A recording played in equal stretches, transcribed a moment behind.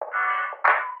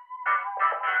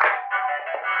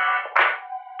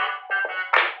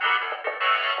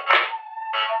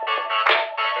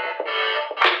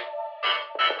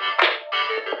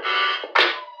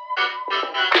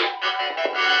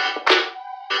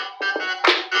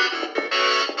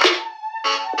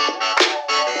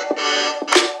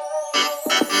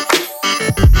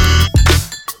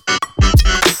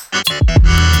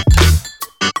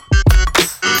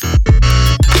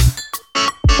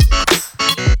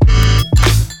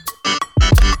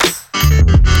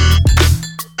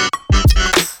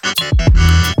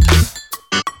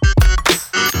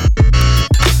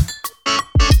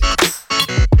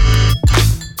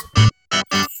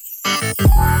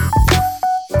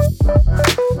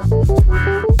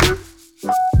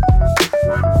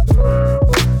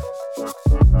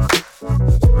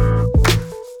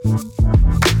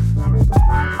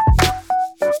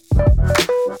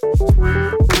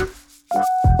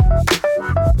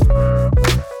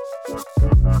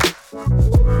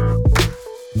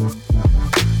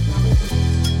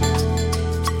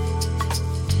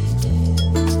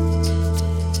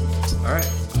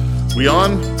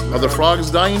Are the frogs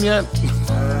dying yet?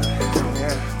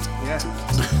 Yeah.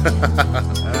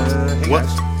 Hey What?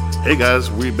 guys. Hey guys,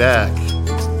 we back.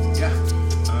 Yeah.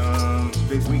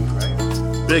 Big week,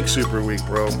 right? Big super week,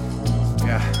 bro.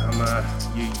 Yeah.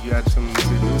 You had some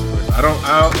good news for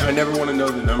us. I never want to know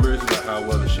the numbers about how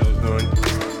well the show's doing,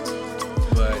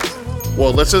 but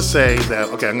Well, let's just say that.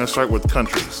 Okay, I'm gonna start with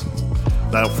countries.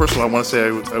 Now, first of all, I want to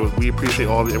say we appreciate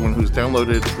everyone who's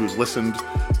downloaded, who's listened,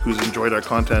 who's enjoyed our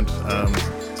content.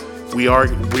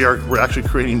 We're actually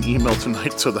creating email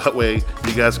tonight, so that way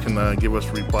you guys can give us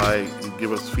reply,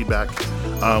 give us feedback.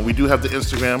 We do have the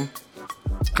Instagram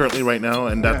currently right now,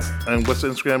 and and what's the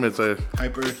Instagram? It's a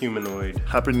hyperhumanoid.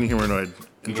 Hyperhumanoid.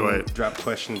 Enjoy it. Drop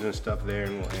questions and stuff there,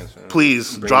 and we'll answer them.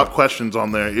 Please drop questions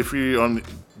on there. If you're on,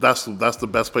 that's the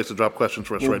best place to drop questions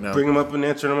for us right now. Bring them up and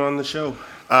answer them on the show.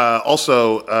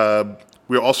 Also,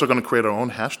 we're also going to create our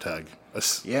own hashtag.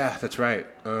 Yeah, that's right.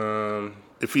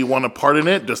 If you want to part in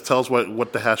it, just tell us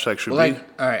what the hashtag should be.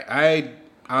 All right,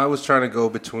 I was trying to go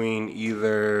between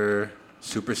either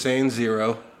Super Saiyan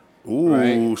Zero. Ooh,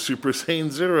 right? Super Saiyan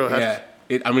Zero. Yeah,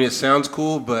 it sounds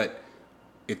cool, but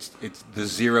it's the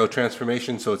Zero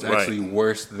transformation, so it's actually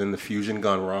worse than the fusion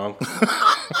gone wrong.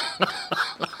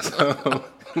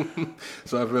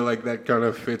 So I feel like that kind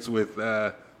of fits with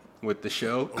the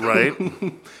show, Right?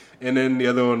 And then the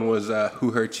other one was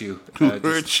Who Hurt You? Who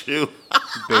hurt you?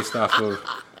 Based off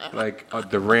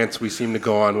of the rants we seem to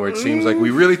go on, where it seems like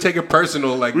we really take it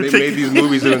personal. Like they made these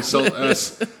movies to insult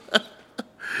us.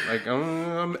 Like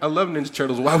I love Ninja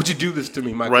Turtles. Why would you do this to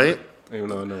me, Michael? Right? Even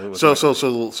though I know it was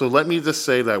So let me just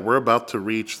say that we're about to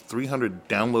reach 300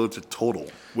 downloads total,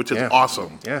 which is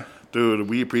awesome. Yeah, dude,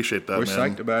 we appreciate that. We're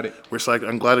man. psyched about it. We're psyched.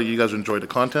 I'm glad that you guys enjoyed the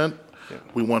content. Yeah.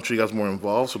 We want you guys more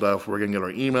involved, so that we're gonna get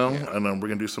our email, and then we're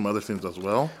gonna do some other things as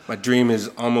well. My dream is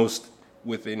almost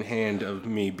within hand of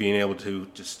me being able to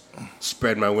just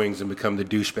spread my wings and become the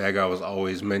douchebag I was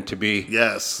always meant to be.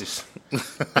 Yes. Just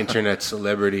internet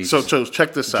celebrity. So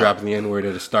check this out. Dropping the N-word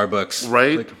at a Starbucks.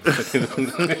 Right?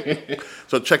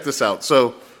 So check this out.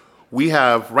 So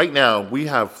right now we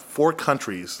have 4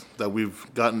 countries that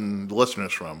we've gotten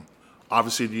listeners from.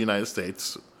 Obviously, the United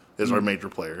States is our major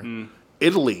player.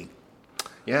 Italy.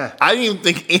 Yeah. I didn't even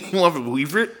think anyone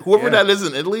whoever that is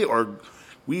in Italy, or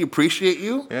we appreciate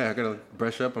you. Yeah, I gotta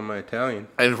brush up on my Italian.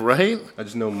 And right? I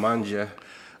just know manja.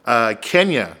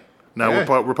 Kenya. Now we're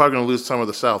probably going to lose some of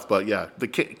the South, but yeah,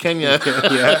 Kenya.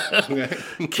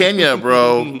 Kenya,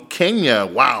 bro. Kenya.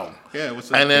 Wow. Yeah.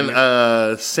 What's up? And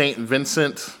then Saint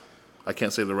Vincent. I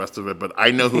can't say the rest of it, but I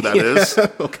know who that is.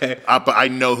 Okay. But I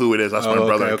know who it is. That's my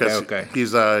brother. Okay.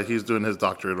 He's doing his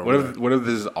doctorate over there. What if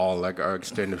this is all like our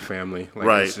extended family? Like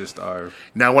Right. It's just our.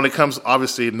 Now when it comes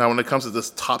to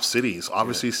this top cities,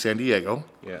 obviously San Diego.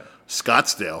 Yeah.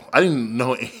 Scottsdale. I didn't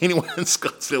know anyone in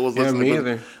Scottsdale was listening. Me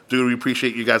either. Dude, we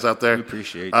appreciate you guys out there. We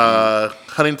appreciate you.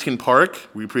 Huntington Park.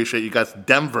 We appreciate you guys.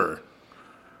 Denver.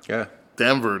 Yeah.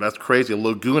 Denver. That's crazy.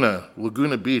 Laguna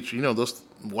Beach. You know those.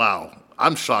 Wow.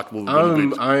 I'm shocked with Laguna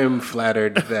Beach. I am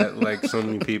flattered that like so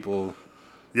many people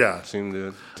seem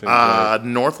to enjoy it.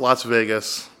 North Las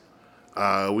Vegas.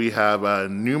 We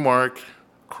have Newmark,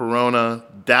 Corona,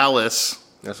 Dallas.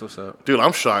 That's what's up. Dude,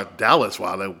 I'm shocked. Dallas,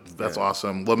 wow, that's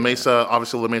awesome. La Mesa,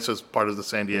 obviously La Mesa is part of the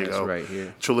San Diego. That's right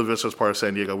here. Chula Vista is part of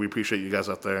San Diego. We appreciate you guys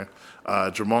out there.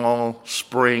 Jamal,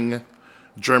 Spring,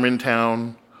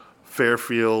 Germantown,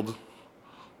 Fairfield.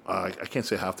 I can't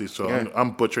say half these, so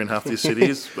I'm butchering half these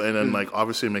cities, and then like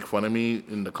obviously make fun of me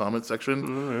in the comment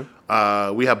section.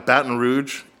 We have Baton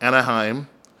Rouge, Anaheim,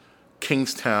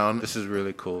 Kingstown. This is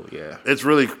really cool. Yeah, it's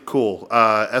really cool.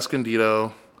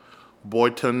 Escondido,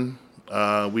 Boynton.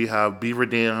 We have Beaver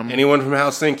Dam. Anyone from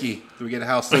Helsinki? Do we get a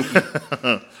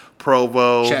Helsinki?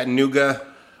 Provo. Chattanooga.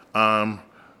 Was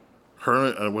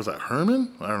that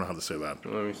Herman? I don't know how to say that.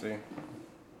 Let me see.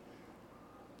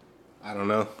 I don't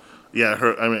know. Yeah,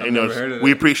 I've never heard of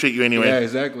we it. appreciate you anyway. Yeah,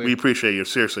 exactly. We appreciate you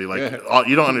seriously.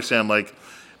 You don't understand. Like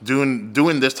doing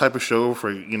this type of show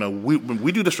for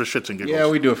we do this for shits and giggles. Yeah,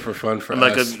 we do it for fun for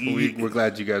like us. We're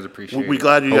glad you guys appreciate it. We're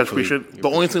glad you guys appreciate it. The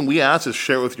only thing we ask is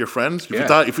share it with your friends.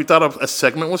 If you thought a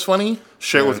segment was funny,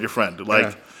 share it with your friend.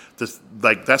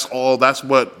 That's all. That's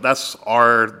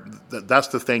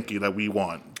the thank you that we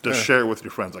want. Just share it with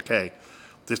your friends. Like, hey,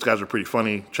 these guys are pretty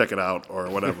funny. Check it out or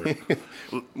whatever.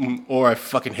 Or I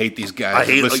fucking hate these guys.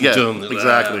 Listen to them.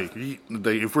 Exactly.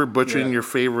 If we're butchering your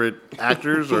favorite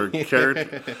actors or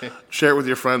characters, share it with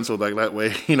your friends so like that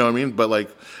way, you know what I mean? But like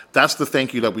that's the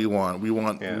thank you that we want. We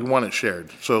want it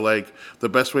shared. So like the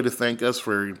best way to thank us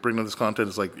for bringing this content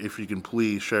is like if you can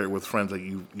please share it with friends that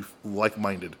you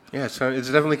like-minded. Yeah, so it's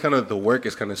definitely kind of the work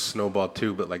is kind of snowballed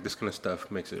too, but like this kind of stuff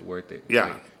makes it worth it. Yeah.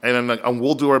 Like, And then and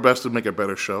we'll do our best to make a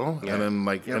better show. Yeah. And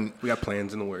then and we got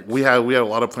plans in the works. We have a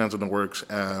lot of plans in the works.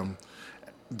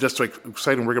 Just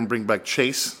exciting, we're gonna bring back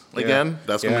Chase again.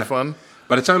 That's gonna be fun.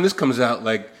 By the time this comes out,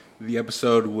 the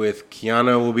episode with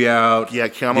Keanu will be out. Yeah,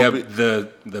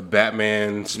 Keanu. The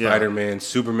Batman, Spider-Man,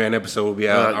 Superman episode will be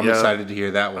out. I'm excited to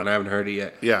hear that one. I haven't heard it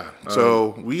yet. Yeah.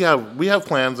 So we have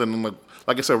plans, and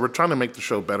like I said, we're trying to make the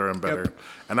show better and better. Yep.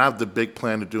 And I have the big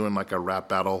plan of doing a rap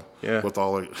battle with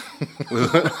all of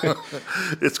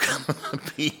it's gonna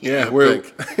be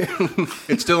epic.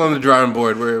 It's still on the drawing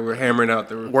board. We're hammering out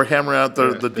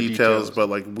the details, but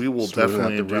we will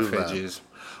definitely do that. Edges.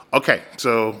 Okay,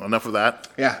 so enough of that.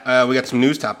 Yeah, we got some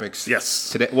news topics. Yes.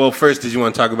 Today. Well, first, did you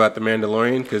want to talk about The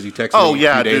Mandalorian? Because you texted me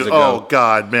a few days ago. Oh,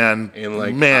 God, man. And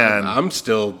I'm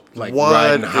still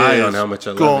riding high on how much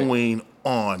I love it. What is going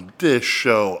on this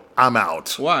show? I'm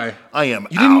out. Why? I am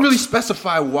out. You didn't really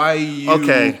specify why you...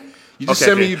 Okay. You just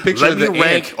sent me a picture of the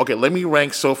ant. Okay, let me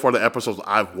rank so far the episodes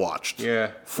I've watched.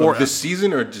 Yeah. For this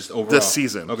season or just overall? This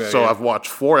season. Okay. So I've watched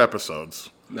 4 episodes.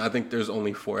 I think there's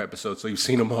only 4 episodes, so you've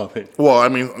seen them all then.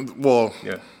 Well,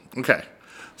 yeah. Okay.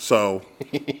 So,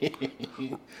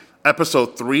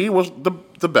 episode 3 was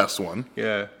the best one.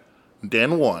 Yeah.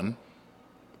 Then 1.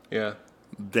 Yeah.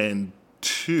 Then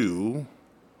 2.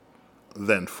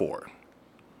 Then 4.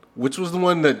 Which was the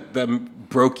one that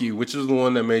broke you? Which was the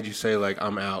one that made you say,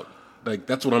 I'm out?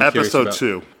 That's what I'm curious about.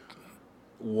 Episode 2.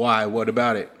 Why? What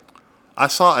about it? I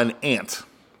saw an ant.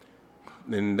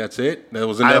 And that's it. That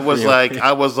was enough.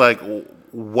 I was like,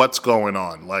 what's going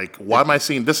on? Why am I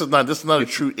seeing this? Is not a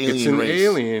true alien It's an race.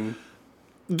 alien.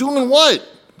 Doing what?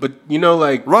 But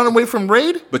run away from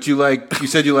Raid. But you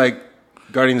said you like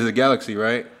Guardians of the Galaxy,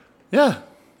 right? Yeah.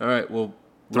 All right. Well,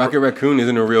 Rocket Raccoon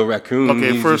isn't a real raccoon.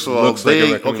 Okay. First of all,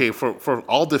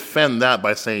 I'll defend that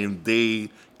by saying they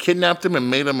kidnapped him and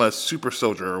made him a super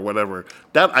soldier or whatever.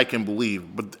 That I can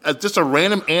believe. But just a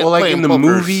random ant playing in the pokers.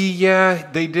 movie,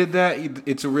 they did that.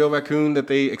 It's a real raccoon that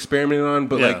they experimented on.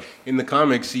 But in the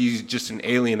comics, he's just an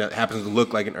alien that happens to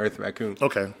look like an Earth raccoon.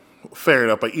 Okay, fair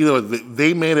enough. But either way,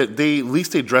 they made it. At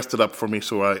least they dressed it up for me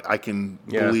so I can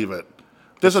believe it.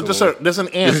 There's an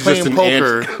ant playing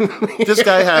poker. This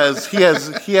guy has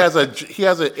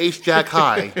a ace jack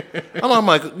high. I'm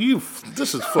like,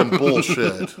 this is some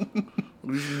bullshit.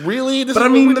 Really? But I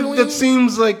mean,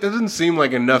 that doesn't seem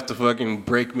like enough to fucking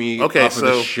break me off of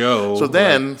the show.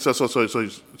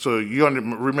 So you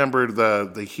remember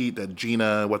the heat that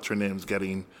Gina, what's her name's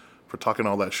getting for talking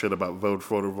all that shit about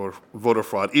voter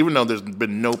fraud, even though there's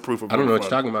been no proof of voter fraud. I don't know what you're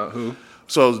talking about. Who?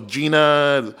 So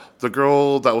Gina, the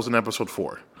girl that was in episode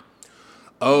 4.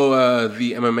 Oh,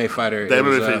 the MMA fighter. The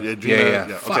MMA fighter, Gina. Yeah.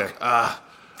 Fuck. Okay.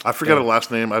 I forget her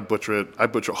last name. I butcher it. I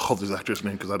butcher all these actors'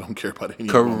 names because I don't care about any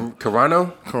of them.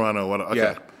 Carano? Carano. What? Okay.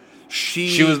 Yeah.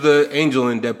 She was the angel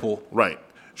in Deadpool. Right.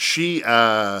 She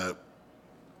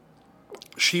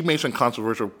made some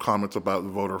controversial comments about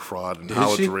voter fraud and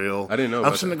how it's real. I didn't know.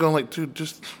 I'm sitting there going dude,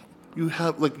 just you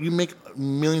make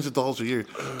millions of dollars a year.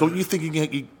 Don't you think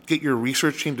you get your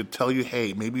research team to tell you,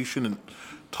 hey, maybe you shouldn't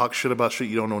talk shit about shit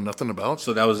you don't know nothing about?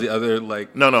 So that was the other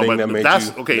no, thing but that made that's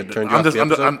you, okay.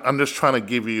 I'm just trying to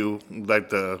give you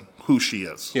the who she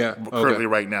is. Yeah, currently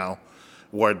right now,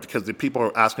 because the people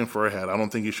are asking for her head. I don't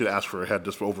think you should ask for her head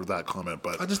just over that comment.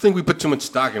 But I just think we put too much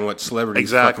stock in what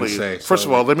celebrities fucking say. First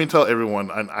of all, let me tell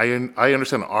everyone, and I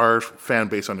understand our fan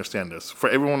base understand this. For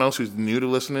everyone else who's new to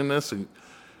listening to this,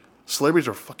 celebrities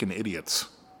are fucking idiots.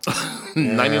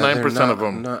 99% of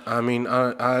them.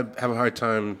 I have a hard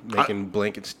time making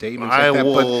blanket statements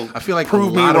but I feel like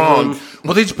prove a lot me wrong. of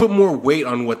them, they just put more weight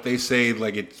on what they say.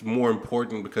 Like it's more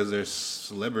important because they're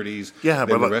celebrities. Yeah,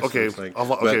 than but the rest okay, of us.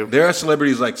 okay. But there are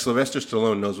celebrities like Sylvester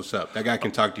Stallone knows what's up. That guy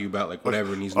can talk to you about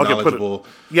whatever, and he's knowledgeable.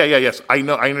 Yes. I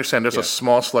know. I understand. There's a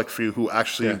small select few who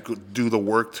actually do the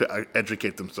work to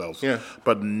educate themselves. Yeah.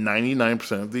 But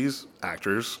 99% of these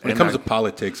actors, when it comes to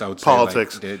politics, I would say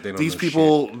they don't these know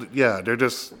people. Shit. Yeah, they're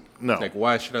just. No.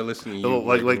 Why should I listen to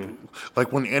you?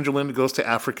 Like when Angelina goes to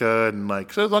Africa and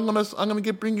says I'm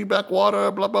gonna bring you back water,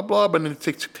 blah blah blah, but then it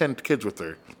takes 10 kids with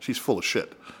her. She's full of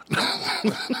shit.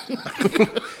 I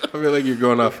feel like you're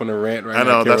going off on a rant right now. I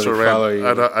know that's a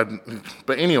rant.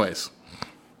 But anyways,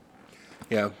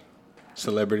 yeah,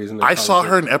 celebrities. I saw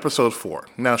her in episode 4.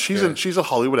 Now she's a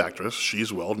Hollywood actress.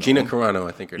 She's well known. Gina Carano,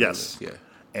 I think her name is. Yeah,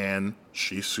 and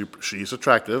she's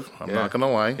attractive. I'm not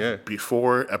gonna lie. Yeah.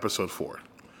 Before episode 4.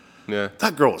 Yeah.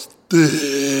 That girl is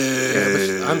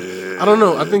I don't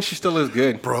know. I think she still is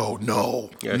good. Bro,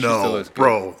 no. Yeah, she still is good.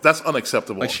 Bro, that's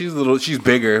unacceptable. She's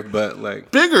bigger, but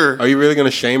Bigger? Are you really going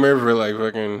to shame her for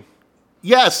fucking...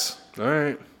 Yes. All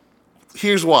right.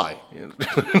 Here's why.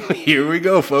 Here we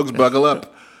go, folks. Buckle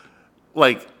up.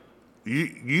 like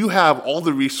you have all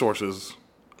the resources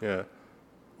Yeah.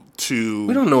 to.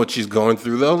 We don't know what she's going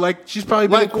through though. Like she's probably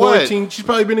been Like in quarantine. what? She's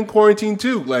probably been in quarantine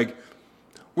too. Like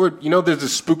there's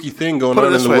this spooky thing going Put it on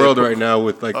in this the way. world right now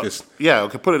with like this. Yeah,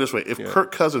 okay, put it this way. If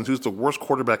Kirk Cousins, who's the worst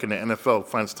quarterback in the NFL,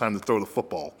 finds time to throw the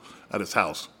football at his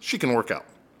house, she can work out.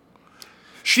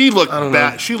 She looked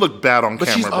bad. She looked bad on But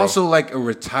camera, she's bro. also like a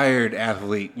retired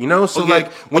athlete, you know? So Okay.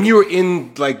 like when you're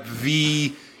in like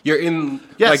you're in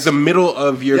Yes. like the middle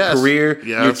of your Yes. career,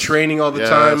 Yes. you're training all the Yes.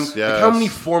 time. Yes. Like how many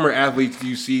former athletes do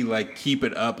you see like keep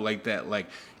it up like that? Like,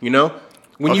 you know?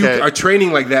 When you Okay. are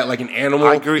training like that, like an animal,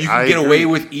 I agree. you can I get agree. away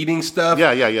with eating stuff.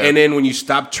 Yeah, yeah, yeah. And then when you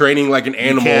stop training like an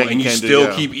animal can't- and you you can't do- still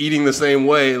yeah. keep eating the same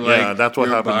way, like Yeah, that's what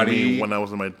your happened to body. me when I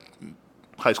was in my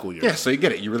high school years. Yeah, so you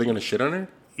get it. You really gonna shit on her?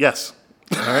 Yes.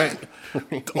 All right.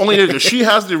 Only if she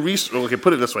has the resource. Okay,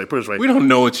 put it this way. We don't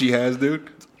know what she has, dude.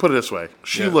 Put it this way.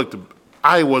 She Yeah. looked.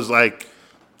 I was like,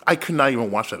 I could not even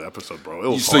watch that episode, bro. It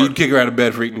was So hard. you'd kick her out of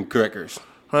bed for eating crackers.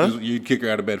 Huh? You'd kick her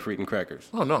out of bed for eating crackers.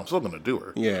 Oh no, I'm still gonna do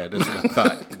her. Yeah, that's what I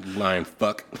thought. Lying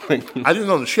fuck. I didn't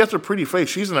know that she has a pretty face.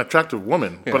 She's an attractive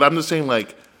woman, but Yeah. I'm just saying,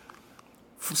 like,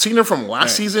 seeing her from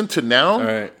last season to now,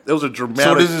 right. it was a So dramatic.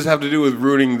 what does this have to do with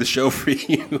ruining the show for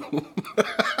you?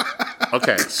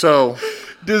 Okay, so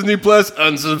Disney Plus,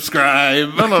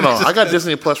 unsubscribe. no. I got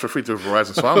Disney Plus for free through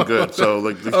Verizon, so I'm good. So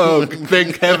like, Oh,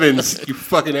 thank heavens, you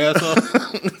fucking asshole.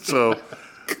 so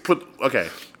okay.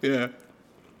 Yeah.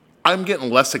 I'm getting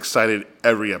less excited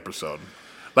every episode.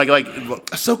 Like,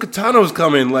 Ahsoka Tano's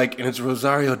coming, like, and it's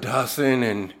Rosario Dawson,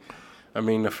 and I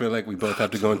mean, I feel like we both have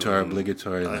to go into our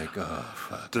obligatory, like, oh,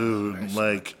 fuck. dude,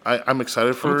 like, I'm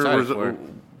excited for excited for it.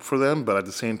 for them, but at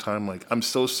the same time, like, I'm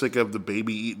so sick of the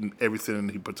baby eating everything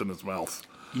he puts in his mouth.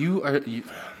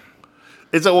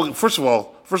 It's well, first of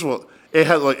all, it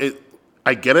has like it.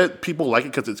 I get it. People like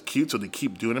it because it's cute, so they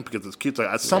keep doing it because it's cute. So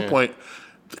at some point,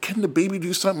 can the baby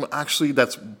do something actually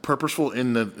that's purposeful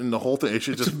in the whole thing? It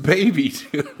should It's a just. baby,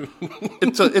 dude.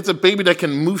 It's a baby that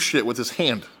can move shit with his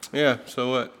hand. Yeah, so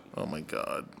what? Oh my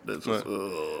god, this is, What?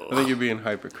 I think you're being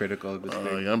hypercritical of this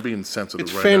thing. I'm being sensitive.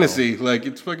 It's right fantasy, like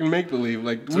it's fucking make believe.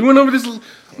 Like we went over this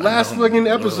last fucking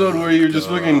episode where you're just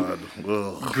fucking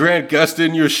Grant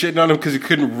Gustin. You were shitting on him because he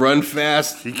couldn't run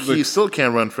fast. He still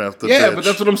can't run fast. Yeah, but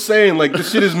that's what I'm saying. Like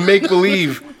this shit is make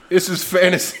believe. This is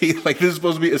fantasy. Like this is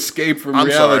supposed to be escape from I'm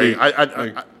reality.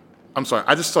 sorry. I'm sorry.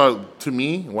 I just saw, to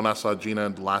me, when I saw Gina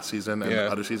last season and Yeah.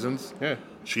 other seasons, Yeah.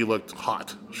 she looked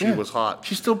hot. She Yeah. was hot.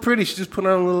 She's still pretty. She just put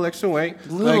on a little extra weight.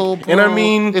 Little, like, and I bro.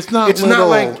 mean, It's not It's not little.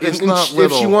 like It's and not if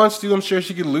little. she wants to, I'm sure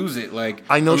she could lose it. Like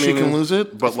I know she mean, can lose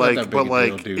it, but it's not that big a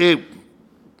deal, dude.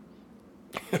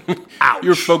 it. Ouch.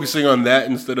 You're focusing on that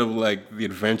instead of like the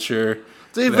adventure.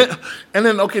 And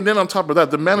then then on top of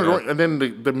that, the Mandalorian, and then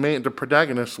the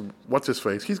protagonist, what's his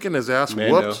face? He's getting his ass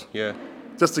Mando, whooped yeah.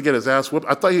 just to get his ass whooped.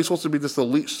 I thought he was supposed to be this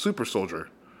elite super soldier.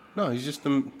 No, he's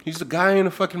the guy in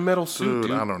a fucking metal suit,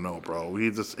 dude. I don't know, bro.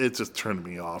 It just turned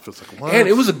me off. It's like, what? And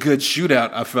it was a good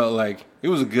shootout. I felt like it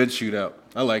was a good shootout.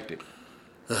 I liked it.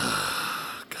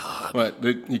 God, but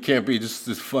you can't be just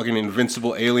this fucking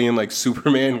invincible alien like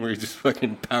Superman, where he's just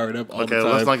fucking powered up all the time.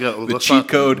 Let's not get the cheat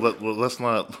code. Let's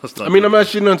not. I mean, I'm not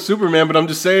shitting on Superman, but I'm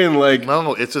just saying, like,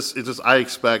 No, it's just I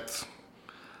expect.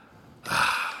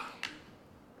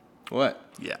 what?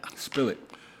 Yeah. Spill it.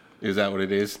 Is that what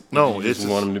it is? No, you it's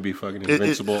just want him to be fucking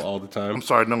invincible all the time. I'm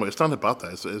sorry, no, it's not about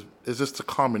that. It's just a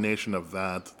combination of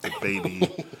that, the baby,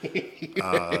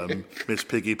 Miss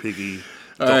Piggy,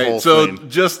 All the right, whole so thing.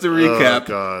 just to recap,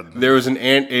 God. there was an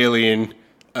ant alien.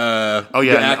 Oh the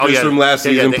yeah, actress from last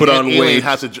season the put on alien weight.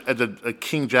 has a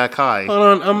King Jack High.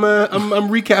 Hold on, I'm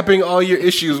recapping all your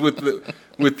issues with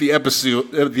the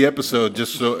episode,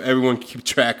 just so everyone can keep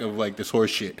track of like this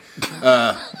horse shit.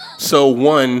 So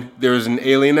one, there was an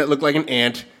alien that looked like an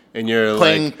ant, and you're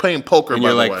playing poker. and By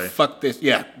you're the like, way, fuck this,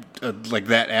 yeah, like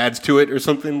that adds to it or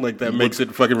something, like that makes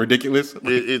it fucking ridiculous.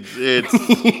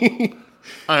 it's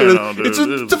I don't know, dude.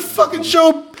 It's a fucking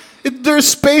show. There's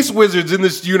space wizards in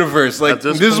this universe. Like At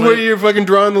this this is where point- you're fucking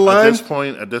drawing the At line.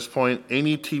 this point,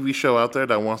 any TV show out there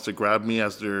that wants to grab me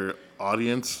as their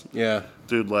audience, Yeah.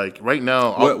 dude, like right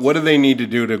now, What do they need to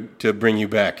do to bring you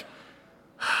back?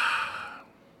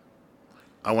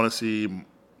 I want to see.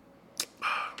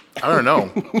 I don't know.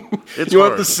 It's You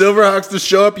hard. want the Silverhawks to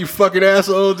show up, you fucking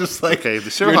asshole? Just like Okay, the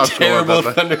your Silverhawks show up, terrible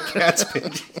but- Thundercats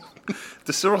bitch.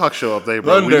 the Silverhawk show up there,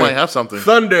 bro. Thunder. We might have something.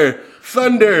 Thundercats.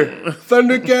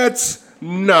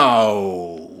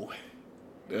 No,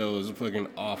 that was a fucking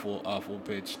awful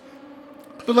pitch.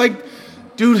 But like,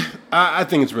 dude, I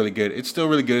think it's really good. It's still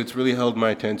really good. It's really held my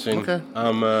attention. Okay.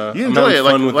 You enjoy it,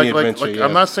 fun with the adventure. Yeah.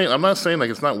 I'm not saying like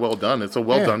it's not well done. It's a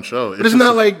well done show. But it's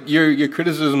not like your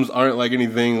criticisms aren't like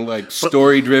anything like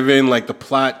story driven, like the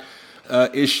plot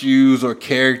issues or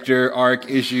character arc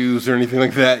issues or anything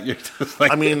like that. You're just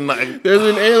like, I mean, like, there's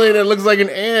an alien that looks like an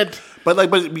ant. But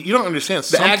you don't understand.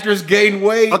 The actors gain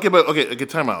weight. Okay,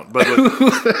 time out. But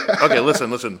okay,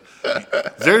 listen.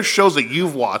 There's shows that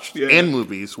you've watched and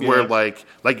movies where like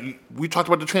we talked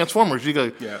about the Transformers. You go,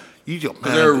 man,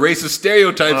 there are racist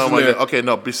stereotypes in there. God. Okay,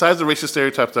 no. Besides the racist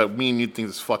stereotypes that me and you think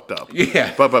is fucked up.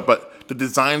 Yeah. But the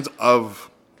designs of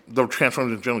the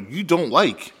Transformers in general, you don't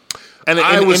like. And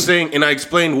I was saying, and I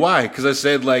explained why, because I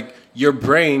said like your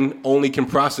brain only can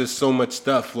process so much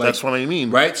stuff. Like, that's what I mean,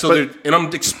 right? So, and I'm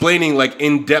explaining like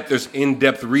in depth. There's in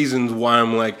depth reasons why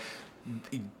I'm like,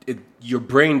 your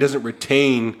brain doesn't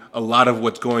retain a lot of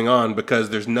what's going on because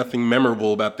there's nothing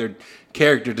memorable about their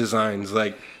character designs.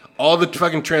 Like all the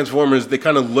fucking Transformers, they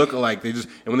kind of look alike. And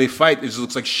when they fight, it just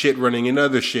looks like shit running into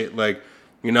other shit. Like,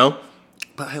 you know.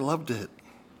 But I loved it.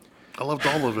 I loved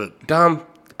all of it, Dom.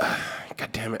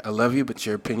 God damn it, I love you, but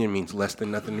your opinion means less than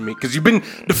nothing to me. Because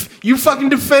you fucking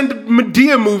defend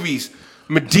Medea movies.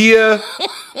 Medea.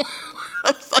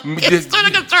 I'm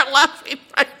gonna start laughing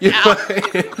right now.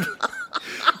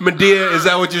 Medea, is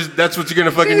that that's what you're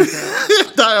gonna fucking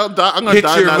I'm gonna hit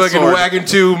die your on that fucking sword. wagon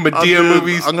to Medea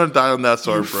movies? I'm gonna die on that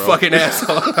sword, bro. Fucking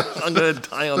asshole. I'm gonna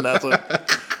die on that sword.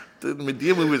 The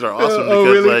Medea movies are awesome oh,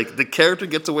 because really? like the character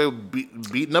gets away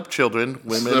with beating up children,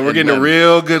 women. So we're getting men. a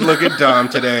real good look at Dom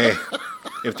today.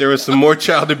 If there was some more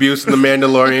child abuse in The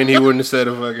Mandalorian, he wouldn't have said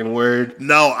a fucking word.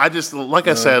 No, I just like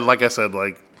I said, like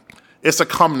it's a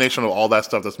combination of all that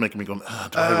stuff that's making me go, do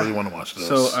I really want to watch this?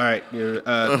 So, all right,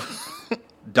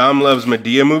 Dom loves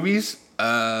Medea movies,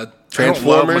 Transformers. I don't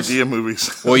love Medea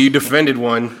movies. Well, you defended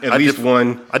one, at least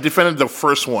one. I defended the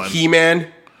first one. He-Man,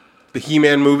 the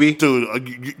He-Man movie.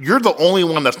 Dude, you're the only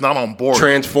one that's not on board.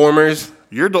 Transformers.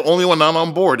 You're the only one not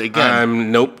on board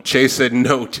again. Nope. Chase said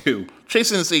no too. Chase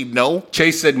didn't say no.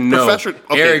 Chase said no. Okay.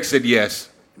 Eric said yes.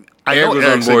 Eric was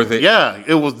on board with it. Yeah,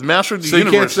 it was Master of the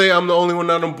Universe. So you can't say I'm the only one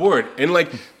not on board. And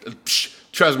like,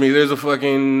 trust me, there's a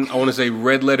fucking, I want to say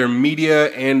Red Letter Media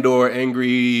and or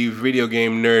Angry Video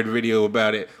Game Nerd video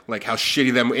about it. Like how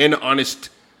shitty that, and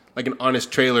an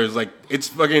honest trailer is like, it's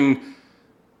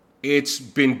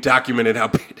been documented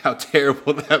how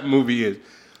terrible that movie is.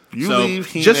 Leave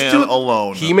He-Man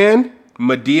alone. He-Man,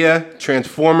 Medea,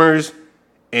 Transformers,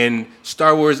 and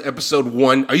Star Wars Episode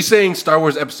 1. Are you saying Star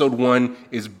Wars Episode 1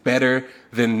 is better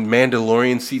than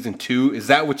Mandalorian Season 2? Is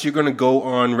that what you're going to go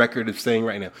on record of saying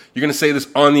right now? You're going to say this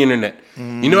on the internet.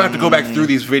 You know I have to go back through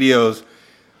these videos,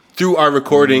 through our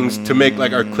recordings to make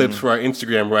like our clips for our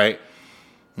Instagram, right?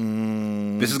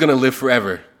 This is going to live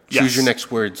forever. Yes. Choose your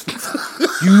next words.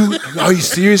 Are you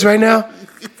serious right now?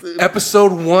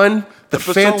 Episode 1, The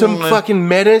Phantom fucking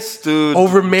Menace, dude,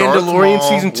 over Mandalorian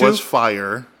Season 2? was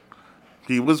fire.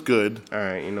 He was good. All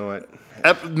right, you know what?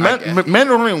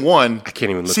 Mandalorian 1, I can't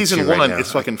even look Season at you right 1 now.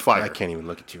 is fucking fire. I can't even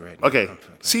look at you right now. Okay,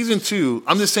 Season 2,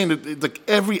 I'm just saying that like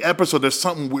every episode there's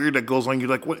something weird that goes on. You're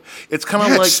like, what? It's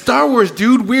kind of like Star Wars,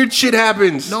 dude. Weird shit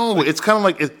happens. No, it's kind of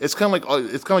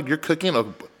like you're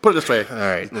cooking. Put it this way. All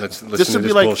right, let's listen to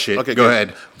this bullshit. Okay, go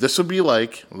ahead. This would be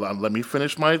like. Let me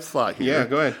finish my thought here. Yeah,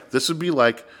 go ahead. This would be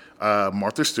like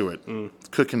Martha Stewart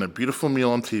cooking a beautiful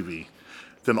meal on TV.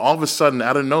 Then all of a sudden,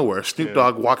 out of nowhere, Snoop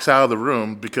Dogg walks out of the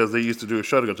room because they used to do a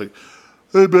show together. It's like,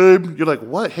 hey, babe. You're like,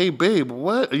 what? Hey, babe,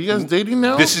 what? Are you guys dating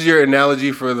now? This is your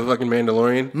analogy for the fucking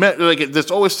Mandalorian? There's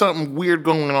always something weird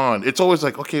going on. It's always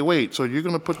like, okay, wait, so you're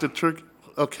going to put the turkey...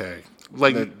 Okay.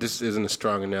 Like this isn't a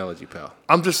strong analogy, pal.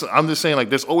 I'm just saying, like,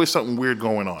 there's always something weird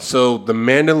going on. So the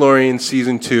Mandalorian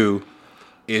Season 2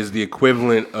 is the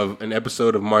equivalent of an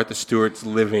episode of Martha Stewart's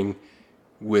Living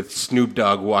with Snoop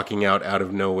Dogg walking out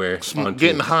of nowhere.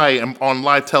 Getting high on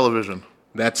live television.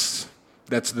 That's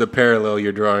the parallel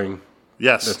you're drawing.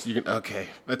 Yes. Okay,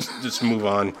 let's just move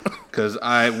on because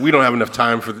we don't have enough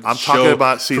time for the I'm show talking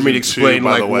about season for me to explain 2,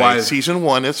 by the way. why. Season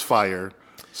 1 is fire.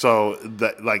 So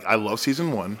that I love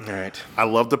Season 1. All right. I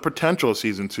love the potential of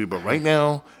Season 2, but right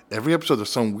now every episode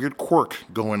there's some weird quirk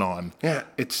going on. Yeah,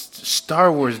 it's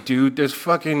Star Wars, dude. There's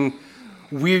fucking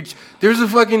weird. There's a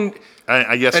fucking.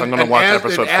 I guess I'm going to watch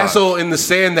episode 5. An asshole in the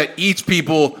sand that eats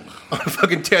people on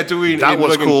fucking Tatooine. That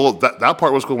was cool. That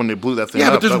part was cool when they blew that thing up.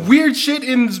 Yeah, but there's weird shit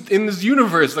in this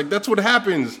universe. Like, that's what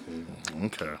happens.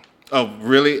 Okay. Oh,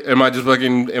 really? Am I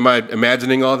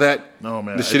imagining all that? No,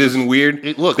 man. The shit isn't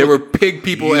weird? Look, there were pig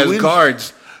people as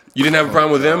guards. You didn't have a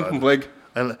problem with them? Like,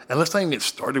 and let's not even get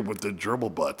started with the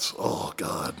gerbil butts. Oh,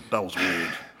 God. That was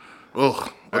weird.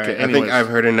 Ugh. All Okay. right, I think I've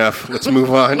heard enough. Let's move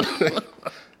on.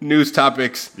 News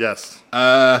topics. Yes.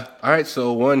 All right,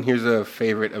 so here's a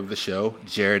favorite of the show,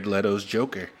 Jared Leto's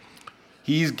Joker.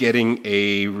 He's getting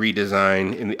a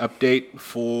redesign in the update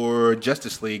for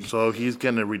Justice League. So he's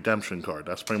getting a redemption card.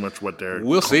 That's pretty much what they're...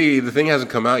 We'll see. The thing hasn't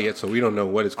come out yet, so we don't know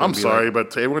what it's going to be. I'm sorry, like.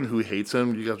 but to everyone who hates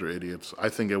him, you guys are idiots. I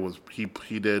think it was... He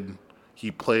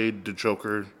played the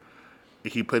Joker.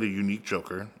 He played a unique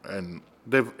Joker. And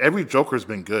every Joker's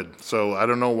been good. So I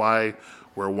don't know why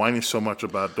we're whining so much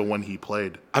about the one he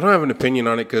played. I don't have an opinion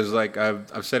on it because, like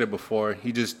I've said it before,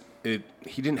 he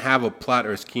didn't have a plot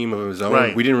or a scheme of his own.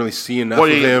 Right. We didn't really see enough of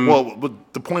him. Well,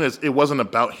 but the point is, it wasn't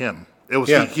about him. It was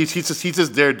he's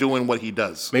just there doing what he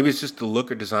does. Maybe it's just the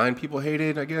look or design people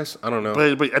hated, I guess. I don't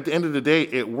know. But at the end of the day,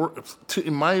 it worked.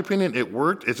 In my opinion, it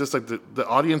worked. It's just like the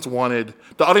audience wanted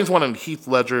Heath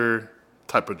Ledger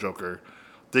type of Joker.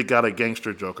 They got a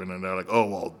gangster Joker, and they're like, oh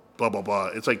well, blah blah blah.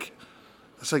 It's like,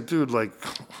 dude, like.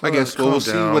 I guess we'll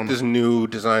see what this new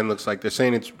design looks like. They're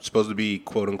saying it's supposed to be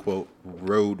quote unquote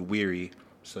road weary.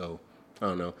 So I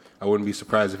don't know. I wouldn't be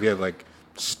surprised if he had like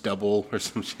stubble or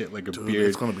some shit, like a beard.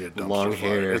 It's gonna be a dumpster long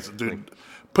fire. hair.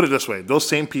 Put it this way: those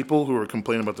same people who were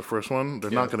complaining about the first one,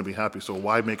 they're not going to be happy. So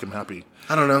why make them happy?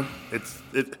 I don't know.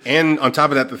 And on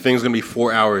top of that, the thing's going to be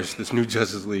 4 hours. This new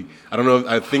Justice League. I don't know.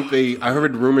 I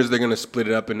heard rumors they're going to split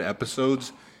it up into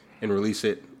episodes and release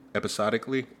it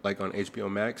episodically, like on HBO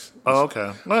Max. Oh,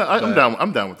 okay. I'm down.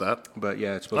 I'm down with that. But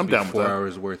yeah, it's supposed to be 4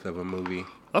 hours worth of a movie.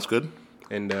 That's good.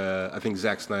 And I think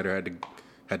Zack Snyder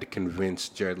had to convince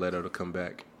Jared Leto to come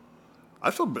back. I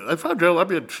feel if I Jared, I'd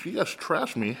be you guys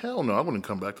trash me. Hell no, I wouldn't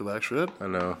come back to that shit. I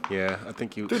know. Yeah, I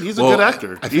think Dude, he's a good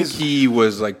actor. I think he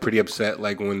was like pretty upset,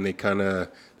 like when they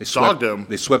dogged him.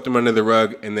 They swept him under the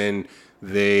rug, and then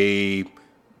they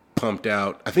pumped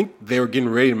out. I think they were getting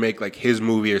ready to make like his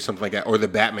movie or something like that, or the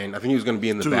Batman. I think he was going to be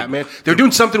in the Batman. They were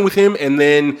doing something with him, and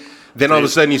then all of a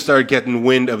sudden he started getting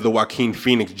wind of the Joaquin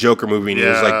Phoenix Joker movie, and he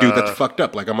was like, "Dude, that's fucked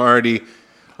up. Like I'm already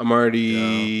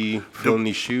filling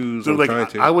these shoes. Dude, I'm trying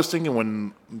to." I was thinking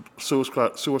when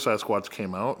Suicide Squads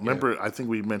came out. Remember, I think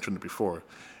we mentioned it before.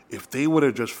 If they would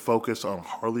have just focused on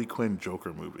Harley Quinn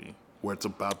Joker movie, where it's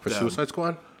about them. Suicide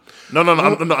Squad. No.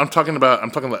 I'm talking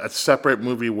about a separate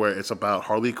movie where it's about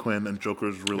Harley Quinn and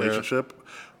Joker's relationship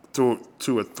throughout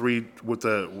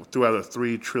a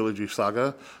 3 trilogy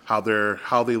saga. How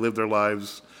they live their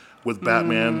lives with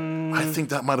Batman. I think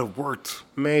that might have worked.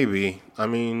 Maybe. I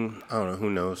mean, I don't know. Who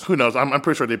knows? Who knows? I'm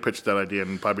pretty sure they pitched that idea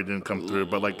and probably didn't come through.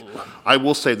 But like, I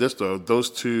will say this though: those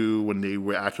two, when they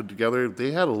were acted together,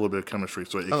 they had a little bit of chemistry,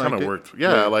 so it kind of worked.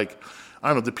 Yeah, like I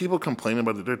don't know. The people complaining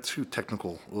about it, they're too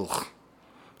technical. Ugh.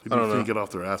 They need to get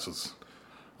off their asses.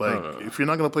 Like, if you're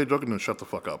not gonna play Joker, then shut the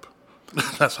fuck up.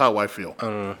 That's how I feel. I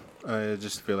don't know. I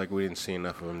just feel like we didn't see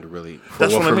enough of him to really.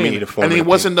 That's what I mean. And he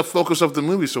wasn't the focus of the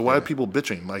movie, so why are people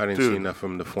bitching? Like, I didn't see enough of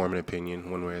him to form an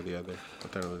opinion one way or the other. I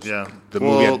thought it was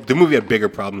the movie had bigger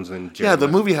problems than Jared the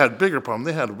movie had bigger problems.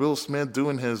 They had Will Smith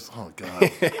doing his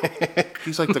god.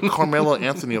 He's like the Carmelo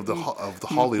Anthony of the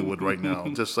Hollywood right now,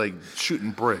 just like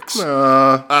shooting bricks.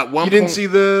 At one you didn't see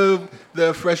the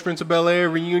Fresh Prince of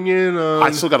Bel-Air reunion? I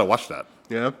still got to watch that.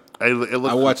 Yeah.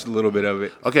 I watched a little bit of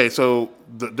it. Okay, so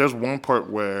there's one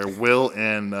part where Will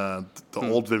and the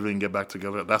old Vivian get back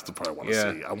together. That's the part I want to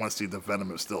see. I want to see the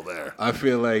venom is still there. I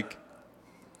feel like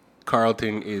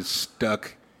Carlton is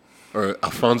stuck, or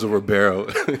Alfonso Ribeiro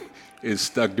is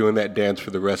stuck doing that dance for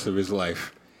the rest of his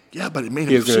life. Yeah, but it made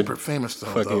him super famous, though.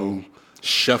 Fucking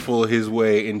shuffle his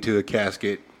way into the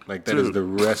casket. Like, that is the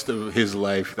rest of his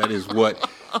life. That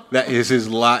is his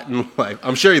lot in life.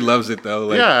 I'm sure he loves it, though.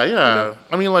 Like, yeah. You know?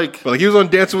 I mean, like he was on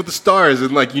Dancing with the Stars,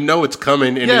 and, like, it's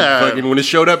coming. And when it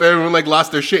showed up, everyone, like,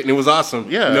 lost their shit, and it was awesome.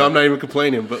 Yeah. I'm not even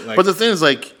complaining, but, like. But the thing is,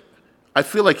 like, I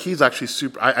feel like he's actually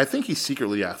super. I think he's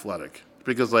secretly athletic.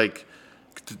 Because, like,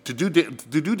 to do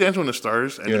Dancing with the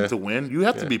Stars and to win, you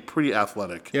have to be pretty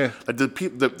athletic. Yeah. Like, the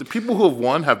people who have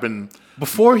won have been.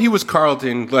 Before he was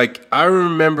Carlton, like, I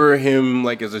remember him,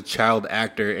 like, as a child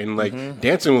actor, and, like,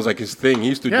 dancing was, like, his thing. He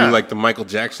used to do, like, the Michael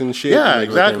Jackson shit. Yeah, like,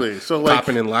 exactly. So, like,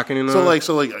 popping and locking and all.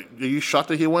 So, like, are you shocked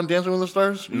that he won Dancing with the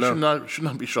Stars? You should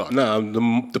not be shocked. No,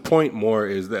 the point more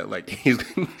is that, like, he's,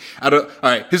 all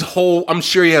right, I'm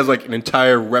sure he has, like, an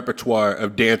entire repertoire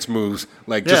of dance moves,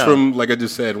 like, just from, like I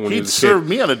just said, when he was a kid. He'd serve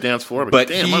me on a dance floor, but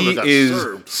damn, he is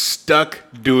stuck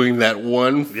doing that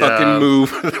one fucking move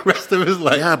for the rest of his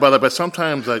life. Yeah, but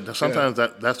sometimes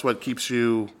that's what keeps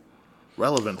you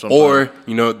relevant. Sometimes. Or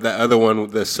that other one,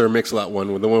 the Sir Mix-a-Lot one,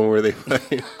 the one where they,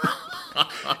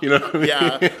 you know what I mean?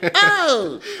 Yeah.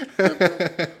 Oh,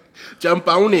 jump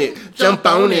on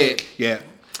it. Yeah.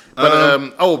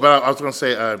 But but I was gonna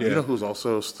say, you know who's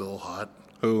also still hot?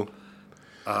 Who?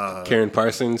 Karen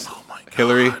Parsons. Oh my God,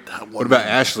 Hillary. that What about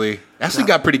Ashley? Ashley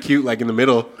got pretty cute, like in the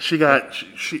middle.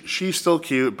 She's still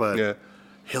cute, but Yeah.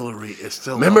 Hillary is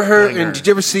still. Remember a her? banger. And did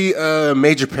you ever see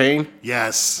Major Payne?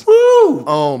 Yes. Woo!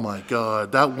 Oh my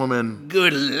God, that woman.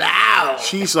 Good loud.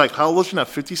 She's like, how old is she now?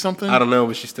 50 something. I don't know,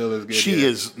 but she still is good. She yeah.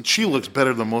 is. She looks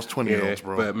better than most 20-year-olds,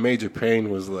 bro. But Major Payne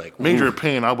was like Major ooh.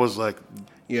 Pain. I was like,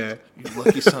 Yeah. you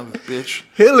lucky son of a bitch.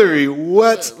 Hillary,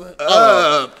 what's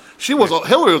up?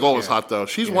 Hillary was always hot though.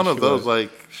 She's one of she those was.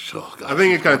 like. Oh, God, I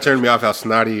think it kind of turned me off how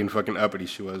snotty and fucking uppity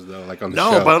she was though. Like on the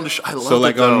show. no, but on the show, I love so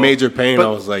like it, though. on Major Payne, But, I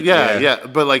was like, yeah.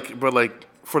 But like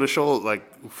for the show,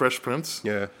 like Fresh Prince,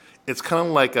 yeah, it's kind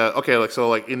of like okay, like so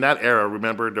like in that era.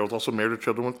 Remember, there was also Married to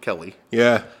Children with Kelly.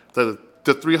 yeah. The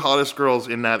three hottest girls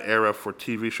in that era for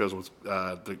TV shows was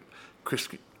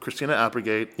Christina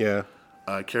Applegate, Yeah.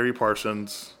 Carrie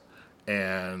Parsons,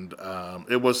 and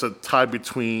it was a tie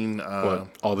between. What?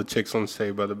 All the chicks on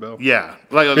Saved by the Bell? Yeah,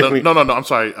 like no. I'm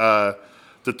sorry.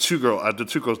 The two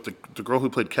girls, the girl who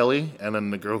played Kelly, and then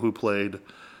the girl who played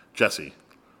Jessie.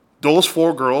 Those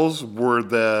four girls were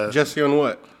the. Jesse on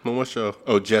what? On what show?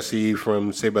 Oh, Jesse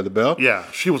from Saved by the Bell? Yeah,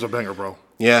 she was a banger, bro.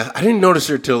 Yeah, I didn't notice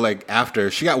her till like after.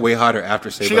 She got way hotter after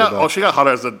Saved by the Bell. She got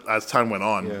hotter as time went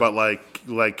on. Yeah. But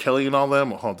like Kelly and all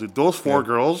them, oh, dude, those four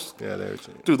girls. Yeah, they were.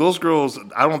 Dude, those girls.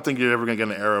 I don't think you're ever gonna get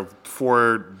an era of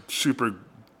four super.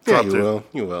 Yeah, drop you dead. will.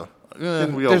 You will. Yeah,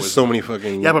 we There's always. so many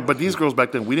fucking. Yeah, but these girls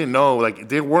back then, we didn't know. Like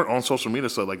they weren't on social media,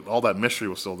 so like all that mystery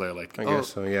was still there. Like I guess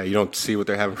so. Yeah, you don't see what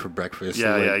they're having for breakfast.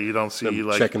 Yeah, and, like, yeah. You don't see them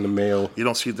like checking the mail. You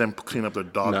don't see them clean up their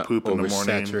dog Not poop in the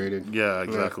morning. oversaturated. Yeah,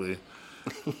 exactly.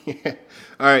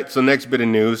 All right, so next bit of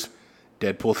news: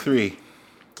 Deadpool 3.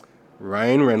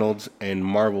 Ryan Reynolds and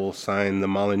Marvel signed the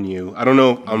Molyneux. I don't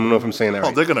know if I'm saying that Oh,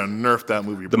 right. they're gonna nerf that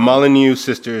movie, The bro. Molyneux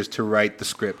sisters to write the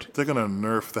script. They're gonna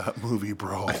nerf that movie,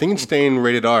 bro. I think it's staying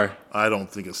rated R. I don't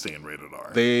think it's staying rated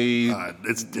R.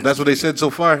 It's Disney. that's what they said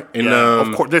so far. And Yeah,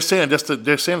 of course they're saying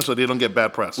they're saying so they don't get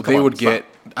bad press. Come they on, would stop. get.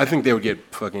 I think they would get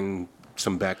fucking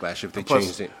some backlash if they Plus,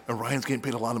 changed it. and Ryan's getting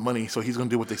paid a lot of money, so he's gonna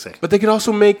do what they say. But they could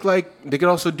also make they could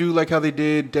also do like how they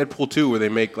did Deadpool 2, where they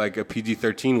make like a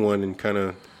PG-13 one and kind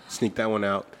of sneak that one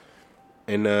out.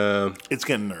 And It's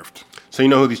getting nerfed. so you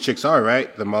know who these chicks are,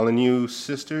 right? The Molyneux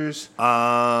sisters.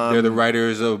 They're the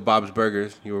writers of Bob's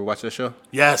Burgers. You ever watch that show?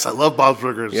 Yes, I love Bob's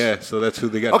Burgers. Yeah, so that's who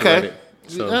they got Okay. to write it.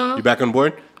 So Yeah. you back on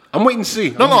board? I'm waiting to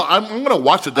see. No, I'm gonna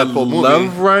watch the Deadpool movie.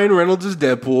 Love Ryan Reynolds as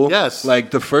Deadpool. Yes.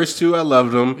 Like the first two, I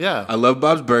loved them. Yeah. I love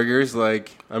Bob's Burgers.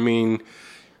 Like, I mean,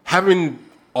 having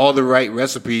all the right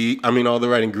all the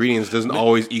right ingredients doesn't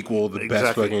always equal the best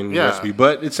Exactly. fucking Yeah. recipe.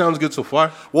 But it sounds good so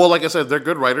far. Well, like I said, they're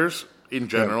good writers in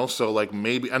general. So like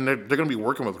maybe, and they're gonna be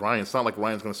working with Ryan. It's not like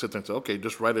Ryan's gonna sit there and say, okay,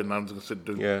 just write it, and I'm just gonna sit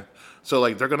and do. Yeah. So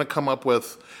like they're gonna come up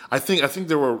with. I think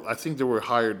they were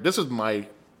hired. This is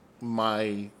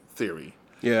my theory.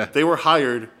 Yeah. They were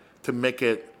hired to make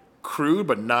it crude,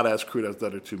 but not as crude as the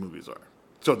other two movies are.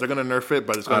 So they're gonna nerf it,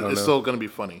 but it's don't know. still gonna be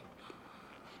funny.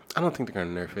 I don't think they're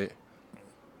gonna nerf it.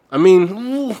 I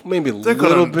mean, maybe a They're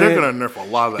little gonna bit. they're gonna nerf a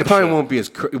lot of that. It probably shit. won't be as,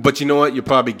 but you know what? You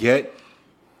probably get.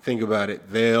 Think about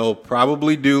it. They'll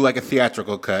probably do like a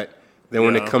theatrical cut. Then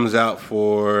when Yeah. it comes out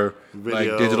for Video,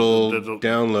 like digital yeah,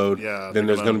 download, they're then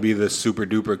there's gonna- going to be the super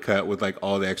duper cut with like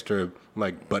all the extra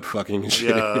like butt fucking and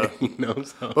shit. Yeah. You know.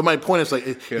 So. But my point is,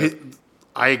 like, Yeah.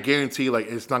 I guarantee, like,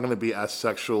 it's not going to be as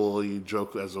sexually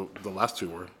joke as the last two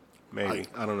were. Maybe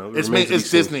I don't know. It It's remains to be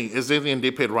seen. Disney. It's Disney, and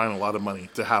they paid Ryan a lot of money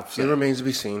to have. It Say. remains to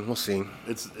be seen. We'll see.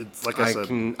 It's like I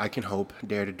said, I can hope,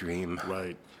 dare to dream.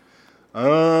 right?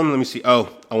 Let me see. Oh,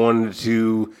 I wanted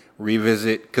to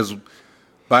revisit because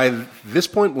by this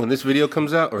point, when this video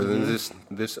comes out, or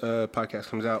Mm-hmm. this podcast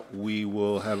comes out, we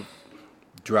will have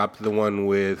dropped the one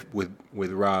with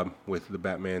Rob with the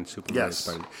Batman Superman Yes.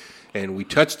 Spider-Man. And we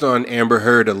touched on Amber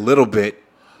Heard a little bit,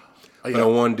 but Yeah. I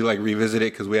wanted to like revisit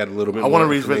it because we had a little bit. I more want to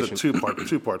revisit information.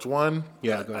 two parts. One,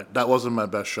 Yeah, go ahead. that wasn't my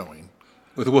best showing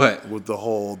With what? with the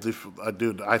whole.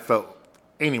 Dude, I felt.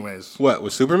 Anyways, What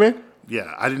with Superman?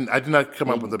 yeah, I did not come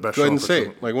up with the best. Go ahead showing and for say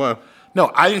Superman. it. Like what?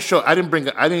 No, I didn't show. I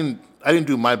didn't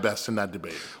do my best in that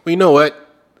debate. Well, you know what?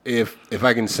 If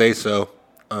I can say so,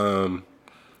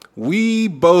 we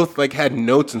both like had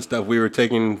notes and stuff we were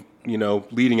taking,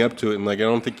 leading up to it, and like I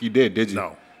don't think you did you?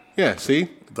 No. Yeah. See,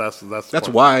 That's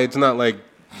why it's not like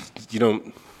you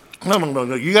don't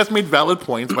No. You guys made valid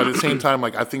points, but at the same time,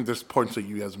 like I think there's points that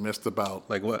you guys missed about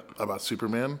like what? about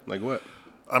Superman. Like what?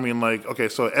 I mean, like, okay,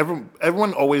 so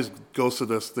everyone always goes to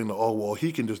this thing, oh, well,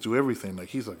 he can just do everything. Like,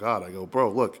 he's a god. I go, bro,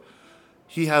 look,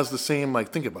 he has the same,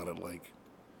 like, think about it. Like,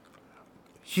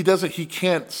 he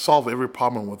can't solve every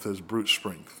problem with his brute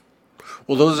strength.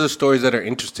 Well, those are the stories that are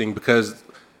interesting because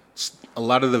a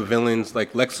lot of the villains,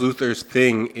 like Lex Luthor's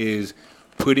thing, is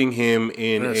putting him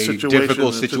in a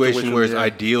difficult situation where his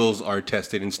ideals are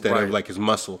tested instead of like his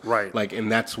muscle. Right. Like,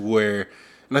 and that's where,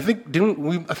 and I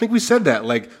think we said that,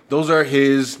 like, those are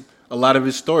a lot of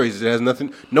his stories. It has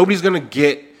nothing, nobody's going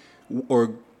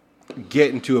to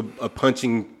get into a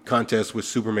punching contest with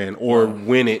Superman or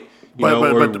win it.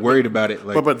 Or worried about it.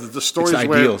 Like, but the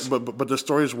stories but the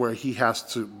stories where he has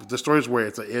to, the stories where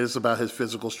it is about his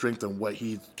physical strength and what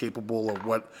he's capable of,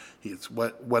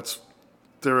 what's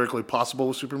theoretically possible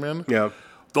with Superman. Yeah,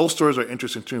 those stories are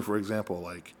interesting too. For example,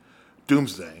 like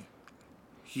Doomsday,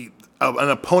 an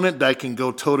opponent that can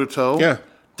go toe to toe. Yeah,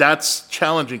 that's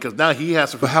challenging because now he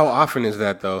has to. But how often is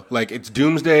that though? Like, it's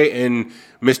Doomsday and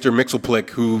Mr.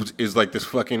 Mxyzptlk, who is like this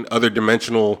fucking other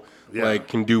dimensional. Yeah. Like,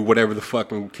 can do whatever the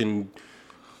fuck and can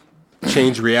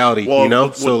change reality,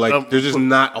 So, there's just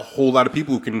not a whole lot of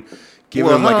people who can give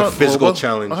him, like, a physical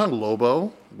challenge.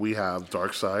 Lobo, we have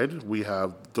Darkseid, we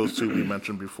have those two we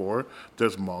mentioned before.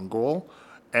 There's Mongol.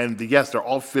 And, yes, they're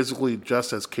all physically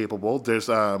just as capable. There's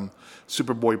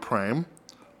Superboy Prime.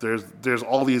 There's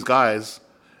all these guys.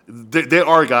 They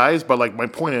are guys, but, like, my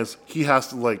point is he has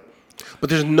to, like...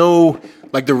 But there's no,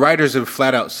 like, the writers have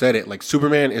flat out said it. Like,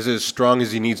 Superman is as strong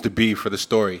as he needs to be for the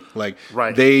story. Like,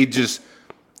 they just,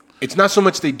 it's not so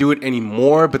much they do it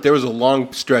anymore, but there was a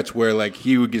long stretch where, like,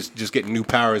 he would just get new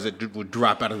powers that would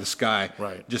drop out of the sky.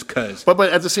 Right. Just because. But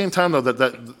at the same time, though,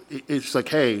 that it's like,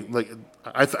 hey, like,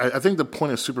 I think the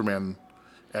point of Superman,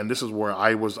 and this is where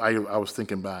I was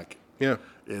thinking back. Yeah.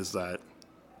 Is that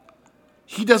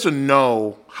he doesn't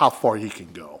know how far he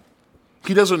can go.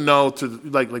 He doesn't know to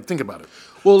like think about it.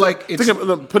 Well, like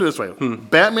put it this way: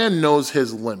 Batman knows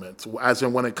his limits, as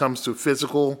in when it comes to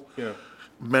physical,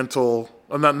 mental,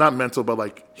 not mental, but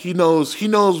like he knows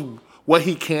what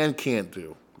he can't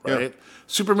do. Right? Yeah.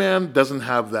 Superman doesn't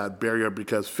have that barrier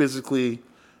because physically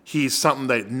he's something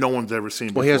that no one's ever seen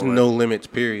before. Well, he has no limits.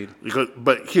 Period.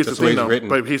 But here's the thing,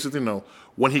 though.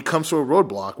 When he comes to a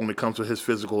roadblock, when it comes to his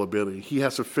physical ability, he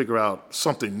has to figure out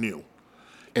something new.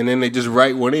 And then they just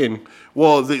write one in.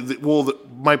 Well,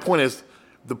 my point is,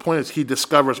 he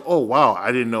discovers, oh wow,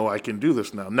 I didn't know I can do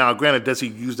this now. Now, granted, does he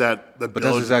use that? But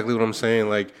that's exactly what I'm saying.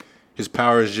 Like, his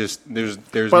power is just there's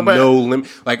no limit.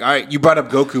 Like, all right, you brought up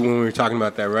Goku when we were talking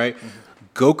about that, right? Mm-hmm.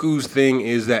 Goku's thing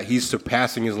is that he's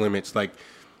surpassing his limits. Like,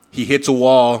 he hits a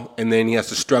wall and then he has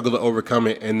to struggle to overcome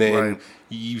it, and then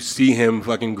you see him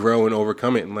fucking grow and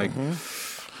overcome it, and like.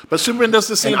 Mm-hmm. But Superman does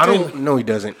the same thing. No, he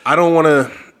doesn't. I don't want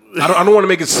to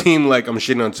make it seem like I'm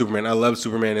shitting on Superman. I love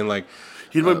Superman, and like,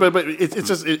 but it's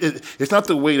just it's not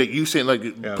the way that you say it. Like,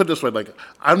 put it this way, like,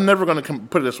 I'm never gonna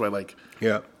put it this way, like,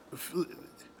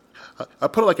 I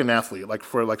put it like an athlete, like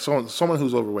for like someone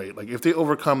who's overweight, like if they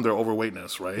overcome their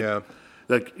overweightness, right? Yeah.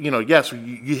 Like, yes,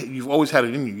 you've always had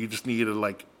it in you. You just need to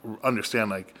like understand.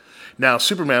 Like, now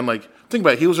Superman, like, think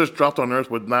about it. He was just dropped on Earth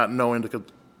with not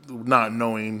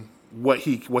knowing what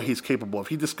he's capable of.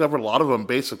 He discovered a lot of them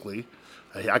basically.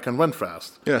 I can run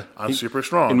fast. Yeah, I'm super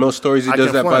strong. In most stories, he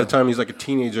does that by the time he's like a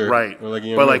teenager, right? Or like,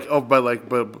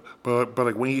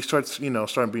 but when he starts,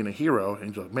 starting being a hero,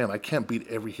 and you're like, man, I can't beat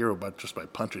every hero just by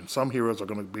punching. Some heroes are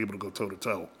going to be able to go toe to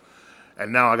toe,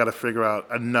 and now I got to figure out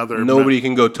another. Nobody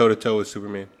can go toe to toe with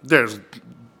Superman.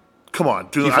 Come on,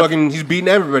 dude. He's beating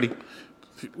everybody.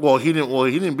 Well, he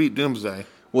didn't beat Doomsday.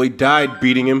 Well, he died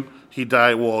beating him. He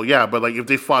died. Well, yeah, but like if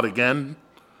they fought again,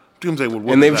 Doomsday would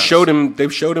win. And they've showed him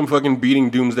fucking beating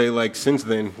Doomsday like since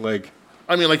then. Like,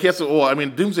 I mean, like he has to. Well, I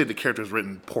mean, Doomsday, the character is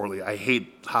written poorly. I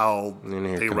hate how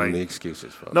they write the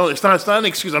excuses. Folks. No, it's not an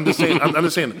excuse. I'm just saying. I'm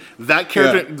just saying that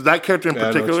character in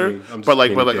particular. For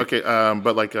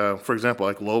example,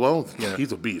 like Lobo,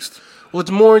 he's a beast. Well, it's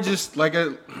more just like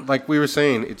we were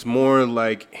saying. It's more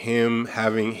like him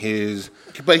having his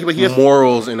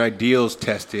morals and ideals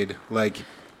tested. Like,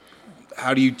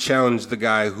 how do you challenge the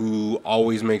guy who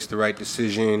always makes the right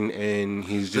decision and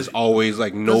he's just always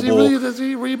like noble? Does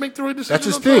he really make the right decision? That's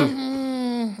his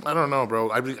thing. I don't know, bro.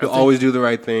 He'll always do the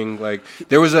right thing. Like,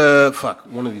 there was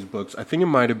one of these books. I think it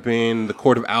might have been the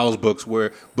Court of Owls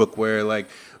where like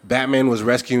Batman was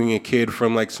rescuing a kid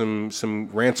from like some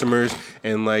ransomers,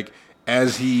 and like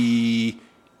as he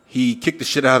kicked the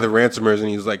shit out of the ransomers, and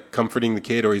he's like comforting the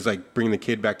kid, or he's like bringing the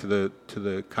kid back to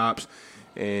the cops.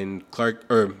 And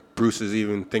Bruce is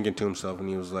even thinking to himself, and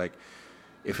he was like,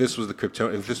 if this was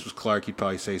Clark, he'd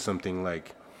probably say something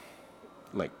like,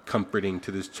 like comforting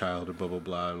to this child or blah blah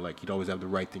blah. Like he'd always have the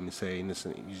right thing to say, and this,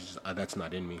 and he's just, that's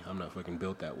not in me. I'm not fucking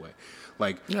built that way.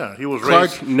 Like Yeah, he was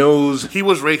Clark raised. knows He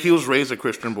was raised a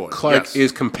Christian boy. Clark Yes.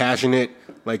 is compassionate.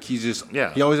 Like he's just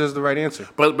he always has the right answer.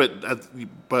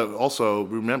 But also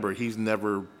remember, he's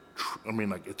never. I mean,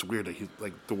 like it's weird that he's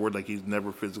like the word like he's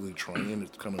never physically trained.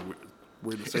 It's kind of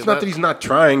weird to say. It's not that he's not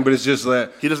trying, but it's just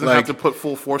that he doesn't like, have to put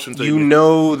full force into. You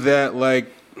know that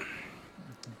like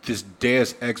this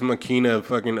Deus Ex Machina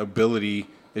fucking ability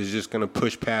is just gonna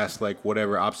push past like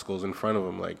whatever obstacles in front of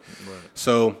him. Like,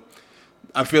 so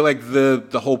I feel like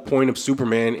the whole point of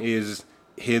Superman is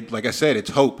like I said, it's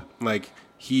hope. Like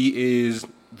he is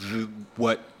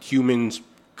what humans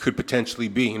could potentially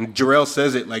be, and Jor-El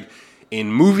says it like in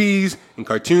movies, in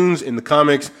cartoons, in the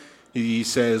comics. He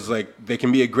says, like, they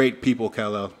can be a great people,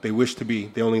 Kal-El. They wish to be.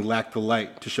 They only lack the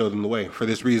light to show them the way. For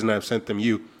this reason, I've sent them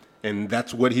you. And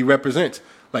that's what he represents.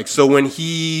 Like, so when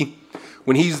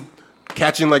he's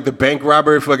catching, like, the bank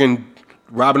robber fucking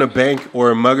robbing a bank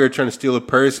or a mugger trying to steal a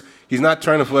purse, he's not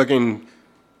trying to fucking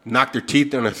knock their teeth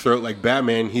down their throat like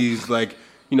Batman. He's, like,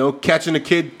 you know, catching a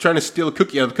kid trying to steal a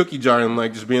cookie out of the cookie jar and,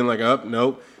 like, just being like, oh,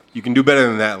 no, you can do better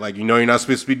than that. Like, you know you're not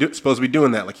supposed to be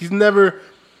doing that. Like, he's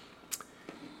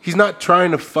not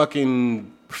trying to fucking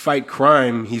fight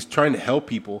crime. He's trying to help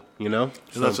people, you know?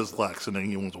 And that's just lax, and then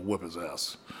he wants to whip his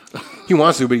ass. He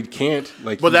wants to, but he can't.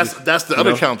 Like, but that's the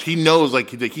other challenge. He knows, like,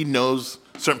 he knows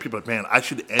certain people, like, man, I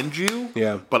should end you,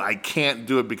 but I can't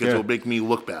do it because it'll make me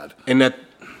look bad. And that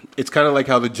it's kind of like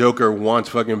how the Joker wants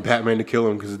fucking Batman to kill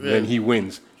him because then he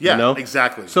wins. Yeah, you know?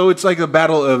 exactly. So it's like a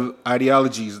battle of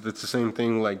ideologies. That's the same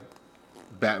thing like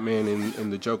Batman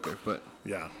and the Joker, but...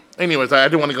 Yeah. Anyways, I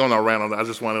didn't want to go on a rant on that. I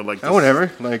just wanted like.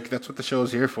 Whatever. Like that's what the show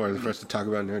is here for us to talk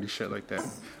about nerdy shit like that.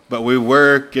 But we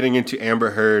were getting into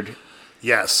Amber Heard.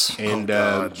 Yes. And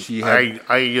she had.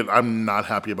 I'm not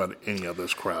happy about any of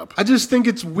this crap. I just think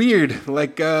it's weird.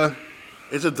 Like.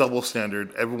 It's a double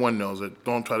standard. Everyone knows it.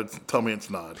 Don't try to tell me it's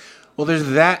not. Well, there's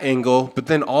that angle, but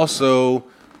then also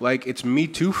like it's Me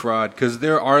Too fraud because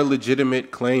there are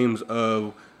legitimate claims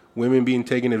of women being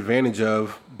taken advantage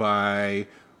of by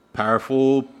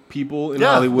powerful people in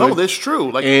Hollywood. No, that's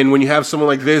true. Like, and when you have someone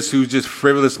like this who's just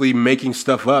frivolously making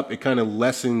stuff up, it kind of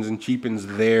lessens and cheapens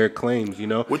their claims, you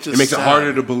know? Which is it makes sad. it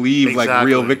harder to believe like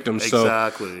real victims.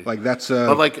 Exactly. So like that's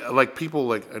but like people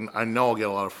like, and I know I'll get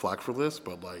a lot of flack for this,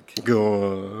 but like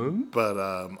go on. But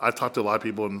I've talked to a lot of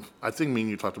people, and I think me and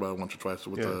you talked about it once or twice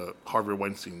with the Harvey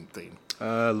Weinstein thing.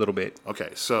 A little bit.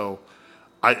 Okay, so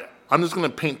I'm just gonna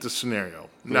paint the scenario.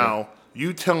 Now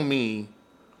you tell me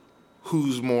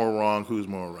who's more wrong, who's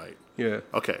more right. Yeah.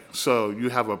 Okay, so you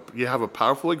have a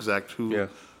powerful exec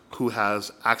who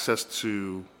has access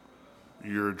to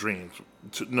your dreams,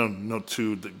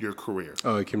 to your career.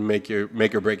 Oh, it can make or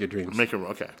break your dreams.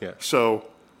 Okay. Yeah. So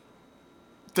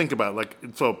think about it,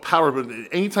 like power. But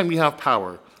anytime you have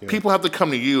power, people have to come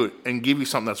to you and give you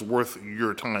something that's worth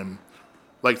your time.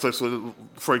 Like so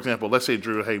for example, let's say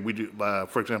Drew, hey, we do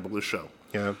for example this show.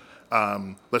 Yeah.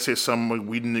 Let's say someone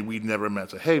we never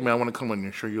met say, hey man, I want to come on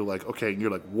your show. You're like, okay, and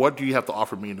you're like, what do you have to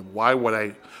offer me? And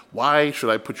why should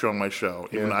I put you on my show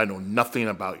even though I know nothing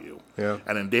about you? Yeah.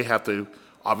 And then they have to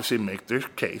obviously make their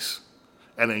case,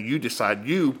 and then you decide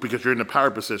because you're in the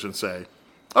power position, say,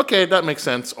 okay, that makes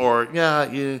sense, or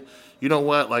you know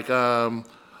what, like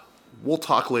we'll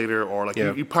talk later, or like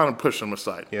you kind of push them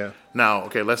aside. Yeah. Now,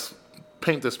 okay, let's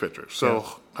paint this picture. So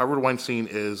Harvey Weinstein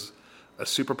is a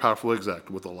super powerful exec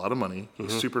with a lot of money.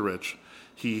 He's super rich.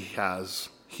 He's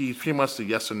pretty much the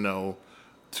yes and no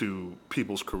to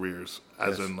people's careers,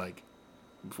 as in like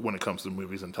when it comes to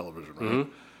movies and television, right?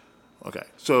 Okay,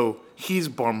 so he's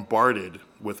bombarded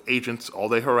with agents. All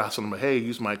they harass him, hey,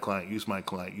 use my client, use my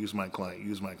client, use my client,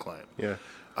 use my client. Yeah.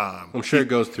 I'm sure it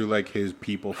goes through like his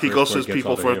people first. He goes to his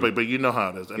people first, but you know how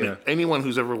it is. And Yeah. anyone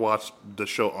who's ever watched the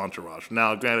show Entourage,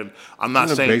 now granted, I'm not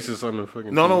Isn't saying it basis on the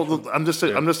fucking no. I'm just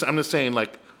saying. I'm just saying.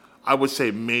 Like, I would say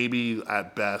maybe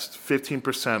at best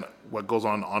 15% what goes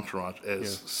on in Entourage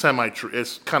is semi-true.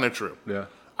 It's kind of true. Yeah.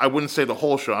 I wouldn't say the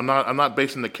whole show. I'm not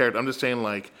basing the character. I'm just saying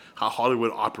like how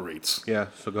Hollywood operates. Yeah.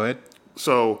 So go ahead.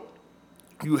 So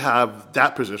you have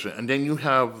that position, and then you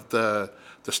have the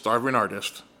starving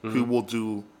artist who will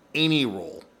do any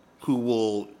role, who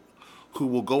will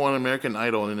go on American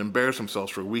Idol and embarrass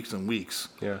themselves for weeks and weeks,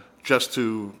 just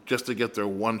to get their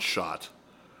one shot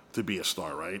to be a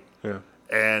star, right? Yeah.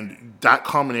 And that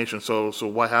combination. So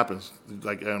what happens?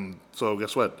 Like, so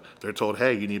guess what? They're told,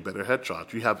 hey, you need better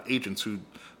headshots. You have agents who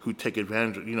take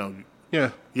advantage of,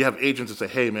 Yeah. You have agents that say,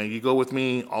 hey, man, you go with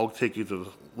me, I'll take you to the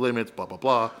limits, blah, blah,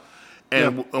 blah.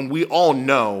 And we all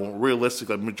know,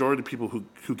 realistically, the majority of people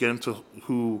who get into,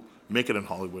 who make it in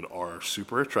Hollywood are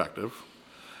super attractive.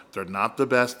 They're not the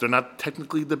best. They're not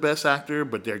technically the best actor,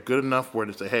 but they're good enough where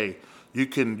to say, hey, you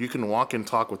can walk and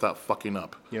talk without fucking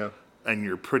up. Yeah. And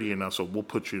you're pretty enough, so we'll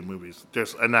put you in movies.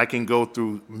 And I can go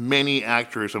through many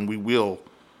actors, and we will,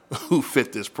 who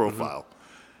fit this profile.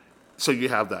 So you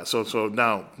have that. So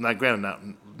now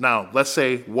granted, now let's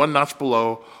say one notch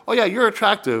below. Oh yeah, you're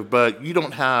attractive, but you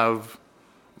don't have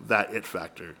that it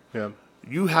factor. Yeah.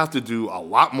 You have to do a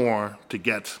lot more to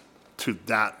get to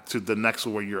the next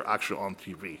where you're actually on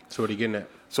TV. So what are you getting at?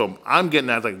 So I'm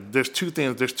getting at like there's two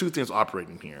things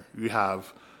operating here. You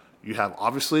have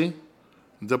obviously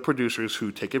the producers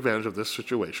who take advantage of this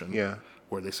situation. Yeah.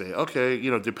 Where they say, okay,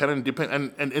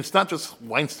 and it's not just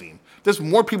Weinstein. There's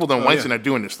more people than Weinstein that are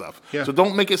doing this stuff. Yeah. So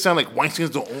don't make it sound like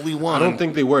Weinstein's the only one. I don't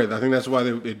think they were. I think that's why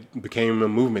it became a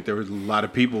movement. There was a lot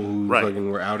of people who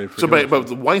fucking were outed for so, but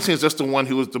Weinstein's just the one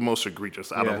who was the most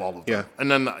egregious out of all of them. Yeah.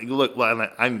 And then you look,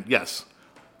 yes,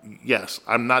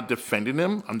 I'm not defending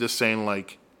him. I'm just saying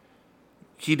like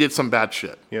he did some bad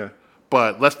shit. Yeah.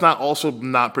 But let's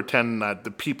not pretend that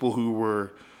the people who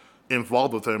were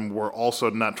involved with him were also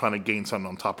not trying to gain something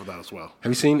on top of that as well.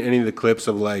 Have you seen any of the clips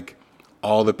of like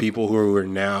all the people who are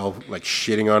now like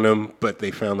shitting on him, but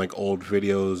they found like old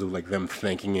videos of like them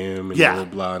thanking him and blah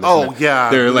blah blah. And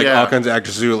there are like all kinds of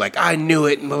actors who are like, I knew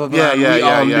it, and blah blah blah. We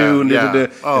all knew, and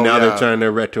now they're trying to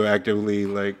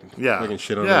retroactively like fucking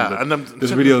shit on him. And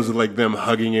there's videos of like them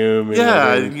hugging him.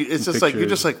 And it's just like you're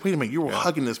just like, wait a minute, you were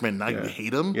hugging this man, now you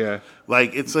hate him. Yeah,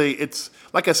 like it's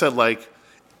like I said, like.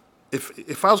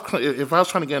 If I was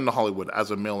trying to get into Hollywood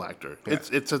as a male actor,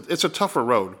 it's a tougher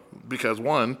road because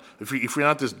one, if you're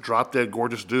not this drop dead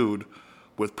gorgeous dude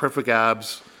with perfect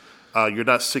abs, you're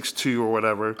not 6'2" or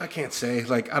whatever. I can't say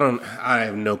I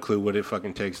have no clue what it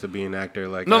fucking takes to be an actor.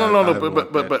 Like no,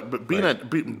 but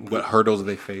being what hurdles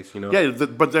they face, you know? Yeah,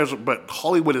 but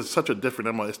Hollywood is such a different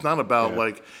animal. It's not about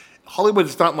like Hollywood.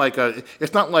 It's not like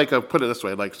put it this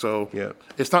way, like so. Yeah.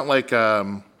 It's not like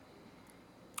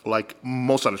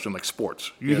most others do, like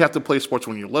sports. You have to play sports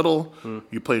when you're little.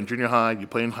 You play in junior high, you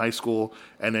play in high school,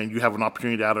 and then you have an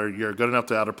opportunity to you're good enough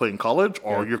to either play in college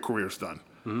or your career's done.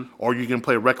 Or you can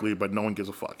play rec league, but no one gives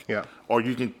a fuck. Yeah. Or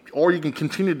you can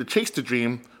continue to chase the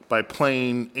dream by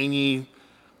playing the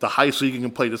highest league you can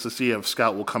play just to see if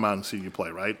scout will come out and see you play,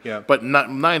 right? Yeah. But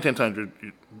 9 and 10 times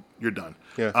you're done.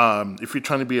 Yeah. If you're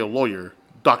trying to be a lawyer,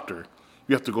 doctor,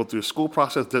 you have to go through a school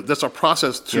process. There's a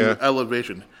process to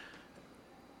elevation.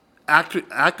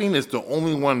 Acting is the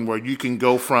only one where you can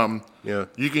go from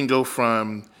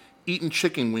eating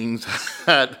chicken wings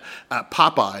at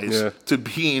Popeyes to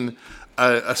being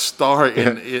a star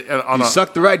you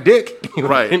suck the right dick.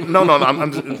 Right. No.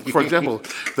 I'm for example,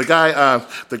 the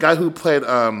guy who played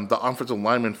the offensive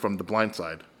lineman from The Blind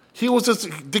Side.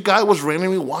 The guy was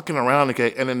randomly walking around,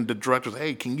 and then the director's,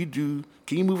 hey, can you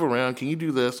move around? Can you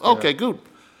do this? Okay, good.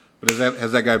 But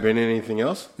has that guy been in anything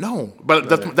else? No, but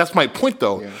that's my point,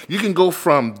 though. Yeah. You can go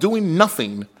from doing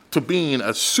nothing to being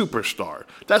a superstar.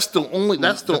 That's not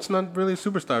really a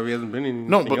superstar. He hasn't been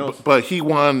in anything else. But he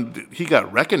won. He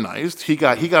got recognized. He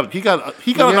got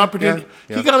an opportunity.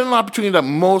 Yeah. He got an opportunity that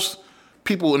most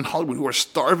people in Hollywood who are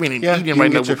starving and eating right now. You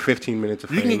can get your 15 minutes of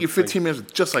fame. You can get your 15 minutes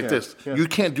just like this. Yeah. You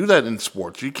can't do that in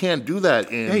sports. You can't do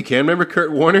that in. Yeah, you can. Remember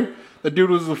Kurt Warner? That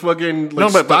dude was a fucking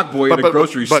stock boy at a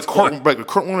grocery store. But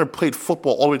Kurt Warner played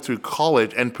football all the way through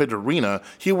college and played arena.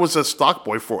 He was a stock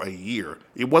boy for a year.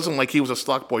 It wasn't like he was a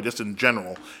stock boy just in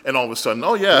general. And all of a sudden,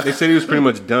 they said he was pretty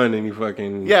much done, and he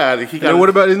fucking he got. What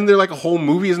about? Isn't there like a whole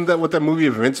movie? Isn't that what that movie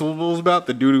Invincible was about?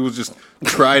 The dude who was just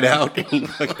tried out. And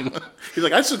he's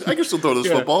like, I can still throw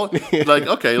this football. Like,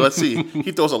 okay, let's see.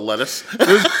 He throws a lettuce.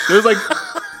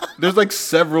 There's like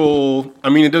several. I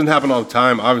mean, it doesn't happen all the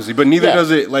time, obviously, but neither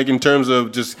does it like in terms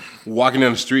of just walking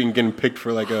down the street and getting picked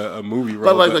for like a movie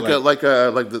role.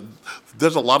 But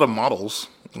there's a lot of models,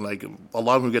 like a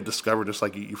lot of them get discovered. Just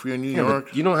like if you're in New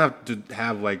York, you don't have to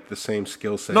have like the same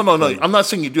skill set. No. I'm not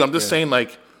saying you do. I'm just saying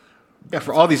like. Yeah,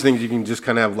 for all these things, you can just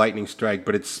kind of have lightning strike,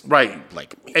 but it's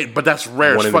but that's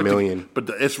rare. One in a million. But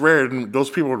it's rare. And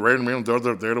those people are rare and real.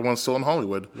 They're the ones still in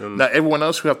Hollywood. Now, everyone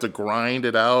else who have to grind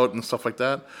it out and stuff like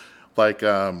that, like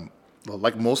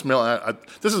most male.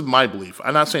 This is my belief.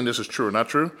 I'm not saying this is true or not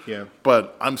true. Yeah.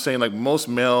 But I'm saying like most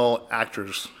male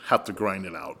actors have to grind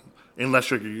it out, unless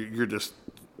you're just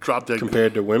drop dead.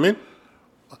 Compared to women,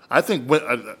 I think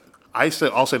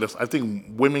I'll say this. I think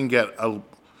women get a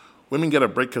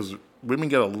break because women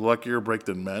get a luckier break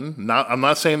than men. I'm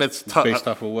not saying it's tough. Based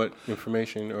off of what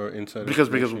information or insight? Because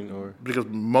women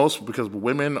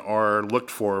are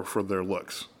looked for their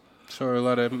looks. So are a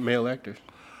lot of male actors.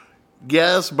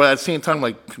 Yes, but at the same time,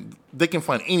 like they can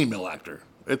find any male actor.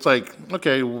 It's like,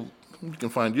 okay, well, we can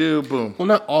find you. Boom. Well,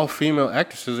 not all female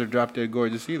actresses are drop dead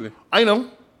gorgeous either. I know,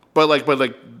 but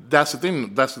that's the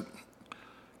thing.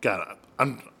 God,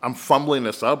 I'm fumbling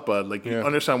this up, but like you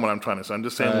understand what I'm trying to say. I'm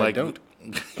just saying, like, don't.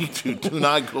 you do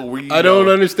not go where you. I don't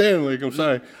understand. Like, I'm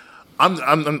sorry.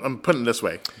 I'm putting it this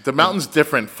way: the mountain's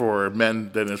different for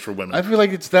men than it is for women. I feel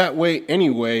like it's that way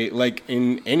anyway. Like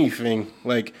in anything,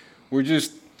 like we're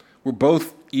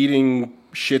both eating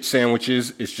shit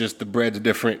sandwiches. It's just the bread's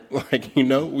different. Like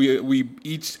we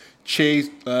each face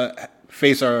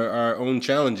our own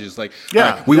challenges. Like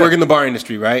we work in the bar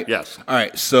industry, right? Yes. All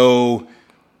right, so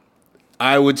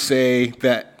I would say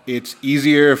that it's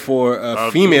easier for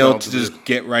a female to just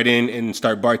get right in and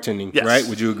start bartending, right?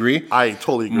 Would you agree? I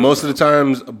totally agree. Most of the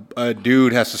times, a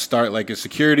dude has to start like a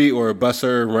security or a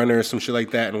busser, runner, some shit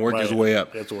like that, and work his way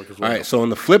up. All right, so on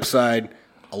the flip side,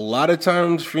 a lot of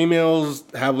times females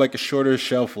have like a shorter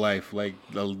shelf life. Like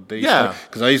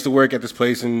because I used to work at this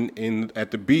place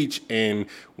at the beach, and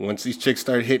once these chicks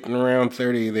started hitting around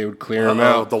 30, they would clear them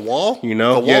out. The wall, the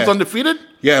wall's undefeated.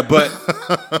 Yeah, but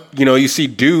you see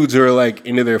dudes who are like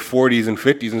into their 40s and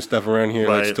 50s and stuff around here,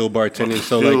 like still bartending.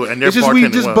 So like, and it's just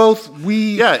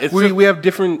we have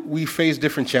different, we face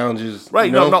different challenges.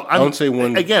 Right? No, I don't say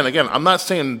one. Again, I'm not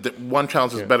saying that one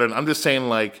challenge is better. I'm just saying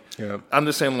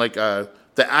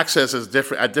the access is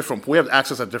different at different. We have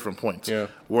access at different points. Yeah.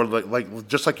 Where like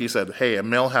just like you said, hey, a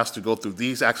male has to go through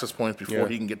these access points before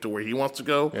he can get to where he wants to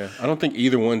go. Yeah. I don't think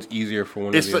either one's easier for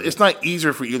one. It's not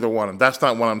easier for either one. That's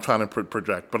not what I'm trying to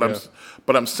project.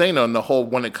 But I'm saying on the whole,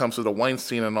 when it comes to the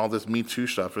Weinstein and all this Me Too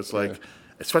stuff, it's like,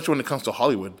 especially when it comes to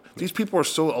Hollywood, a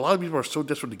lot of people are so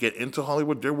desperate to get into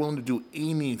Hollywood, they're willing to do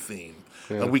anything,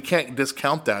 and we can't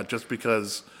discount that just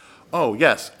because. Oh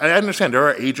yes, I understand there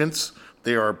are agents.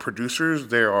 There are producers.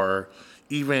 There are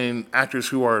even actors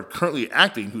who are currently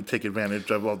acting who take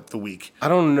advantage of the weak. I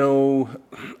don't know.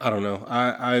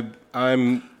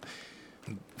 I'm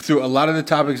through a lot of the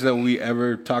topics that we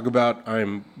ever talk about.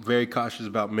 I'm very cautious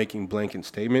about making blanket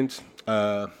statements.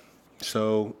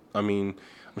 So I mean,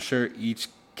 I'm sure each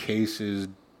case is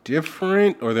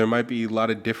different, or there might be a lot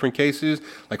of different cases.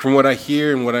 Like from what I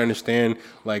hear and what I understand,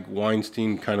 like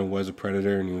Weinstein kind of was a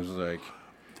predator, and he was like.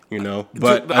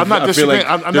 But I feel like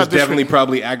there's definitely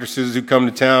probably actresses who come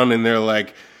to town and they're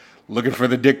like looking for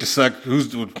the dick to suck.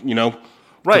 Who's right?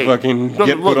 To fucking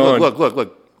get put on.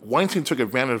 Look. Weinstein took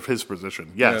advantage of his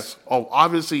position. Yes. Yeah. Oh,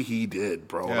 obviously he did,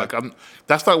 bro. Yeah. Like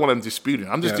that's not what I'm disputing.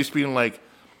 I'm just disputing like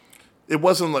it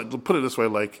wasn't like put it this way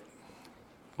like.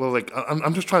 Well, like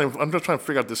I'm just trying to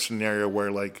figure out this scenario where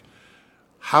like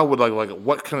how would like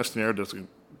what kind of scenario does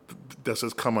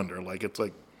this come under? Like it's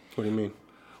like. What do you mean?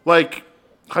 Like.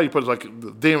 How do you put it? Like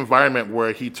the environment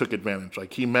where he took advantage.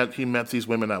 Like he met these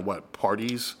women at what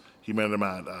parties? He met them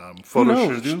at photo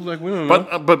shoots. Dude, like we don't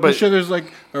know. But I'm sure there's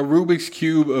like a Rubik's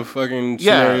cube of fucking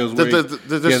scenarios where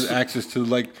he has access to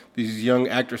like these young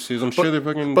actresses. I'm sure they're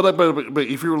fucking. But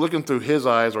if you were looking through his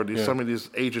eyes or some of these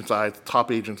agents' eyes,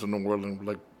 top agents in the world,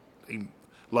 and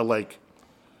like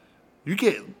you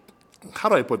get. How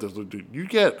do I put this, dude? You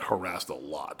get harassed a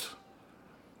lot.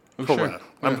 I'm sure. Yeah.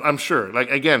 I'm sure.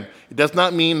 Like again, it does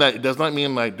not mean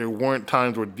like there weren't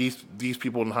times where these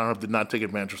people in Harlem did not take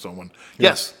advantage of someone. Yeah.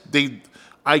 Yes,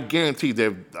 I guarantee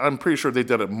I'm pretty sure they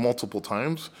did it multiple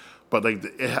times. But like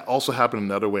it also happened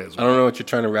in other ways. I don't know what you're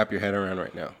trying to wrap your head around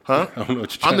right now. Huh? I don't know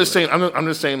what you're trying. I'm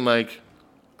just saying like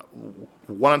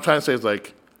what I'm trying to say is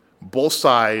like both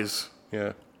sides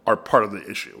are part of the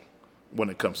issue when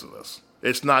it comes to this.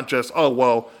 It's not just, oh,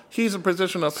 well, he's in a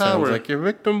position of power. Sounds like you're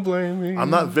victim blaming. I'm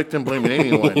not victim blaming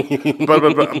anyone.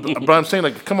 but I'm saying,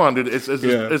 like, come on, dude,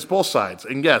 it's both sides.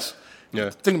 And yes,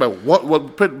 think about what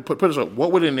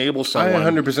would enable someone.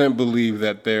 I 100% believe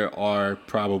that there are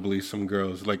probably some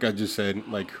girls, like I just said,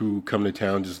 like who come to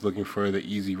town just looking for the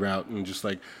easy route and just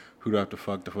like, who do I have to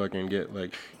fucking get?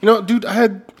 Like, dude, I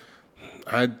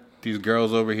had these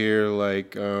girls over here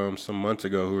like some months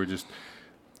ago who were just,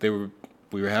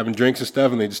 we were having drinks and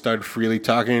stuff, and they just started freely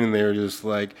talking, and they were just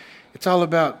like, it's all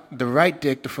about the right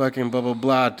dick to fucking blah, blah,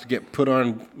 blah, to get put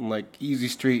on, like, easy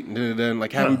street, and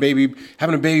like having a baby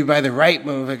by the right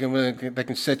motherfucker that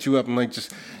can set you up, and like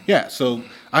just, so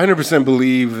I 100%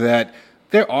 believe that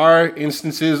there are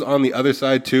instances on the other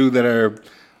side, too, that are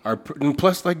and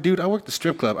plus, like, dude, I work the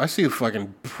strip club. I see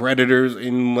fucking predators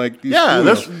in, like, these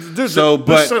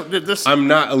I'm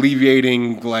not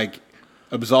alleviating, like,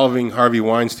 absolving Harvey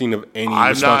Weinstein of any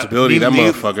responsibility.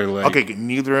 Motherfucker, like. Okay,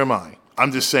 neither am I.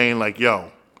 I'm just saying, like,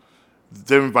 yo,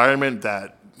 the environment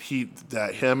that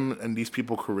him and these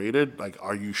people created, like,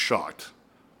 are you shocked?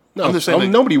 No, I'm just saying, like,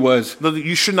 nobody was. no,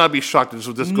 you should not be shocked as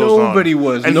this goes on. Nobody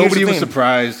was. And here's Nobody the was thing.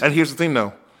 surprised. And here's the thing,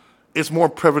 though. It's more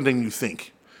prevalent than you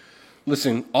think.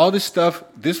 Listen, all this stuff,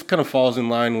 this kind of falls in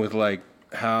line with like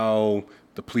how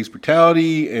the police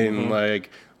brutality and like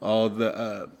all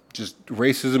the just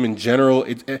racism in general.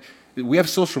 We have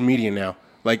social media now.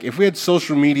 Like if we had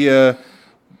social media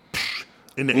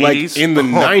In the like 80s? in the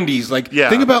 90s, like Yeah.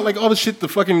 think about like all the shit the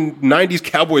fucking 90s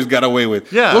Cowboys got away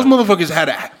with. Yeah. Those motherfuckers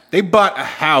they bought a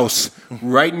house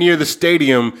right near the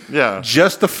stadium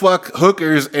just to fuck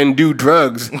hookers and do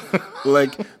drugs.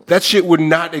 Like that shit would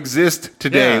not exist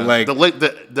today. Yeah. Like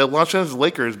the Los Angeles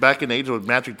Lakers back in the age with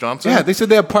Magic Johnson. yeah, they said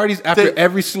they had parties after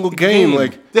every single game.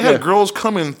 Like they had yeah. girls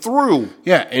coming through.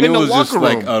 Yeah, and in it the was just locker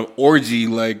like room. an orgy.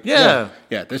 Like Yeah.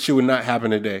 yeah, that shit would not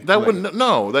happen today. That like, wouldn't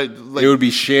no. That like it would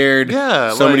be shared.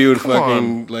 yeah. somebody like, would come fucking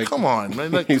on. like come on,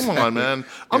 man. Like, Exactly. Come on, man.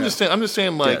 I'm just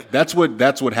saying like yeah, that's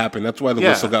what happened. That's why the Yeah.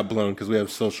 whistle got blown because we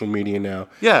have social media now.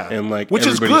 yeah, and like which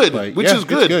is everybody's good. like- Which yeah, is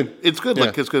good. It's good. It's good. Yeah.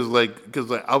 Like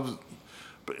because I was.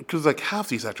 Because like half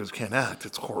these actors can't act,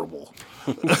 it's horrible.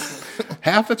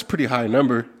 Half that's a pretty high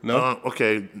number. No,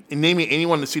 Okay, name me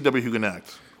anyone in the CW who can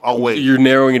act. I'll wait. you're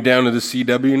narrowing it down to the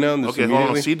CW now. Okay, hold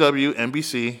on. CW,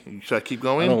 NBC. Should I keep I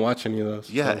going? don't watch any of those.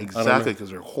 Yeah, so I don't exactly. know. Because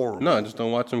they're horrible. No, I just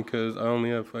don't watch them because I only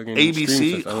have fucking ABC.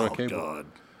 streaming stuff. I don't Oh have cable. God.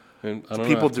 And I don't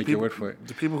People, know. I'll the take people, your word for it.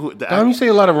 the people who. The Dom, you say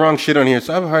a lot of wrong shit on here,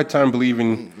 so I have a hard time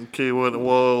believing. Okay,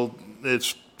 well,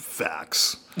 it's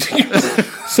facts.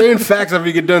 Saying facts after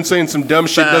you get done saying some dumb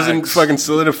shit doesn't Facts. fucking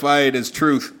solidify it as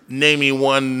truth. Name me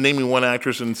one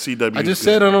actress in CW. I just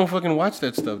said I don't fucking watch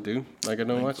that stuff, dude. Like I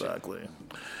don't watch it. Exactly.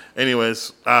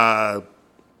 Anyways,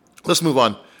 let's move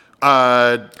on.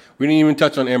 We didn't even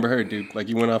touch on Amber Heard, dude. Like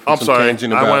you went off on I'm some sorry.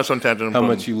 tangent I about went on some tangent how about-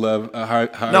 much you love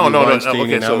Harvey No, Weinstein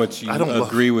okay, and how so much you I don't love-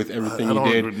 agree with everything I he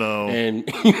don't did. agree- no. And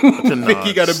you think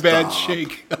he got a bad Stop.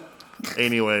 shake.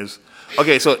 Anyways,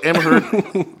 okay, so Amber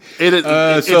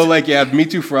Heard. So like yeah, Me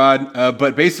Too fraud.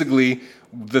 But basically,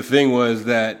 the thing was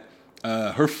that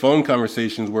her phone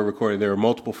conversations were recorded. There were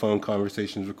multiple phone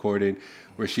conversations recorded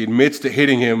where she admits to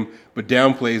hitting him, but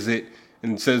downplays it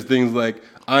and says things like,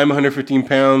 "I'm 115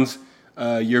 pounds.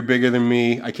 You're bigger than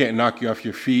me. I can't knock you off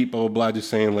your feet." Blah blah blah. Just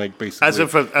saying like basically, as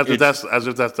if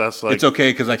that's like it's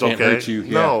okay because I can't okay. hurt you.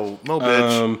 Yeah. No,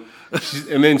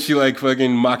 bitch. And then she like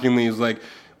fucking mockingly is like,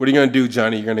 "What are you gonna do,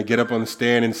 Johnny? You're gonna get up on the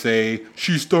stand and say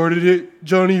she started it,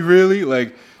 Johnny? Really?"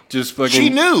 Like just fucking. She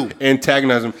knew.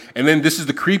 Antagonize him. And then this is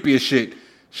the creepiest shit.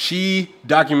 She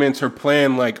documents her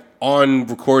plan like on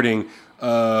recording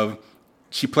of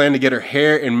she planned to get her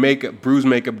hair and bruise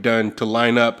makeup done to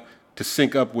line up to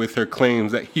sync up with her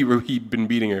claims that he'd been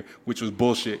beating her, which was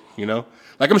bullshit. You know,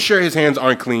 like I'm sure his hands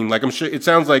aren't clean. Like I'm sure it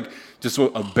sounds like just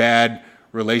a bad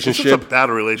It's relationship. just a bad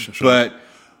relationship. But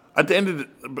at the end of the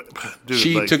dude,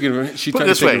 she like, took it. She put tried it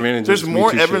to this take way, advantage. there's of this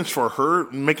more Me Too evidence shit. for her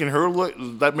making her look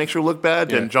that makes her look bad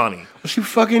than Johnny.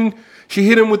 She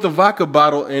hit him with the vodka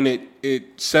bottle and it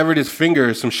severed his finger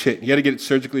or some shit. He had to get it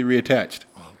surgically reattached.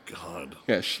 Oh God.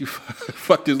 Yeah, she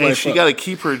fucked his life And she up. got to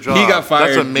keep her job. He got fired.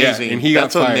 That's amazing. Yeah, and he got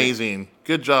That's fired. amazing.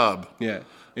 Good job. Yeah,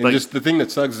 and Like- just the thing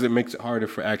that sucks is it makes it harder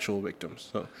for actual victims.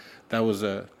 So that was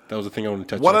a thing I want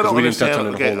to touch What on I don't because we didn't touch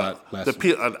understand. on it a whole lot last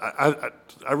the week.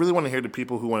 I really want to hear the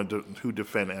people who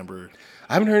defend Amber.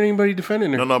 I haven't heard anybody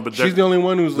defending her. No, but she's the only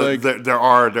one who's like. there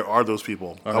are those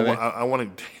people. Are they? I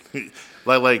want to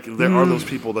like there are those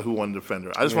people who want to defend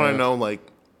her. I just want to know like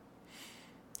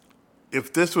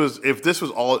if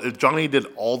Johnny did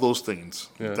all those things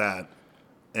that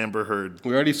Amber Heard.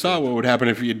 We already saw what would happen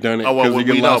if he had done it Oh because well,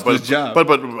 he we know, lost his job.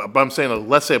 but I'm saying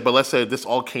let's say this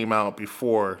all came out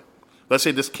before. Let's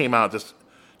say this came out. This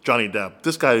Johnny Depp.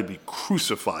 This guy would be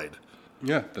crucified.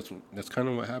 yeah, that's kind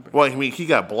of what happened. Well, I mean, he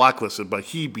got blacklisted, but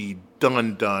he'd be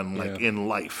done like Yeah. in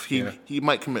life. Yeah. He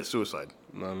might commit suicide.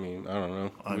 I mean, I don't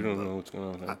know. We don't know what's going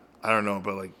on with that. I don't know,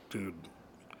 but like, dude,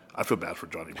 I feel bad for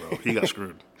Johnny, bro. He got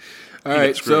screwed. All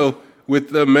right, so with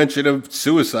the mention of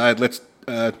suicide, let's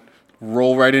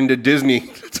roll right into Disney.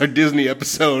 It's our Disney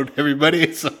episode, everybody.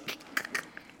 It's like,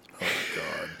 Oh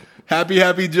God.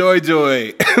 happy,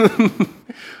 joy.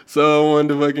 So I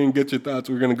wanted to fucking get your thoughts.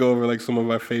 We're gonna go over like some of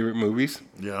our favorite movies,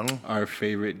 Yeah. our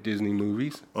favorite Disney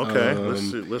movies. Okay.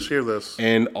 Let's hear this.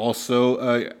 And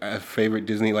also favorite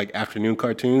Disney like afternoon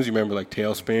cartoons. You remember like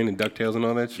Tailspin and DuckTales and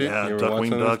all that shit? Yeah, You ever watch Duckwing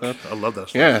some of that Duck. stuff? I love that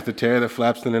stuff. Yeah, the terror that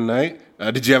flaps in the night.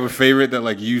 Did you have a favorite that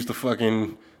like used the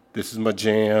fucking "this is my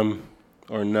jam"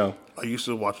 or no? I used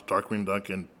to watch Darkwing Duck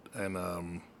and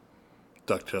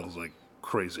DuckTales like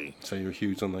crazy. So you're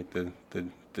huge on like the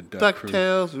the Duck Crew.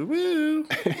 DuckTales, woo.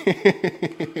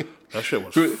 That shit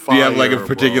was Do fire. you have like a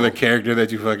particular bro. character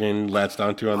that you fucking latched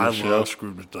onto on the I show? love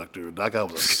Scrooge McDuck, dude. That guy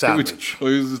was a savage. He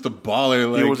was just a baller.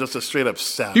 Like, He was just a straight up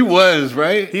savage. He was,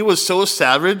 right? He was so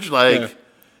savage. Like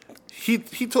Yeah.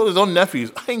 he told his own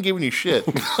nephews, "I ain't giving you shit."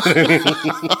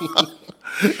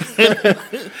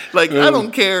 Like I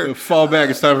don't care. Fall back.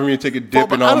 It's time for me to take a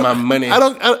dip in I all don't- my money. I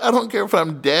don't care if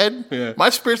I'm dead. Yeah. My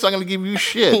spirit's not gonna give you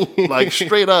shit. Like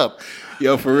straight up.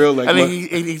 Yo, for real. Like, And then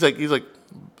what- he's like,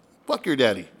 fuck your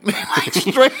daddy. Like,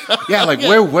 straight up. yeah, like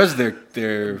where was their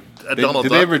Donald did they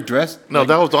Duck? ever dress? No, like,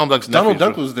 that was Donald Duck's Donald nephew.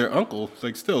 Duck was their uncle.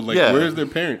 Like still, like Yeah. where's their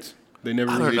parents? They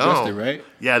never I really don't addressed know. it, right?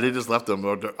 Yeah, they just left them,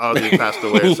 or they passed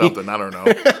away or something. I don't know.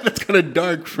 That's kind of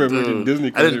dark for a Dude. Disney.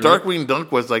 And then country, right? Darkwing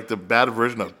Duck was like the bad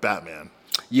version of Batman.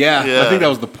 Yeah, Yeah. I think that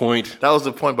was the point. That was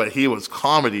the point, but he was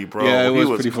comedy, bro. Yeah, it he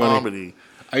was pretty funny. comedy.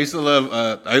 I used to love.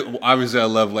 I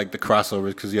love like the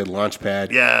crossovers because you had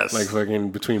Launchpad. Yes. like fucking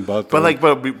between both. But of like,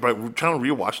 them. but trying to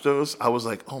rewatch those, I was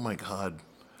like, oh my god,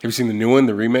 have you seen the new one,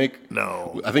 the remake?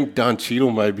 no. I think Don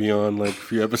Cheadle might be on like a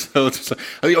few episodes. Or something.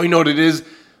 I think, oh, you know what it is?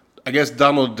 I guess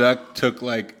Donald Duck took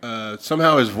like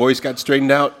somehow his voice got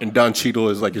straightened out, and Don Cheadle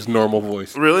is like his normal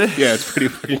voice. Really? Yeah, it's pretty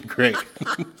fucking great.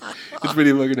 It's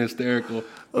pretty fucking hysterical.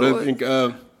 But I think,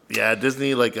 Yeah,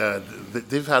 Disney, like,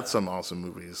 they've had some awesome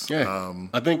movies. yeah,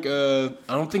 I think I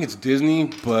don't think it's Disney,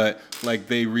 but like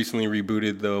they recently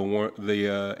rebooted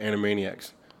the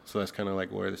Animaniacs, so that's kind of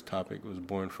like where this topic was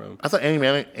born from. I thought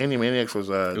Animaniacs was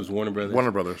It was Warner Brothers.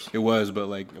 Warner Brothers. It was, but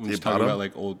like I'm just bought talking them? about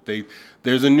like old.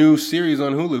 There's a new series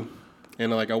on Hulu,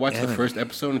 and like I watched the first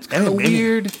episode. And it's kind of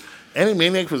weird.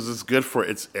 Animaniacs was just good for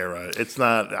its era. It's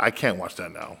not. I can't watch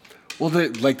that now. Well, they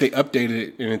updated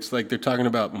it, and it's like they're talking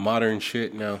about modern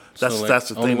shit now. That's so, like, that's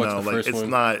the I only thing watched now. the Like, first it's one.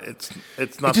 not.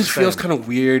 It's not. It just the feels same. kind of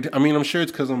weird. I mean, I'm sure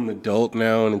it's because I'm an adult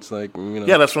now, and it's like you know.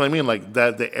 Yeah, that's what I mean. Like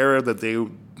that, the era that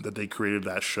they created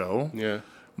that show. Yeah.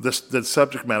 The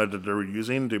subject matter that they were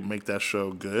using to make that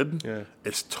show good. Yeah.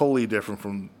 It's totally different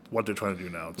from what they're trying to do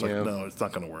now. It's like Yeah. no, it's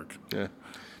not going to work. Yeah.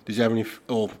 Did you have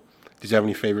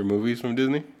any favorite movies from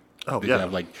Disney? Oh Did yeah, you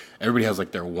have like everybody has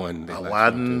like their one. They latch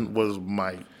Aladdin onto? was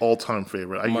my all-time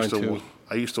favorite. Mine too.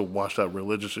 I used to watch that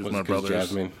religiously with Was my it 'cause brothers.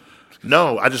 Jasmine.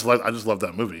 No, I just love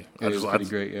that movie. It was pretty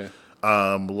great.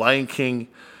 Yeah. Lion King.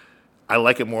 I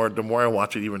like it more. The more I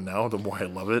watch it, even now, the more I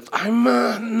love it. I'm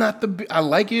not I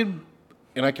like it,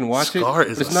 and I can watch Scar it.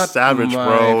 is but it's a not savage, my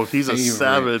bro. He's a favorite.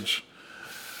 savage.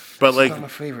 But It's like not my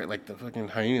favorite. Like the fucking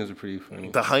hyenas are pretty funny.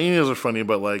 the hyenas are funny,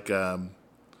 but like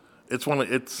it's one.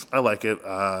 I like it.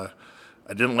 I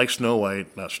didn't like Snow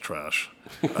White. That's trash.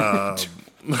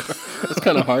 That's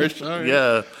kind of harsh. All right.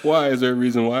 Yeah, Why? Is there a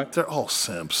reason why? they're all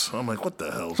simps. I'm like, what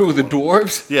the hell? Who, the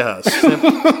dwarves? Yeah,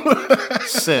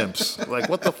 simps. Like,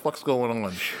 what the fuck's going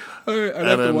on? All right, I'd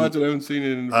have to then, watch it. I haven't seen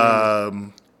it in a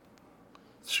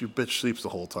She bitch sleeps the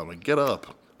whole time. Like, get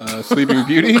up. Sleeping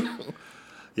Beauty.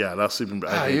 Yeah, that's sleeping.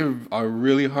 You are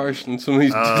really harsh in some of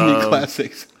these Disney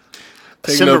classics.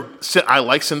 I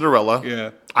like Cinderella.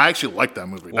 Yeah. I actually like that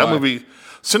movie. That Why? movie,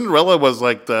 Cinderella was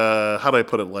like how do I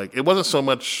put it? Like it wasn't so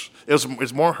much.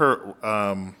 It's more her,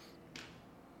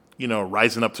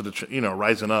 rising up to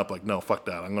rising up. Like no, fuck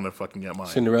that. I'm gonna fucking get mine.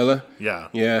 Cinderella. Yeah.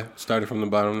 Yeah. Started from the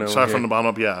bottom. Now Start we're from the here. bottom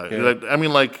up. Yeah. Yeah. Like, I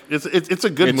mean, like it's a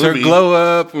good It's movie. her glow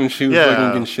up, and she was Yeah. fucking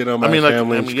getting shit on by like,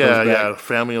 family. and she comes back.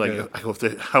 family. Like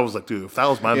Yeah. I was like, dude, if that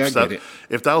was my Yeah, I get it.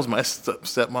 if that was my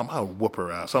stepmom, I would whoop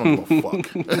her ass. I don't give a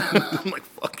fuck. I'm like,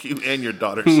 fuck you and your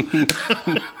daughters.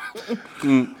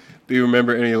 Do you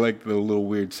remember any like the little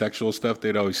weird sexual stuff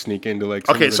they'd always sneak into like?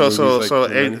 Some Okay, of the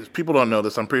movies, people don't know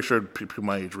this. I'm pretty sure people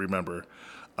my age remember.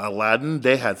 Aladdin,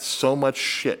 they had so much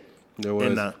shit There was,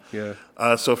 in that.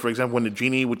 yeah. So, for example, when the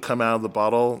genie would come out of the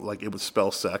bottle, like it would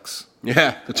spell sex.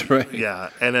 Yeah, that's right. Yeah,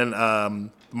 and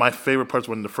then my favorite part is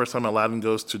when the first time Aladdin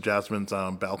goes to Jasmine's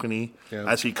balcony. Yeah.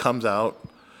 As he comes out,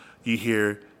 you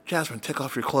hear Jasmine, take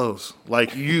off your clothes.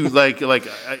 Like you, like.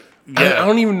 I Yeah.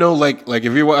 don't even know like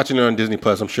if you're watching it on Disney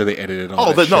Plus, I'm sure they edited all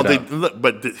Oh, that no, shit out. look,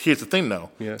 but here's the thing,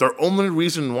 though. Yeah. The only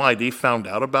reason why they found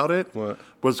out about it What?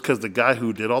 was because the guy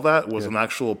who did all that was an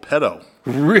actual pedo.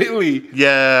 Really?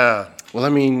 Yeah. Well, I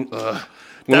mean, when That's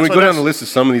we what go down that's- the list of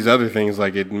some of these other things,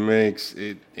 like it makes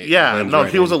it. Yeah, blends no,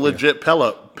 right he was a in. legit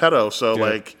pedo. So, Yeah.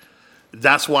 like,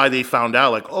 that's why they found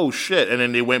out, like, oh, shit. And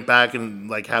then they went back and,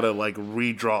 like, had to, like,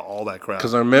 redraw all that crap.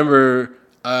 Because I remember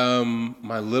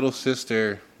my little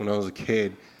sister when I was a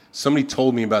kid. Somebody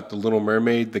told me about the Little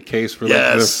Mermaid, the case for like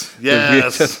Yes, the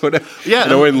yes. VHS, whatever. Yeah,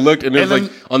 and I went and looked, and it was and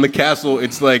like on the castle,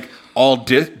 it's like all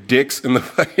dicks in the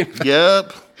fucking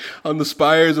Yep. on the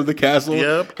spires of the castle. Yep.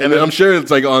 And And then then- I'm sure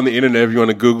it's like on the internet if you want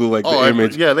to Google like Oh, the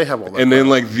image. yeah, they have all that And then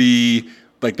crap. like the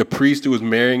like the priest who was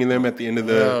marrying them at the end of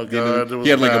the. Oh, God, it was he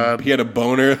had bad. he had a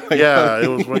boner. Like, Yeah, it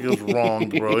was wrong,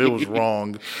 bro. It was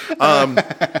wrong.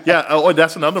 Yeah. Oh,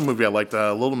 that's another movie I liked.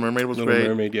 Little Mermaid was Little great.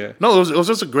 Mermaid, yeah. No, it was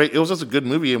just a good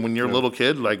movie. And when you're a little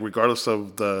kid, like regardless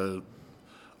of the,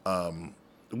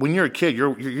 when you're a kid,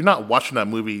 you're not watching that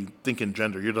movie thinking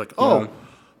gender. You're like, oh,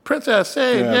 princess,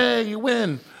 save, yay, you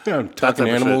win. Yeah, That talking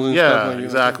type of animals shit. and Yeah, stuff. Like,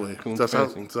 exactly. Cool, So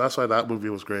fancy. that's why that movie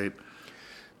was great.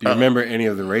 Do you remember any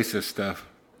of the racist stuff?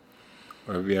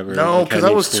 Or have you ever? No, like, because had I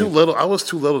any was too experience? little. I was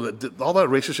too little. All that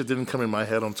racist shit didn't come in my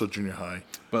head until junior high.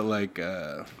 But like, you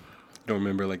don't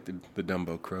remember like the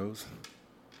Dumbo crows?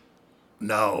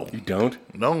 No, You don't?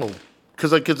 no,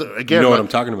 because again, You know what I'm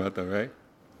talking about, though, right?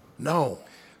 no,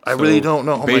 I really don't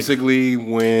know. Basically,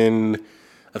 when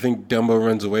I think Dumbo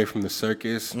runs away from the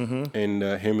circus, and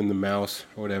him and the mouse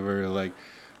or whatever, like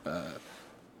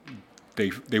they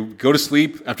go to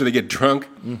sleep after they get drunk,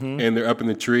 and they're up in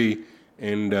the tree,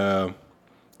 and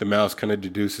the mouse kind of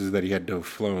deduces that he had to have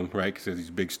flown, right? Because he has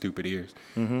these big stupid ears,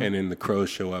 and then the crows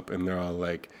show up, and they're all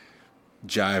like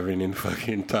jiving and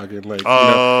fucking talking like,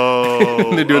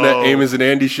 they're doing that Amos and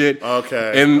Andy shit.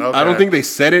 Okay, And I don't okay. think they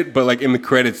said it, but like in the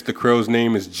credits, the crow's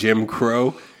name is Jim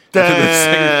Crow.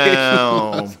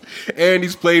 Damn. And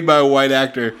he's played by a white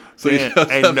actor. So he Man, shows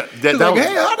and up. that He's was- like,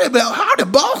 hey, howdy,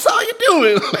 boss, how you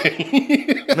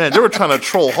doing? Man, they were trying to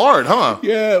troll hard, huh?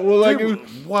 Yeah, well, like,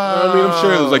 Wow. I mean, I'm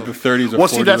sure it was like the 30s or 40s. Well,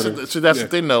 see, that's whatever. the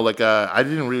thing, though. Like, I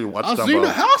didn't really watch I've Dumbo. seen a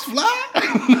house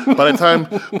fly. By the time,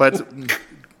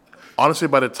 honestly,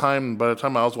 by the time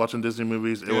I was watching Disney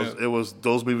movies, it was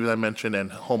those movies I mentioned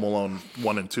and Home Alone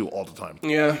 1 and 2 all the time.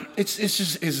 Yeah,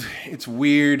 it's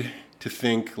weird to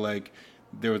think like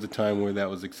there was a time where that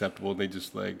was acceptable. They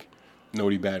just like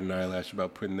nobody bat an eyelash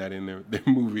about putting that in their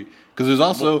movie because there's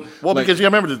also Well, like, because you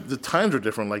remember the times are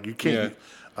different. Like you can't.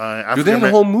 dude, they had a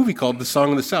whole movie called The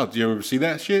Song of the South. Do you ever see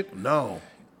that shit? No,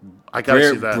 I gotta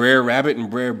see that. Brer Rabbit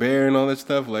and Brer Bear and all that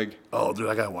stuff. Like, Oh, dude,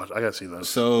 I gotta see that.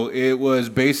 so it was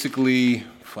basically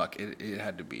it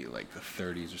had to be like the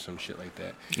 30s or some shit like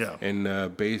that. Yeah.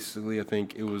 And basically, I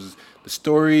think it was the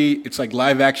story. It's like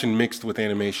live action mixed with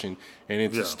animation, and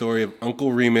it's Yeah. a story of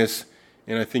Uncle Remus,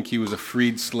 and I think he was a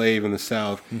freed slave in the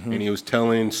South, and he was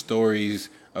telling stories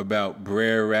about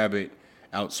Brer Rabbit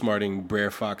outsmarting Brer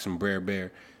Fox and Brer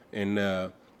Bear, and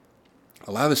a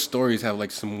lot of the stories have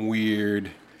like some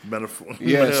weird. Metaphor.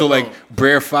 Yeah, so like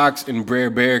Brer Fox and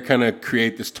Brer Bear kind of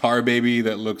create this tar baby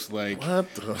that looks like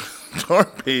What the tar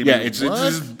baby? yeah, it's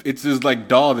What? it's this like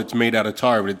doll that's made out of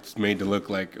tar, but it's made to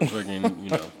look like a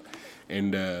fucking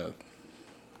and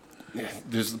yeah,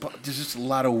 there's just a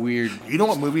lot of weird. You know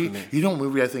what movie? You know what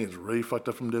movie I think is really fucked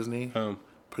up from Disney? Um,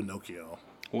 Pinocchio.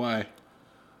 Why?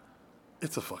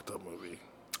 It's a fucked up movie.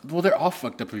 Well, they're all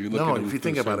fucked up if you look No, at them. if you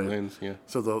through think about certain it. lens, yeah,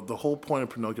 So the whole point of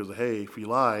Pinocchio is, hey, if you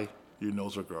lie, your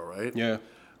nose will grow, right? yeah.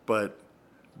 But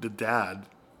the dad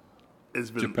has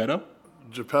been Geppetto,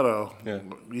 Geppetto.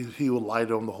 He will lie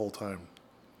to him the whole time.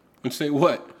 and say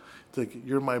what? It's like,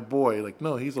 you're my boy. Like,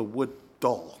 no, he's a wood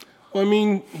doll. Well, I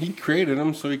mean, he created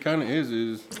him, so he kind of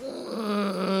is.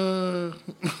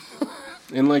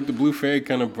 And like the Blue Fairy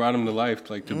kind of brought him to life,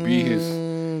 like to be his.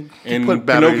 And put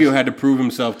batteries- Pinocchio had to prove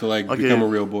himself to like Okay. become a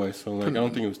real boy. So like I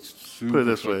don't think it was super. Put it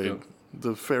this fucked way: up.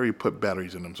 the fairy put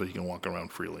batteries in him so he can walk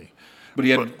around freely. But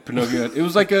he had Pinocchio. It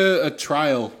was like a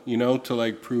trial, to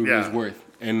like prove his Yeah. worth.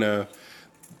 And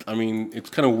I mean,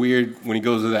 it's kind of weird when he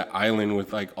goes to that island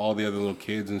with like all the other little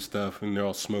kids and stuff, and they're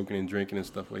all smoking and drinking and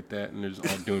stuff like that, and they're just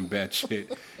all doing bad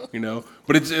shit,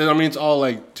 But it's all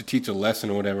like to teach a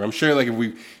lesson or whatever. I'm sure like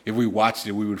if we watched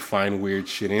it, we would find weird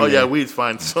shit in Oh there. yeah, we'd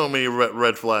find so many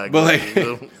red flags. But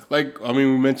we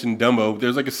mentioned Dumbo.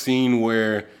 There's like a scene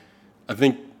where I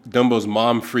think Dumbo's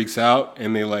mom freaks out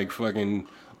and they like fucking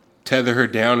tether her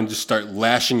down and just start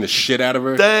lashing the shit out of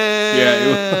her. Damn.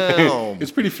 Yeah, it's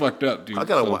pretty fucked up, dude. I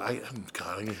gotta So- watch.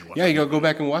 God, I need to watch. Yeah, you gotta go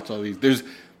back and watch all these. There's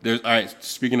all right.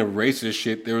 Speaking of racist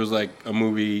shit, there was like a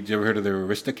movie. Did you ever heard of the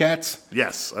Aristocats?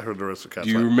 Yes, I heard the Aristocats. Do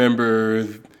you remember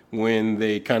when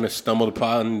they kind of stumbled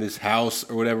upon this house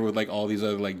or whatever with like all these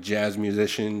other like jazz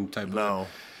musician type? No. All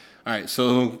right,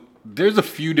 so there's a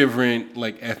few different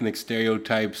like ethnic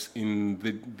stereotypes in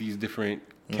these different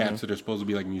cats that are supposed to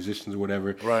be like musicians or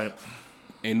whatever. Right.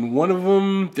 And one of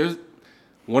them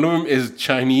is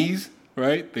Chinese,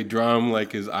 right? They draw him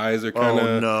like his eyes are kind of.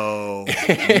 Oh no,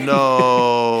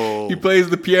 no. He plays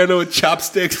the piano with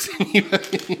chopsticks.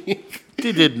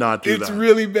 They did not do It's that.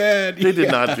 really bad. They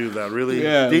did not do that. Really?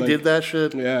 Yeah, They like- did that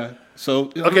shit. Yeah.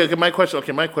 So Okay. My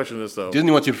question is though.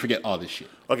 Disney wants you to forget all this shit.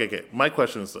 Okay. My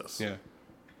question is this: Yeah.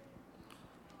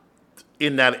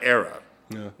 in that era,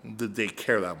 Yeah. did they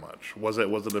care that much? Was it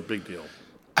a big deal?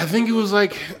 I think it was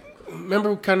like,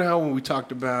 remember kind of how when we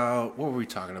talked about, what were we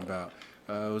talking about?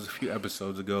 It was a few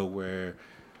episodes ago where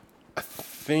I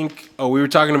think, we were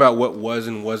talking about what was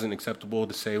and wasn't acceptable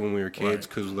to say when we were kids,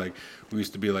 because like we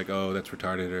used to be like, oh, that's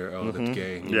retarded, or oh, that's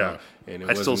gay. You know? And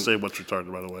I still say what's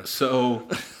retarded, by the way. So,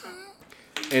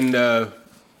 and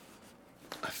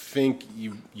I think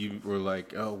you were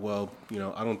like, oh, well, you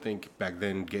know, I don't think back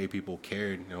then gay people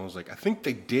cared. And I was like, I think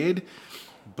they did,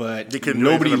 but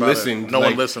nobody listened. No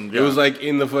one listened. Yeah. It was like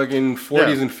in the fucking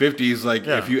 40s and 50s, like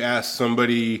if you asked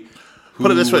somebody who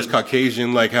was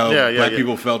Caucasian, like how black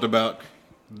people felt about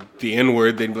the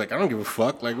N-word, they'd be like, I don't give a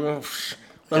fuck. Like, well,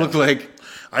 I look like...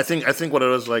 I think what it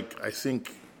was like,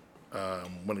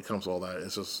 when it comes to all that,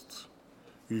 it's just...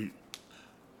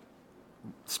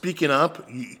 Speaking up,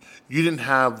 you didn't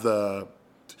have the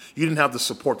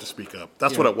support to speak up.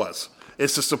 That's what it was.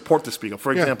 It's the support to speak up.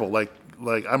 For example, like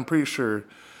I'm pretty sure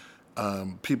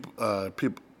people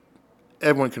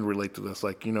everyone can relate to this.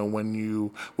 Like, you know, when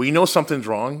you know something's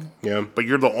wrong, but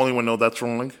you're the only one know that's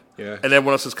wrong. Yeah. And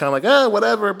everyone else is kind of like,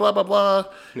 whatever, blah blah blah.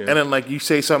 Yeah. And then like you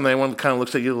say something, and everyone kind of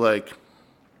looks at you like,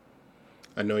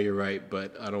 I know you're right,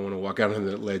 but I don't want to walk out on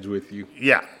that ledge with you.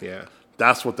 Yeah. Yeah.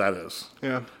 That's what that is.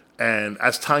 Yeah. And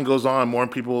as time goes on, more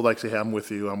people like say, hey, I'm with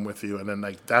you, and then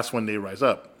like that's when they rise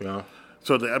up. Yeah.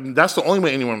 So that's the only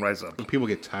way anyone rises up. And people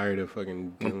get tired of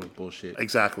fucking dealing with bullshit.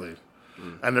 Exactly.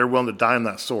 And they're willing to die on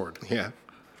that sword. Yeah.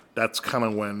 That's kind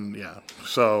of when,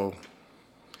 So.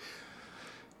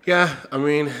 Yeah, I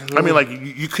mean, like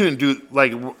you couldn't do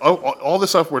like all the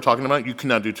stuff we're talking about. You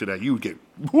cannot do today. You would get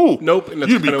nope. And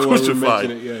that's you'd be crucified.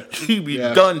 You'd be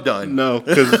done. No,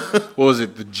 because what was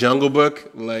it? The Jungle Book,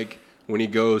 like. When he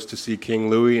goes to see King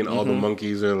Louie and all the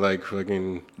monkeys are like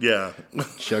fucking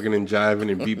chugging and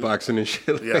jiving and beatboxing and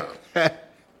shit like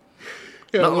that.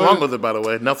 Nothing wrong with it, by the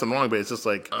way. Nothing wrong, but it's just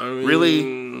like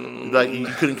really, like you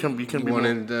couldn't come. You couldn't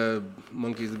wanted the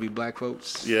monkeys to be black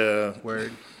folks. Yeah,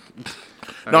 word.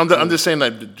 No, I'm just saying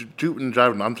that Jootin' and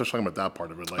Jiving. I'm just talking about that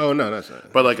part of it. Like, oh no, that's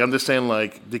not. But like I'm just saying,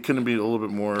 like they couldn't be a little bit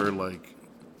more like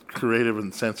creative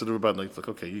and sensitive about like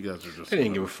okay, you guys are just. They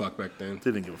didn't give a fuck back then.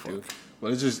 They didn't give a fuck. Dude.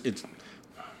 Well, it's.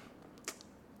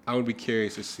 I would be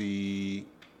curious to see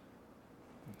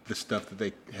the stuff that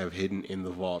they have hidden in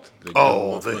the vault. That don't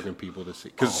want fucking people to see.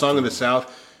 Because Song of the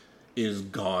South is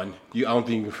gone. I don't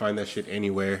think you can find that shit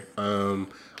anywhere. I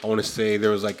want to say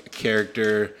there was like a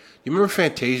character. You remember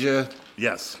Fantasia?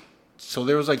 Yes. So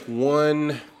there was like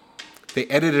one. They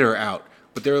edited her out.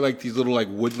 But they were like these little like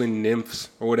woodland nymphs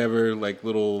or whatever, like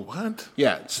little. What?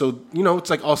 Yeah. So, you know,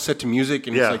 it's like all set to music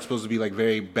and it's like supposed to be like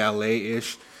very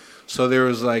ballet-ish. So there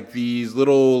was like these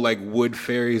little like wood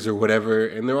fairies or whatever,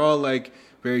 and they're all like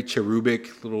very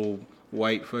cherubic, little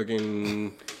white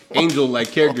fucking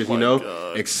angel-like characters, you know?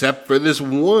 God. Except for this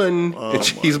one, and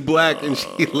she's black and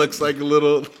she looks like a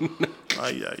little.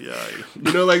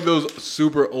 You know, like those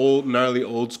super old, gnarly,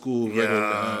 old school.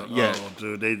 Yeah. Oh,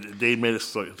 dude, they made it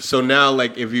so now,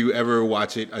 like, if you ever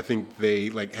watch it, I think they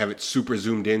like have it super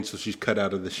zoomed in, so she's cut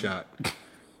out of the shot.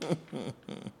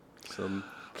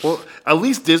 Well, at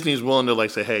least Disney's willing to like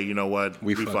say, hey, you know what,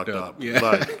 we fucked up. Yeah.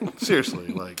 Like seriously,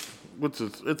 like,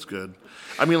 it's good.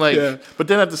 I mean, like, but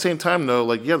then at the same time, though,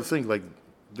 like, you have to think like,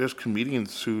 there's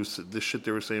comedians who this shit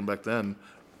they were saying back then,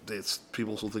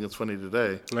 people still think it's funny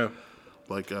today. Yeah.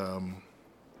 Like,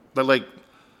 but like.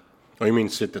 Oh, you mean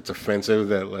shit that's offensive?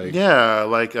 That like. Yeah,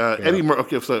 like Eddie Murphy.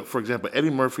 Okay, so for example,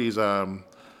 Eddie Murphy's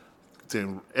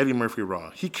Eddie Murphy Raw.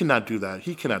 He cannot do that.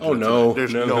 He cannot. Do no,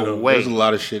 there's no way. There's a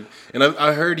lot of shit, and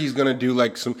I heard he's gonna do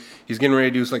like some. He's getting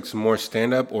ready to do like some more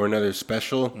stand up or another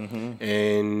special,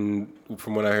 and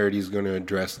from what I heard, he's gonna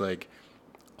address like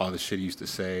all the shit he used to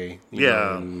say. You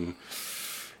know, and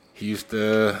he used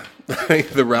to like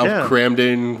the Ralph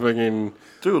Cramden fucking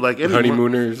dude, like Eddie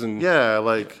honeymooners and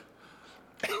like.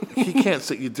 He can't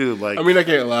say you do like. I mean, I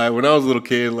can't lie. When I was a little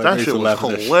kid, like that shit was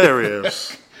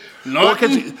hilarious.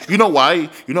 Norton? You know why?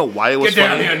 You know why it was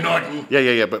funny? Get down here, Norton.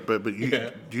 Yeah. But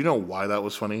do you know why that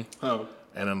was funny? Oh.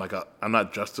 And then like I'm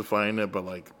not justifying it, but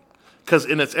like, because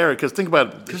in its era, because think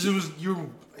about it. Because it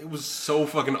was so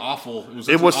fucking awful.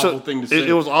 It was such an awful thing to say.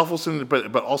 It was awful,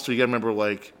 but also you gotta remember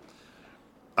like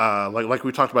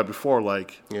we talked about before,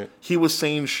 like he was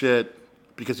saying shit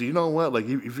because you know what, like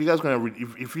if you guys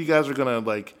are gonna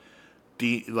like.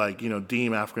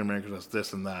 Deem African Americans as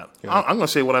this and that. Yeah. I'm gonna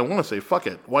say what I want to say. Fuck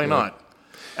it. Why not?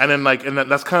 And then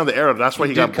that's kind of the era. That's why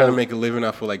he got kind of make a living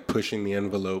off of like pushing the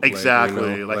envelope.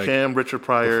 Exactly. Like him, Richard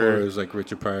Pryor. Before it was like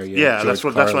Richard Pryor. Yeah, that's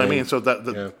what I mean. So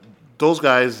those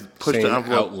guys pushed saying the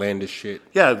envelope. Outlandish shit.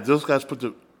 Yeah, those guys put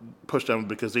the pushed them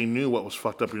because they knew what was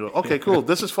fucked up. You're like, okay, cool,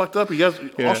 this is fucked up. You guys,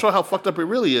 I'll show how fucked up it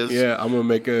really is. Yeah, I'm gonna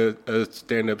make a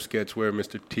stand-up sketch where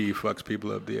Mr. T fucks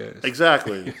people up the ass.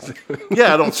 Exactly.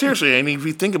 Yeah, no, seriously. And if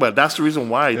you think about it, that's the reason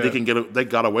why they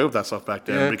got away with that stuff back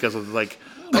then because it's like,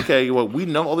 okay, well, we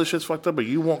know all this shit's fucked up, but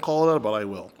you won't call it out, but I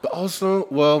will. But also,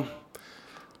 well,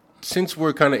 since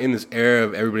we're kind of in this era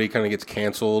of everybody kind of gets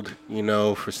canceled,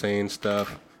 for saying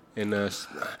stuff, and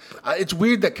it's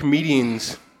weird that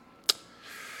comedians.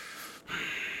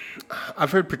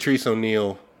 I've heard Patrice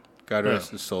O'Neal, God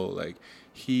rest his soul, like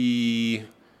he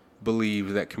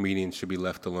believed that comedians should be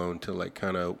left alone to like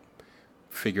kind of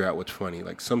figure out what's funny.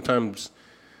 Like sometimes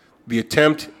the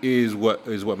attempt is what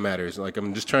matters. Like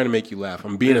I'm just trying to make you laugh.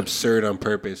 I'm being absurd on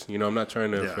purpose. I'm not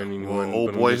trying to offend anyone. Well,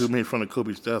 old boy who made fun of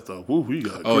Kobe's death, though. Woo, he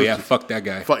got. Oh yeah, fuck that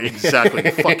guy. Exactly,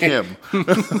 fuck him.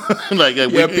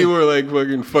 People were like,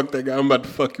 "Fucking fuck that guy. I'm about to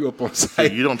fuck you up on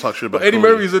site." You don't talk shit about. But Eddie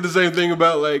Murphy said the same thing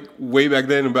about like way back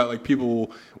then about like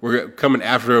people were coming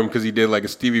after him because he did like a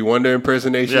Stevie Wonder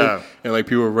impersonation, and like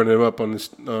people were running him up on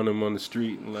him on the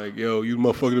street and like, "Yo, you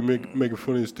motherfucker making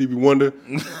fun of Stevie Wonder."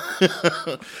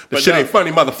 But shit ain't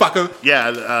funny, motherfucker.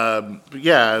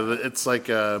 Yeah, it's like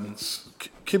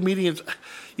comedians.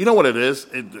 You know what it is,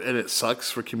 and it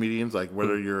sucks for comedians. Like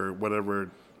whether you're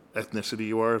whatever ethnicity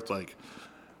you are, it's like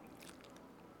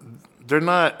they're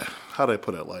not. How do I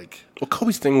put it? Like, well,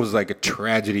 Kobe's thing was like a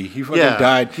tragedy. He fucking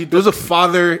died. It was a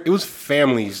father. It was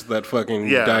families that fucking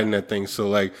died in that thing. So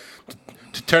like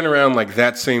to turn around like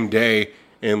that same day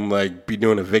and like be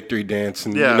doing a victory dance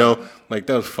and like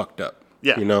that was fucked up.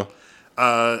 Yeah,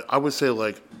 I would say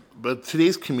like, but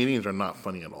today's comedians are not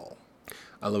funny at all.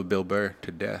 I love Bill Burr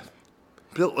to death.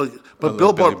 Bill Burr,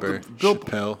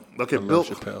 Chappelle. Okay,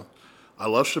 Chappelle. I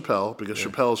love Chappelle because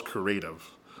Chappelle is creative.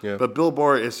 Yeah. But Bill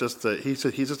Burr is just he's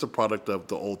just a product of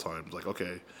the old times. Like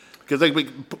because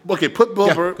put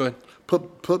Bill Burr, go ahead.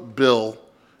 put Bill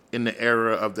in the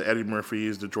era of the Eddie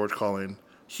Murphys, the George Carlin.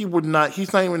 He would not.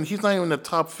 He's not even in the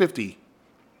top 50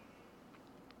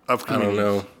 of comedians. I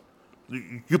don't know.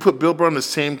 You put Bill Burr in the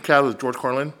same category as George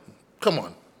Carlin? Come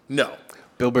on, no.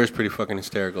 Bill Burr's pretty fucking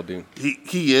hysterical, dude.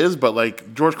 He is, but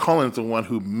like George Carlin's the one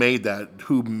who invented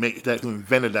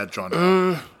that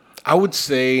genre. I would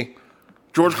say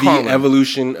George Carlin. The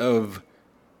evolution of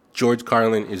George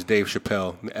Carlin is Dave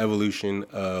Chappelle. The evolution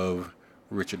of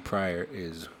Richard Pryor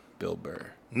is Bill Burr.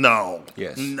 No.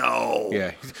 Yes. No.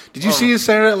 Yeah. Did you see his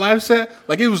Saturday Night Live set?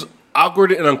 Like it was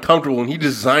awkward and uncomfortable, and he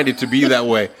designed it to be that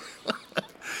way.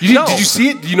 Did you see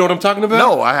it? Do you know what I'm talking about?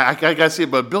 No, I gotta see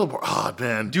it. But Bill Burr, oh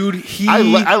man, dude, he by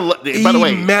the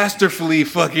way, masterfully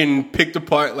fucking picked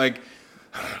apart. Like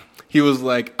he was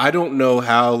like, I don't know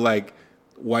how like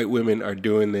white women are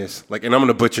doing this. Like, and I'm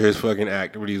gonna butcher his fucking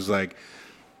act, but he was like,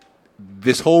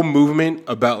 this whole movement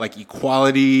about like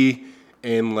equality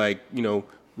and like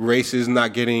races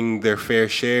not getting their fair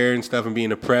share and stuff and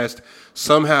being oppressed.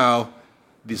 Somehow,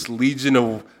 this legion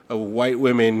of white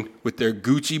women with their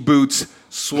Gucci boots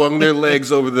swung their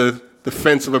legs over the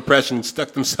fence of oppression and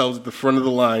stuck themselves at the front of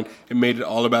the line and made it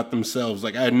all about themselves.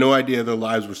 Like, I had no idea their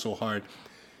lives were so hard.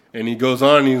 And he goes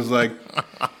on and he's like,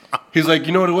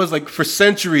 you know what it was? Like, for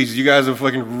centuries, you guys have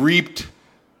fucking reaped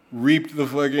the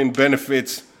fucking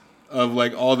benefits of,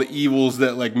 like, all the evils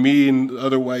that, like, me and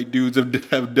other white dudes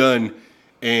have done.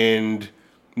 And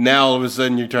now, all of a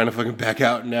sudden, you're trying to fucking back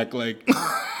out and act like...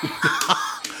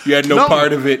 You had no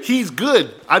part of it. He's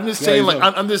good. I'm just saying,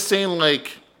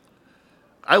 like,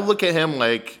 I look at him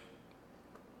like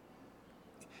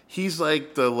he's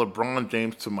like the LeBron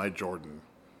James to my Jordan.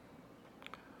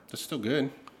 That's still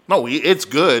good. No, it's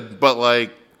good, but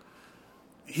like,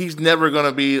 he's never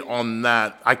gonna be on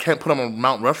that. I can't put him on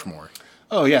Mount Rushmore.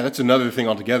 Oh yeah, that's another thing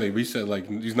altogether. We said like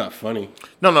he's not funny.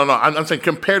 No. I'm saying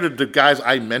compared to the guys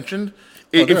I mentioned.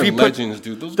 They're legends,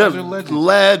 dude. Those guys are legends.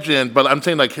 Legend, but I'm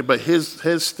saying but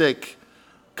his stick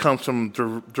comes from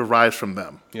derives from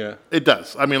them. Yeah, it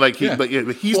does. I mean, like he's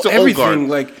the old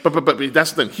guard. But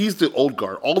that's the thing. He's the old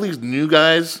guard. All these new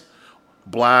guys,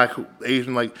 black,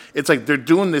 Asian, like it's like they're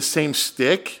doing the same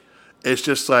stick. It's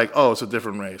just like it's a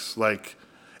different race. Like,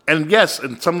 and yes,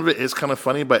 and some of it is kind of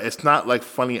funny, but it's not like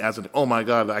funny as an oh my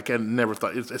god, I can never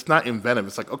thought. It's not inventive.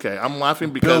 It's like okay, I'm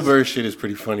laughing because Bill Burr shit is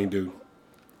pretty funny, dude.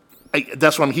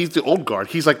 That's why he's the old guard.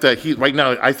 He's like right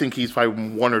now, I think he's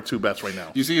probably one or two best right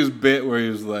now. You see his bit where he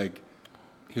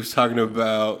was talking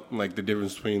about like the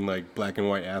difference between like black and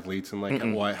white athletes and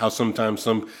like how sometimes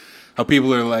how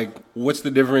people are like, what's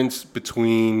the difference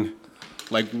between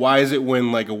like why is it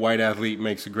when like a white athlete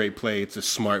makes a great play, it's a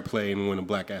smart play, and when a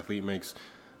black athlete makes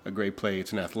a great play,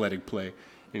 it's an athletic play?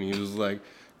 And he was like,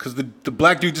 because the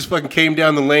black dude just fucking came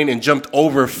down the lane and jumped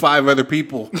over 5 other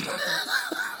people.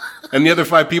 and the other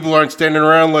 5 people aren't standing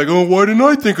around like, oh, why didn't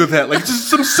I think of that? Like, it's just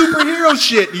some superhero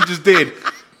shit he just did,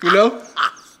 you know?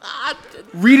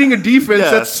 Reading a defense,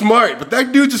 that's smart. But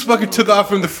that dude just fucking took off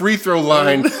from the free throw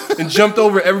line and jumped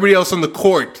over everybody else on the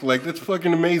court. Like, that's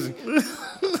fucking amazing.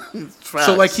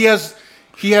 So, like, he has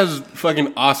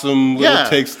fucking awesome little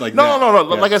takes like that. No.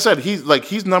 Yeah. Like I said,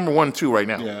 he's number 1, 2 right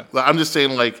now. Yeah. I'm just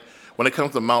saying, like, when it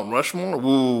comes to Mount Rushmore,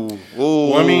 ooh.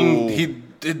 Well, I mean, he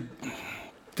did.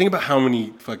 Think about how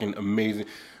many fucking amazing.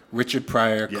 Richard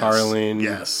Pryor, Carlin,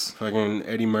 fucking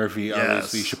Eddie Murphy,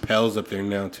 obviously Chappelle's up there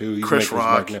now too. He's Chris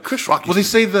Rock. Chris Rock. Well, they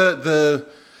say the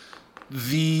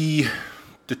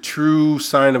true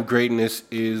sign of greatness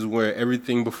is where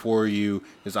everything before you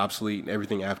is obsolete and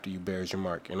everything after you bears your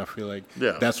mark. And I feel like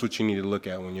that's what you need to look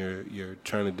at when you're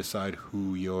trying to decide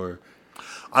who your.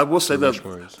 I will say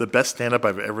that the best stand-up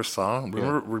I've ever saw.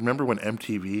 Remember when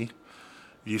MTV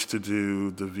used to do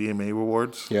the VMA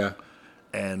awards? Yeah.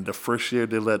 And the first year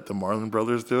they let the Marlon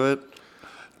Brothers do it,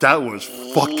 that was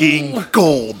fucking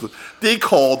gold. They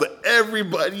called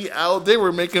everybody out. They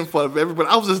were making fun of everybody.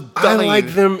 I was just dying. I like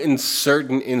them in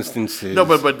certain instances. No,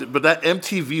 but that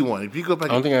MTV one, if you go back,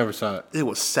 I don't think I ever saw it. It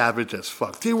was savage as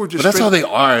fuck. They were just. But that's how they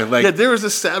are. Like, yeah, there was a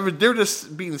savage. They're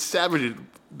just being savage.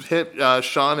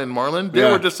 Sean and Marlon, they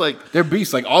were just like they're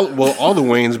beasts. Like all the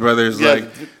Wayans brothers, like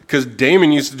because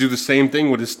Damon used to do the same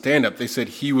thing with his stand up. They said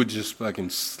he would just fucking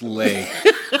slay.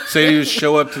 Say he would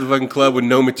show up to the fucking club with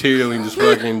no material and just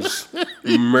fucking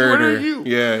murder. You.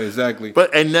 Yeah, exactly.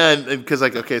 But and then because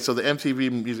like so the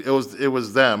MTV music, it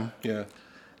was them. Yeah.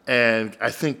 And I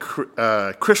think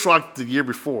Chris Rock the year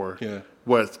before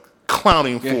was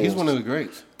clowning fools. Yeah, he's one of the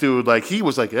greats. Dude, like he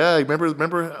was like, yeah,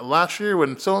 remember last year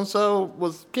when so and so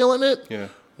was killing it? Yeah.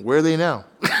 Where are they now?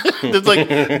 It's like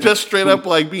just straight up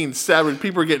like being savage.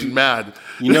 People are getting mad.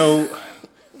 You know,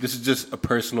 this is just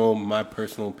my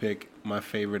personal pick. My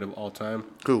favorite of all time.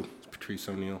 Who? It's Patrice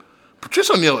O'Neal.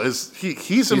 Patrice O'Neal is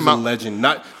he's a legend.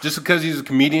 Not just because he's a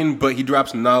comedian, but he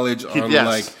drops knowledge on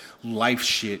like life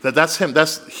shit. That's him.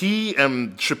 That's he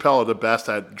and Chappelle are the best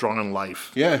at drawing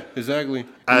life. Yeah, exactly.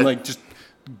 And like just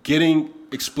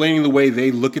explaining the way they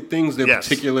look at things, their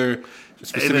particular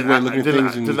specific way of looking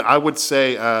at things. I would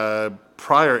say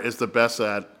Pryor is the best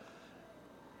at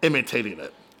imitating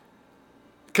it.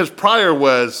 Because Pryor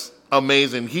was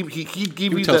amazing. He would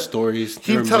tell stories.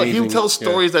 He would tell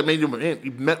stories that made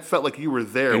you felt like you were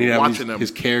there watching them.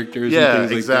 His characters. Yeah, and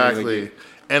things exactly. Like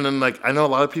and then like I know a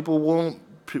lot of people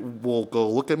will go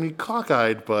look at me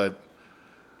cockeyed, but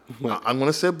I'm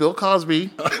going to say Bill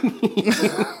Cosby.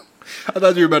 I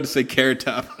thought you were about to say Carrot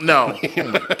Top. No. Oh,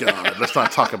 my God. Let's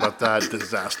not talk about that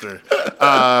disaster.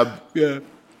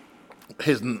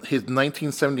 His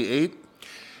 1978.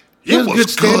 He was good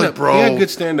stand-up, bro. He had good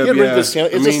stand-up, It's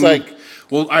just like...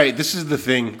 Well, all right, this is the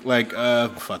thing. Like, I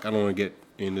don't want to get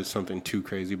into something too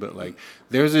crazy, but, like,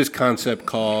 there's this concept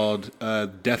called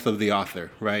death of the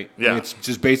author, right? Yeah. And it's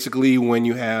just basically when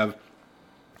you have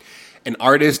an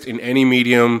artist in any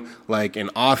medium, like an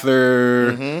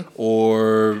author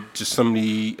or just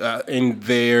somebody, and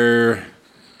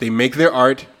they make their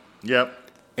art. Yep.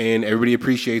 And everybody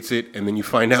appreciates it, and then you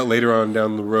find out later on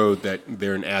down the road that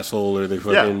they're an asshole or they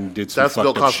fucking did some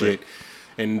fucked up shit.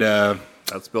 And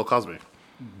that's Bill Cosby.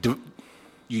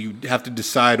 You have to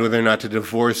decide whether or not to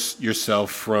divorce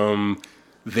yourself from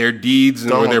their deeds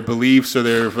or their beliefs or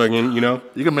their fucking,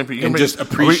 just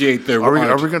appreciate their art.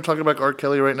 Are we going to talk about R.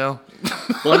 Kelly right now?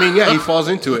 Well, I mean, yeah, he falls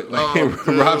into it. Like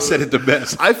Rob said it the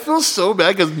best. I feel so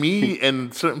bad because me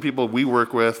and certain people we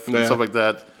work with and stuff like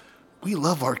that, we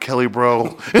love R. Kelly,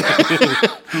 bro.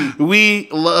 We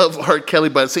love R. Kelly,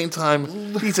 but at the same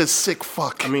time, he's a sick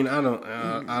fuck. I mean, I don't.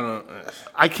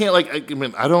 I can't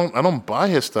I don't buy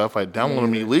his stuff. I download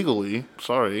him illegally.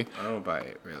 Sorry. I don't buy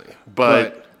it really.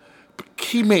 But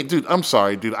he made, dude. I'm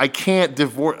sorry, dude. I can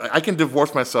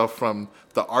divorce myself from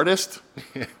the artist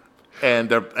and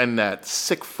that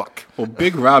sick fuck. Well,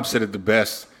 Big Rob said it the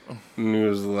best. And he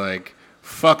was like,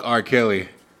 "Fuck R. Kelly."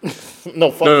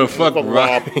 Fuck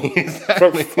Rob.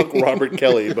 Exactly. Fuck Robert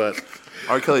Kelly, but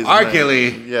R. Kelly.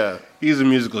 Yeah, he's a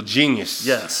musical genius.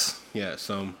 Yes. Yeah.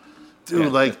 So,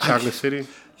 dude, like Chocolate City.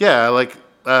 Yeah, like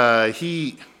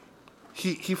he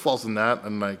falls in that,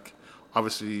 and like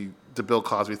obviously the Bill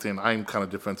Cosby thing. I'm kind of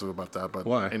defensive about that, but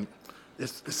why? And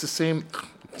it's the same.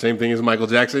 Same thing as Michael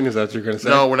Jackson. Is that what you're gonna say?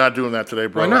 No, we're not doing that today,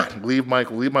 bro. Why not? Leave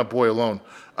my boy alone.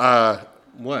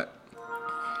 What?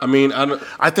 I mean,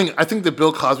 I think the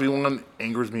Bill Cosby one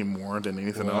angers me more than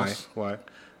anything else. Why?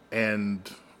 And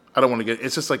I don't want to get.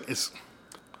 It's just like it's.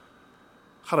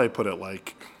 How do I put it?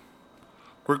 Like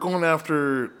we're going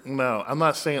after. No, I'm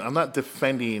not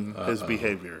defending his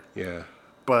behavior. Yeah.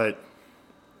 But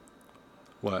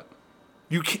What?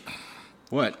 You can't.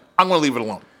 What? I'm going to leave it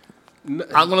alone. I'm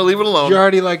going to leave it alone. You're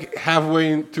already like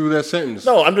halfway through that sentence.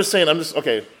 No, I'm just saying.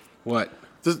 Okay. What?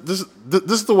 This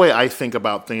is the way I think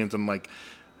about things, and like,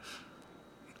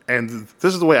 and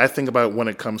this is the way I think about it when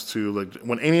it comes to like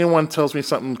when anyone tells me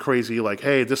something crazy, like,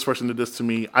 "Hey, this person did this to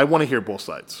me." I want to hear both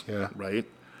sides. Yeah. Right.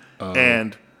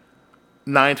 And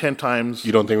 9-10 times,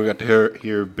 You don't think we got to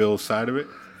hear Bill's side of it?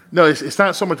 no, it's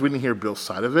not so much we didn't hear Bill's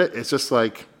side of it. It's just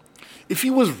like, if he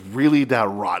was really that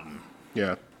rotten,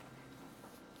 Yeah.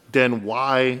 then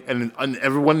why? And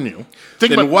everyone knew.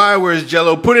 Then why was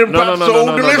Jello put in pop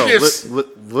so delicious?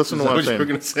 Listen to what I'm saying. We're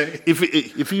gonna say.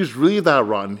 If he was really that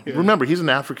rotten, remember he's an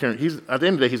African. He's at the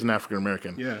end of the day he's an African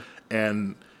American. Yeah.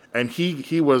 And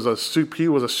he was a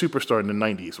superstar in the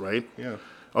 '90s, right? Yeah.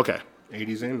 Okay.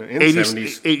 80s and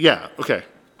 70s. Yeah. Okay.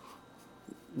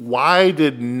 Why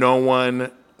did no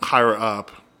one higher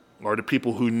up, or the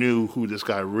people who knew who this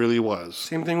guy really was?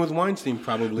 Same thing with Weinstein,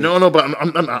 probably. No, but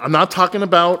I'm not talking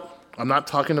about. I'm not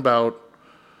talking about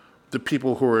the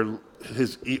people who are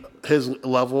his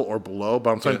level or below.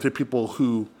 But I'm talking to people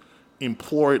who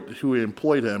employed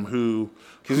him,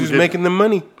 because he was making them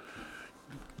money.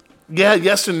 Yeah,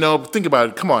 yes and no. But think about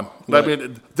it. Come on. What? I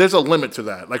mean, there's a limit to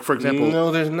that. Like, for example.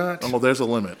 No, there's not. Oh, there's a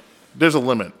limit. There's a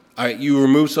limit. All right, you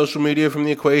remove social media from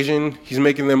the equation. He's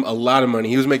making them a lot of money.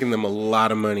 He was making them a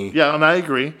lot of money. Yeah, and I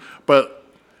agree. But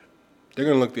they're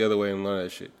going to look the other way and learn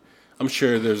that shit. I'm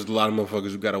sure there's a lot of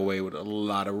motherfuckers who got away with a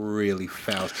lot of really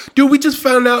foul. Dude, we just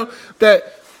found out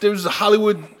that there was a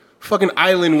Hollywood fucking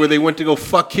island where they went to go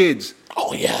fuck kids.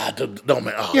 oh yeah, no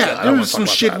man. Oh, Yeah, God, I don't there wanna was talk some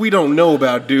about shit that. we don't know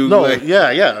about, dude. No, Like,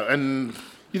 yeah, and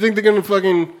you think they're gonna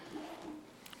fucking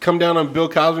come down on Bill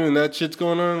Cosby and that shit's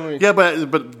going on? Like, yeah,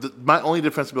 but my only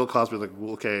defense of Bill Cosby is like,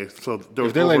 well, okay, so there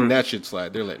was if they're letting that shit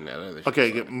slide, they're letting that other shit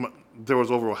okay, slide. there was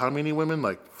over how many women?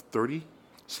 Like 30.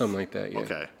 Something like that, yeah.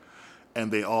 Okay, and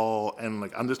they all and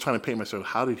like I'm just trying to paint myself.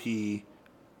 How did he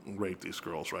rape these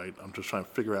girls? Right. I'm just trying to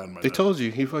figure out in my. They told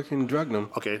you he fucking drugged them.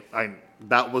 Okay,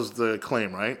 that was the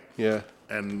claim, right? Yeah.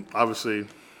 And obviously,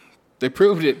 They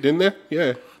proved it, didn't they?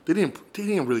 Yeah. they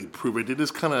didn't really prove it. They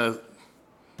just kind of.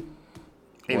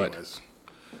 Anyways,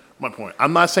 my point.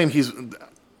 I'm not saying he's.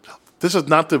 This is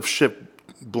not the ship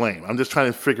blame. I'm just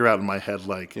trying to figure out in my head,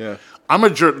 like, Yeah. I'm a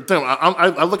juror.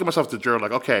 I look at myself as a juror,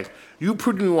 like, okay, you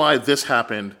proved to me why this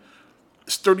happened.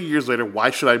 It's 30 years later. Why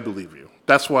should I believe you?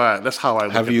 That's how I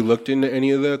look Have at you it. looked into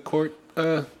any of the court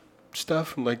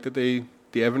stuff, like the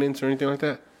evidence or anything like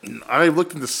that? I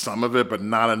looked into some of it, but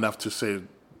not enough to say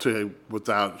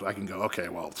without I can go, okay,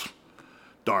 well,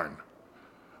 darn.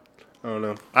 I don't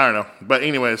know. I don't know. But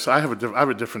anyways, I have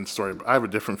a different story. I have a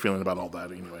different feeling about all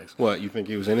that anyways. What, you think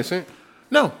he was innocent?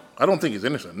 No, I don't think he's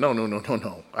innocent. No.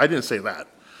 I didn't say that.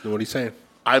 Then what are you saying?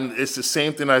 It's the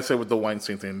same thing I said with the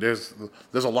Weinstein thing. There's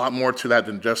a lot more to that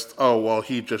than just, oh, well,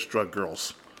 he just drugged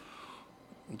girls.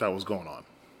 That was going on.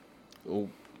 Well,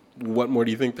 what more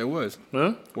do you think there was?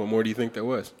 Huh? What more do you think there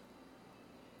was?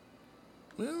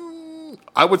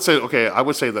 I would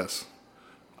say this.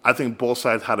 I think both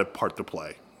sides had a part to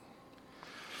play.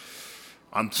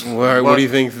 What do you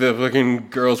think the fucking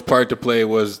girl's part to play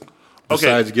was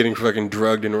besides getting fucking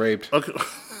drugged and raped? Okay.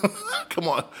 Come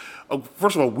on.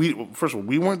 First of all,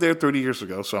 we weren't there 30 years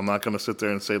ago, so I'm not going to sit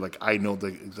there and say like I know the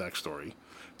exact story.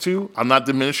 Two, I'm not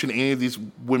diminishing any of these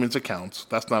women's accounts.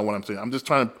 That's not what I'm saying. I'm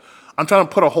trying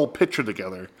to put a whole picture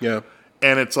together. Yeah.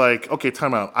 And it's like, okay,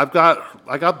 time out. I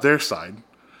got their side,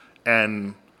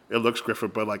 and it looks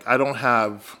Griffith, but like I don't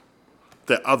have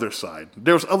the other side.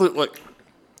 There's other like.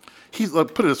 He's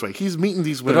put it this way. He's meeting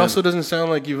these women. But it also doesn't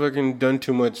sound like you've fucking done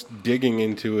too much digging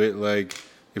into it. Like,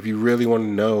 if you really want to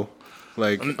know,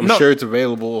 like, I'm sure it's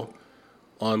available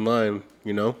online.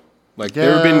 You know, like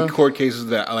there have been court cases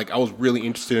that like I was really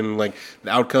interested in, like the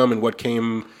outcome and what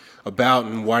came about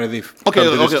and why did they come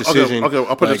to this decision. Okay.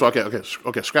 I'll put it this way.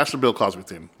 Okay. Scratch the Bill Cosby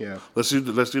thing. Yeah. Let's do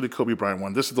the Kobe Bryant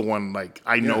one. This is the one like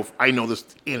I know this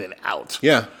in and out.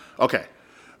 Yeah. Okay.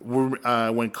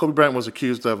 When Kobe Bryant was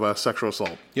accused of sexual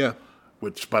assault. Yeah.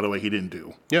 Which, by the way, he didn't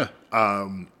do. Yeah.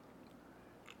 So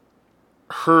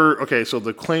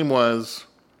the claim was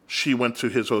she went to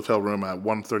his hotel room at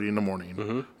 1:30 in the morning.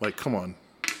 Mm-hmm. Like, come on.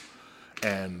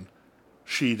 And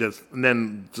and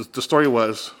then the story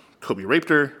was Kobe raped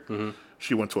her. Mm-hmm.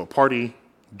 She went to a party,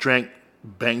 drank,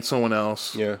 banged someone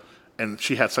else. Yeah. And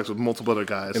she had sex with multiple other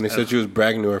guys. And they said she was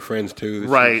bragging to her friends, too.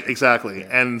 Right, exactly.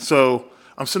 Yeah. And so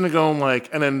I'm sitting there going like,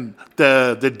 and then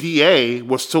the DA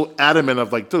was so adamant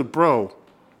of like, dude, bro,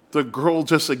 the girl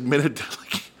just admitted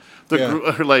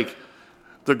that,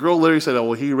 the girl literally said, oh,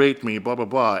 well, he raped me, blah, blah,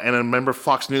 blah. And I remember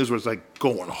Fox News was like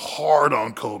going hard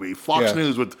on Kobe. Fox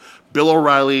News with Bill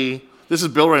O'Reilly, This is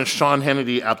Bill Ray and Sean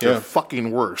Hannity at their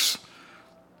fucking worst.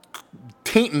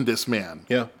 Tainting this man.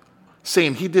 Yeah.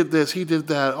 Saying he did this, he did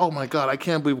that. Oh my God, I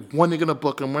can't believe when they're going to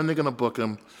book him, when they're going to book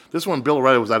him. This one, Bill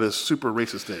Ray was at his super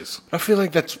racist days. I feel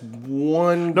like that's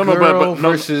one girl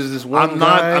versus this one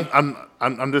guy.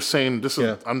 I'm just saying, this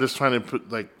is, I'm just trying to put,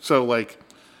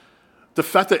 the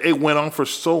fact that it went on for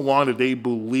so long that they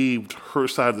believed her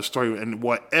side of the story and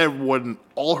what everyone,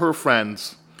 all her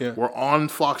friends were on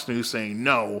Fox News saying,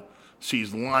 no,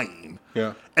 she's lying.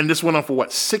 Yeah. And this went on for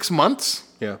 6 months?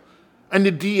 Yeah. And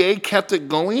the DA kept it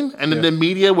going, and then the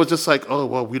media was just like, "Oh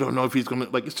well, we don't know if he's gonna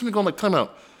it's gonna go time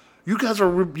out." You guys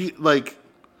are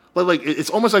it's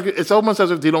almost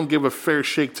as if they don't give a fair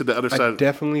shake to the other side. I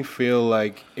definitely feel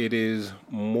like it is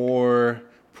more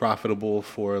profitable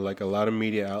for a lot of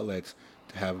media outlets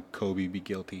to have Kobe be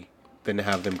guilty than to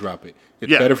have them drop it.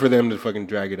 It's better for them to fucking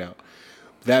drag it out.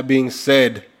 That being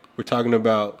said, we're talking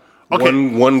about.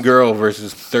 One girl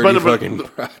versus 30 fucking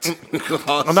brats.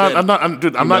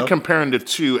 I'm not comparing the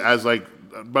two as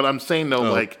but I'm saying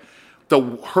though,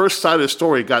 her side of the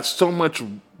story got so much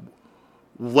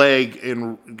leg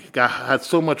and had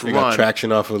so much run. Got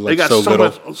traction off of they got so little.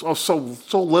 Much,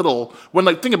 so little. When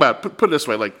think about it, put it this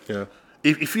way,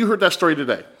 if you heard that story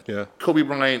today, Kobe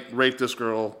Bryant raped this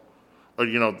girl, or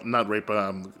not rape,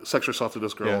 but sexually assaulted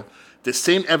this girl. Yeah. The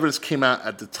same evidence came out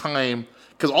at the time.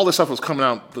 Because all this stuff was coming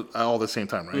out all at the same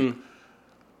time, right?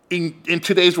 In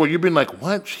today's world, you've been like,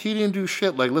 what? He didn't do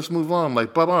shit. Let's move on.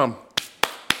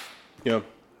 Yeah.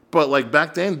 But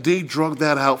back then, they drug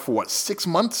that out for 6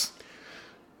 months?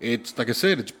 It's, like I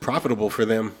said, it's profitable for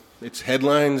them. It's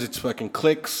headlines, it's fucking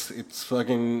clicks, it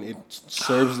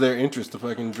serves their interest to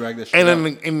fucking drag this shit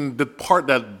out. And the part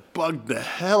that bugged the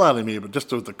hell out of me, but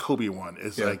just with the Kobe one,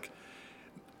 is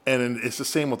and it's the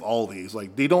same with all these.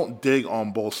 They don't dig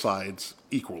on both sides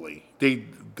equally. They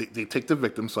take the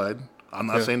victim side. I'm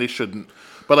not saying they shouldn't,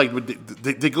 but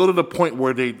they go to the point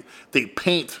where they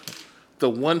paint the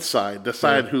one side, the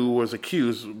side who was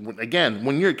accused. Again,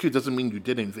 when you're accused, doesn't mean you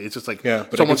did anything. It's just but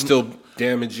it can still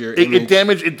damage your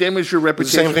image. It damaged your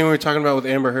reputation. The same thing we were talking about with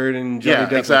Amber Heard and Johnny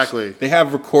Depp. Exactly. They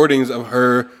have recordings of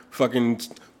her fucking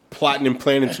plotting and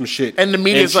planning some shit, and the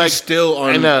media's she's still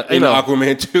on in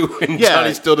Aquaman 2, and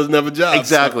Johnny still doesn't have a job.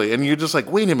 Exactly, so. And you're just like,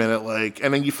 wait a minute,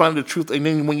 and then you find the truth, and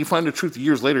then when you find the truth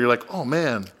years later, you're like, oh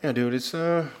man, yeah, dude, it's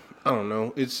I don't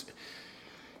know, is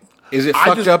it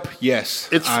fucked up? Yes,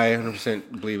 I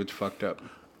 100% believe it's fucked up.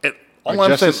 Our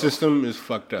justice system is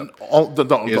fucked up.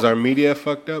 Is our media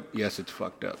fucked up? Yes, it's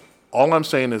fucked up. All I'm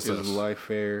saying is this: is life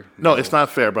fair? No, it's not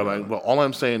fair. But all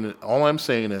I'm saying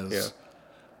is.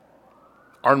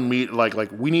 Our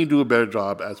we need to do a better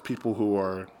job as people who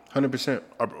are 100%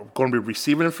 are going to be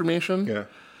receiving information. Yeah.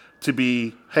 To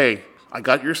be, hey, I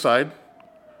got your side.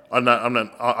 I'm not.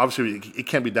 Obviously, it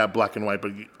can't be that black and white,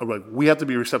 but we have to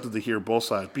be receptive to hear both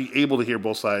sides, be able to hear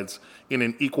both sides in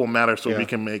an equal manner, so we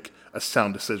can make a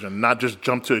sound decision, not just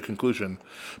jump to a conclusion.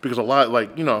 Because a lot,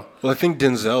 Well, I think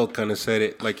Denzel kind of said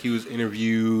it. He was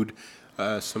interviewed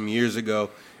some years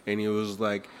ago, and he was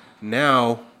like,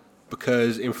 now.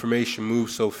 Because information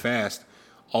moves so fast,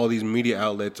 all these media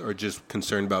outlets are just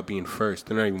concerned about being first.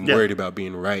 They're not even worried about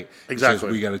being right. Exactly.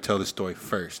 We got to tell the story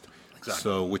first. Exactly.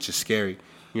 So, which is scary,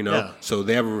 So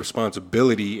they have a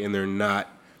responsibility, and they're not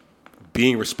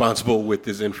being responsible with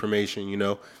this information,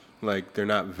 They're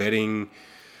not vetting,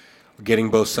 getting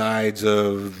both sides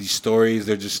of these stories.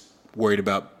 They're just worried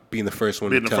about being the first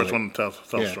one to tell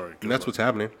the story. And that's what's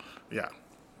happening. Yeah.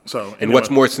 So. And what's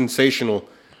more sensational?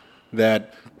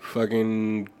 That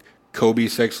fucking Kobe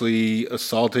sexually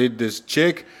assaulted this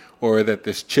chick, or that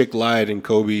this chick lied and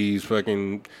Kobe's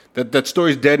fucking that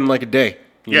story's dead in a day.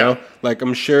 You know?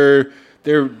 I'm sure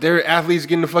there are athletes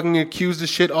getting fucking accused of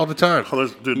shit all the time.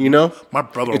 Dude, my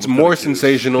brother. It's more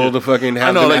sensational to fucking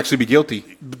have them actually be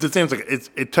guilty. But the thing is,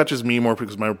 it touches me more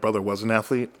because my brother was an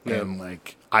athlete, and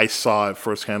I saw it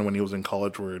firsthand when he was in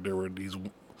college, where there were these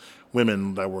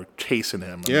women that were chasing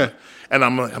him. And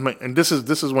I'm like, and this is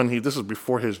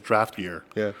before his draft year.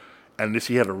 Yeah. And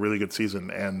he had a really good season,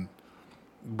 and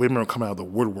women are coming out of the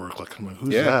woodwork. I'm like,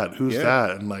 who's that? Who's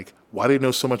that? And why do they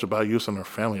know so much about you and our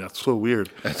family? That's so weird.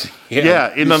 And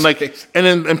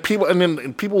then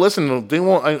people listen. They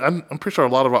won't. I'm pretty sure a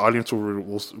lot of our audience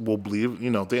will believe.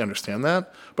 They understand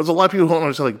that. But there's a lot of people who don't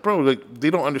understand. Bro, they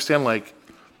don't understand.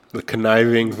 The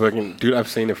conniving fucking dude, I've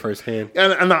seen it firsthand.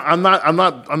 And I'm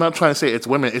not trying to say it's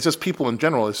women. It's just people in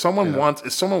general. If someone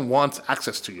wants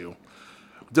access to you,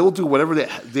 they'll do whatever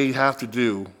they have to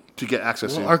do to get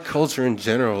access to you. Our culture in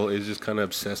general is just kind of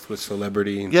obsessed with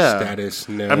celebrity and status.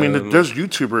 I mean, there's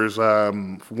YouTubers.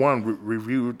 One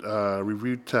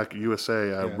Reviewed Tech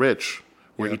USA.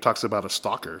 where he talks about a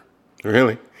stalker.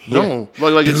 Really? No,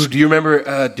 like Dude, do you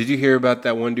remember? Did you hear about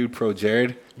that one dude, Pro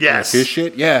Jared? Yes. Like his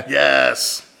shit. Yeah.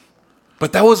 Yes.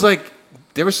 But that was like.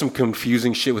 There was some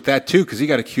confusing shit with that too, because he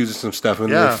got accused of some stuff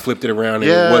and they flipped it around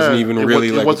and it wasn't even really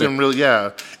like. It wasn't really,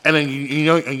 yeah. And then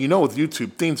you know, with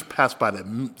YouTube, things pass by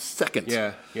the second.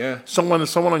 Yeah. Someone on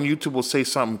YouTube will say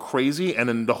something crazy, and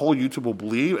then the whole YouTube will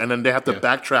believe, and then they have to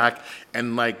backtrack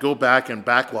and like go back and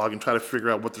backlog and try to figure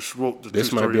out what the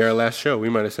This might be our last show. We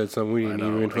might have said something we didn't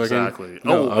even fucking. Exactly.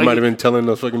 No, I might have been telling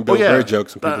those fucking Bill Burr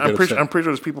jokes. And I'm pretty sure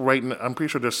there's people I'm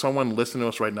pretty sure there's someone listening to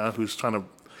us right now who's trying to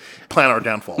plan our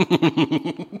downfall.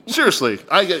 Seriously,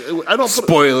 I don't.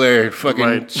 Spoiler, fucking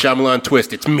right. Shyamalan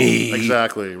twist. It's me.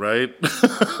 Exactly right.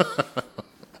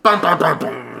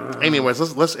 Anyways,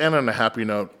 let's end on a happy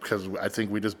note because I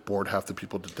think we just bored half the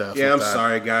people to death. Yeah, I'm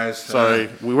sorry, guys. Sorry,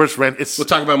 we were just we'll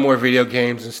talk about more video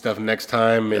games and stuff next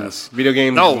time. And yes, video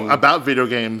games. No, about video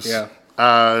games.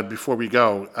 Yeah. Before we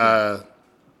go.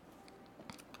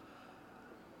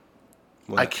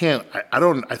 I can't. I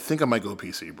don't. I think I might go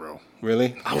PC, bro.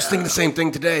 Really? I was thinking the same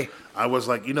thing today. I was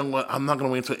like, you know what? I'm not gonna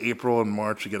wait until April and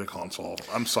March to get a console.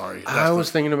 I'm sorry. I was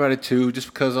thinking about it too, just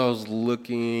because I was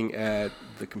looking at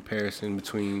the comparison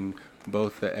between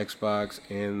both the Xbox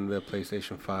and the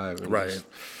PlayStation 5. And right.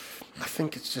 I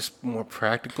think it's just more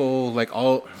practical. Like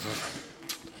I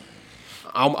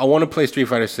want to play Street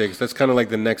Fighter 6. That's kind of like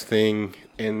the next thing.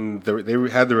 And they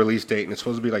had the release date, and it's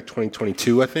supposed to be like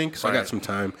 2022, I think. So I got some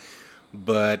time.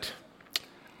 But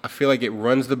I feel like it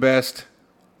runs the best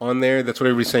on there. That's what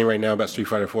everybody's saying right now about Street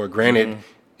Fighter 4. Granted,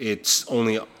 its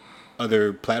only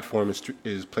other platform is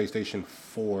PlayStation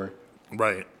 4.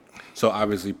 Right. So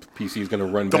obviously PC is going to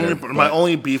run better. My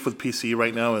only beef with PC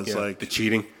right now is like the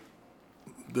cheating.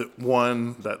 That's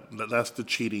the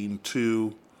cheating.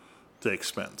 2, the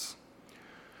expense.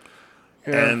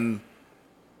 Yeah.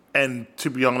 And to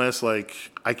be honest, like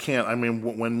I can't. I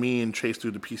mean, when me and Chase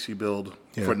do the PC build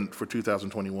for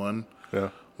 2021,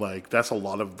 like that's a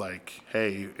lot of like,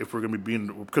 hey, if we're gonna be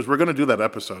because we're gonna do that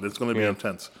episode, it's gonna be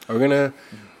intense. We're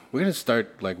gonna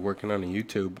start like working on a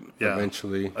YouTube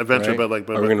eventually. Eventually, right?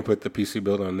 but are we gonna put the PC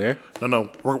build on there? No,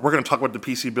 we're gonna talk about the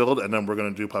PC build, and then we're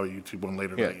gonna do probably a YouTube one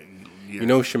later. Yeah. You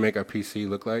know what should make our PC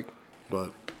look like?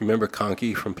 But remember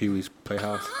Conky from Pee Wee's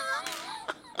Playhouse?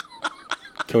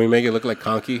 Can we make it look like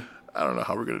Conky? I don't know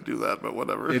how we're going to do that, but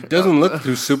whatever. It doesn't look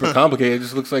too super complicated. It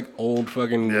just looks like old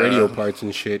fucking radio parts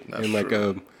and shit. And like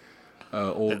true.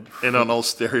 old... In an old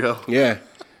stereo. Yeah.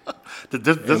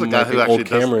 There's a guy who actually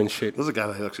does... camera and shit. There's a guy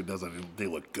who actually does that. They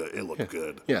look good. It looked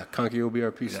good. Yeah, Conky will be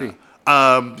our PC.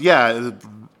 Yeah.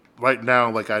 Right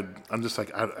now, like I'm just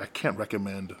like, I can't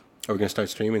recommend... Are we going to start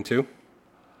streaming too?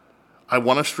 I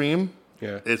want to stream.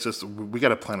 Yeah. It's just, we got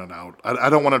to plan it out. I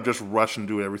don't want to just rush and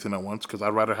do everything at once because I'd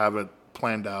rather have it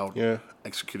planned out,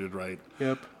 executed right.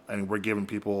 Yep. And we're giving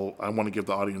people, I want to give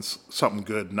the audience something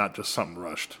good, not just something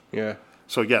rushed. Yeah.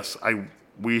 So yes,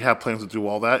 we have plans to do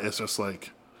all that. It's just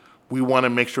like, we want to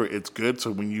make sure it's good.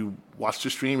 So when you watch the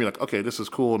stream, you're like, okay, this is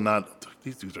cool. Not,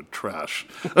 these dudes are trash.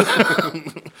 You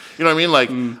know what I mean?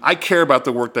 Like, I care about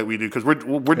the work that we do because we're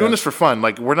doing this for fun.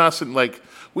 Like, we're not sitting, like,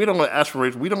 we don't ask for,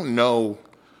 we don't know.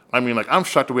 I mean, like, I'm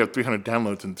shocked that we have 300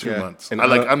 downloads in 2 months. And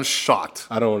I'm shocked.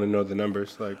 I don't want to know the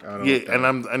numbers. Like, I don't. Yeah,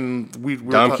 and we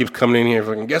Dom keeps coming in here,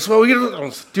 fucking. Guess what?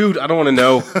 Dude, I don't want to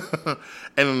know.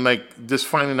 And like, just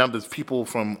finding out there's people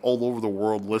from all over the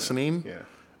world listening. Yeah.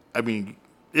 I mean,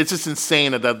 it's just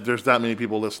insane that there's that many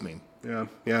people listening. Yeah,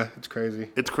 it's crazy.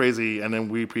 It's crazy, and then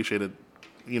we appreciate it.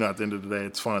 You know, at the end of the day,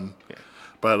 it's fun. Yeah.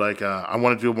 But like, I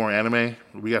want to do more anime.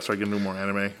 We gotta start getting more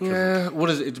anime. Yeah,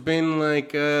 what is it? It's been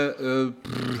like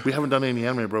we haven't done any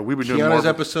anime, bro. We've been doing Kiana's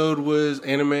episode was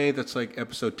anime. That's like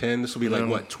episode 10. This will be like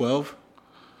what, 12?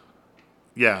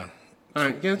 Yeah. All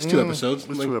right, yeah, it's 2 episodes.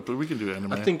 It's 2 episodes. We can do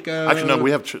anime. I think actually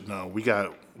no, we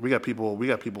got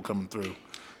people coming through.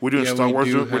 We're doing Star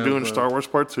Wars. We're doing Star Wars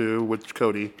Part 2 with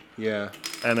Cody. Yeah.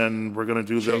 And then we're gonna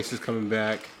do Chase is coming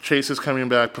back. Chase is coming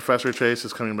back. Professor Chase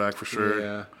is coming back for sure.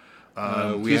 Yeah.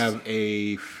 We have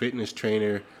a fitness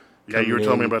trainer. Yeah, you were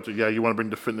telling me about you want to bring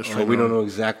the fitness trainer. We don't know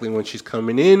exactly when she's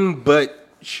coming in, but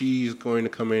she's going to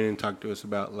come in and talk to us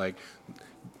about like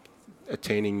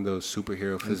attaining those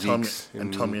superhero physiques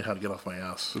and tell me how to get off my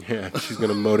ass. Yeah, she's going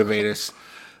to motivate us.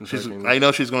 I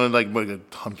know she's going to like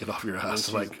Tom, get off your ass.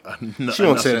 She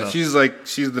won't say that.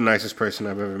 She's the nicest person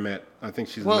I've ever met. I think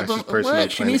she's the nicest person.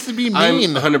 What? She needs to be mean.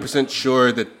 I'm 100%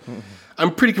 sure that.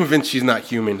 I'm pretty convinced she's not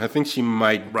human. I think she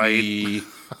might be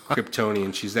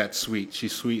Kryptonian. She's that sweet.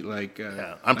 She's sweet like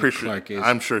I'm like pretty Clark sure. is.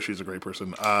 I'm sure she's a great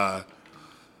person.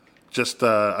 just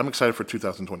I'm excited for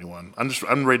 2021.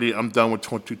 I'm ready. I'm done with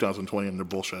 2020 and their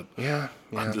bullshit. Yeah.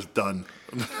 I'm just done.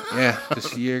 Yeah,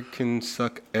 this year can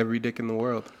suck every dick in the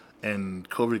world. And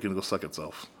COVID can go suck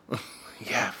itself.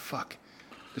 Yeah, fuck.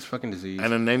 This fucking disease.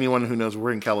 And then anyone who knows,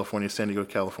 we're in California, San Diego,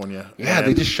 California. Yeah,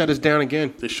 they just shut us down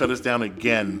again. They shut us down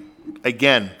again.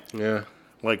 Again. Yeah.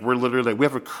 Like, we're literally like, we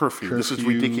have a curfew. This is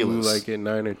ridiculous. Like at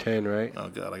 9 or 10, right? Oh,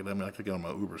 God. I could get on my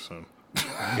Uber soon.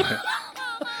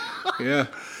 Yeah.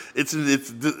 It's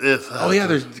oh yeah,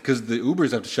 there's because the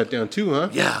Ubers have to shut down too, huh?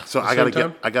 Yeah, so I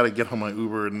gotta get on my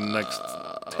Uber in the next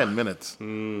 10 minutes.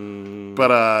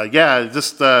 But yeah,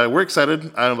 just we're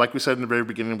excited. Like we said in the very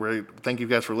beginning, thank you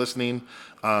guys for listening.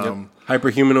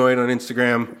 Hyperhumanoid on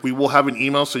Instagram. We will have an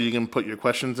email so you can put your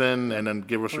questions in and then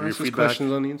give us your feedback.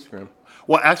 Questions on the Instagram.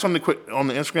 Well, ask on the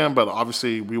Instagram, but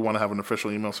obviously we want to have an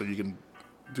official email so you can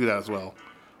do that as well.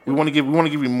 We want to give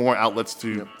you more outlets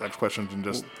to ask questions and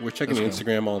just. We're checking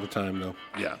Instagram all the time, though.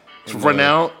 Yeah. So right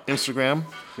now, Instagram.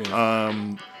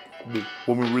 Yeah.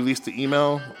 When we release the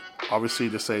email, obviously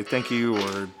just say thank you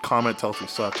or comment, tell us we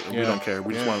suck. Yeah. We don't care.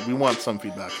 We want some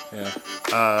feedback. Yeah.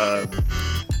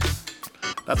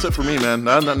 That's it for me, man.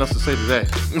 Nothing else to say today.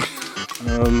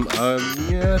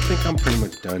 Yeah, I think I'm pretty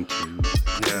much done too.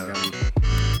 Yeah.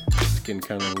 It's getting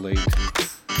kind of late.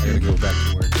 I gotta go back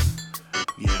to work.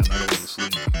 Yeah, and I gotta go to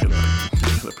sleep. Get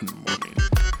up in the morning.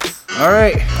 All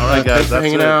right, guys. Thanks for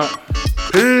hanging out.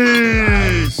 Peace.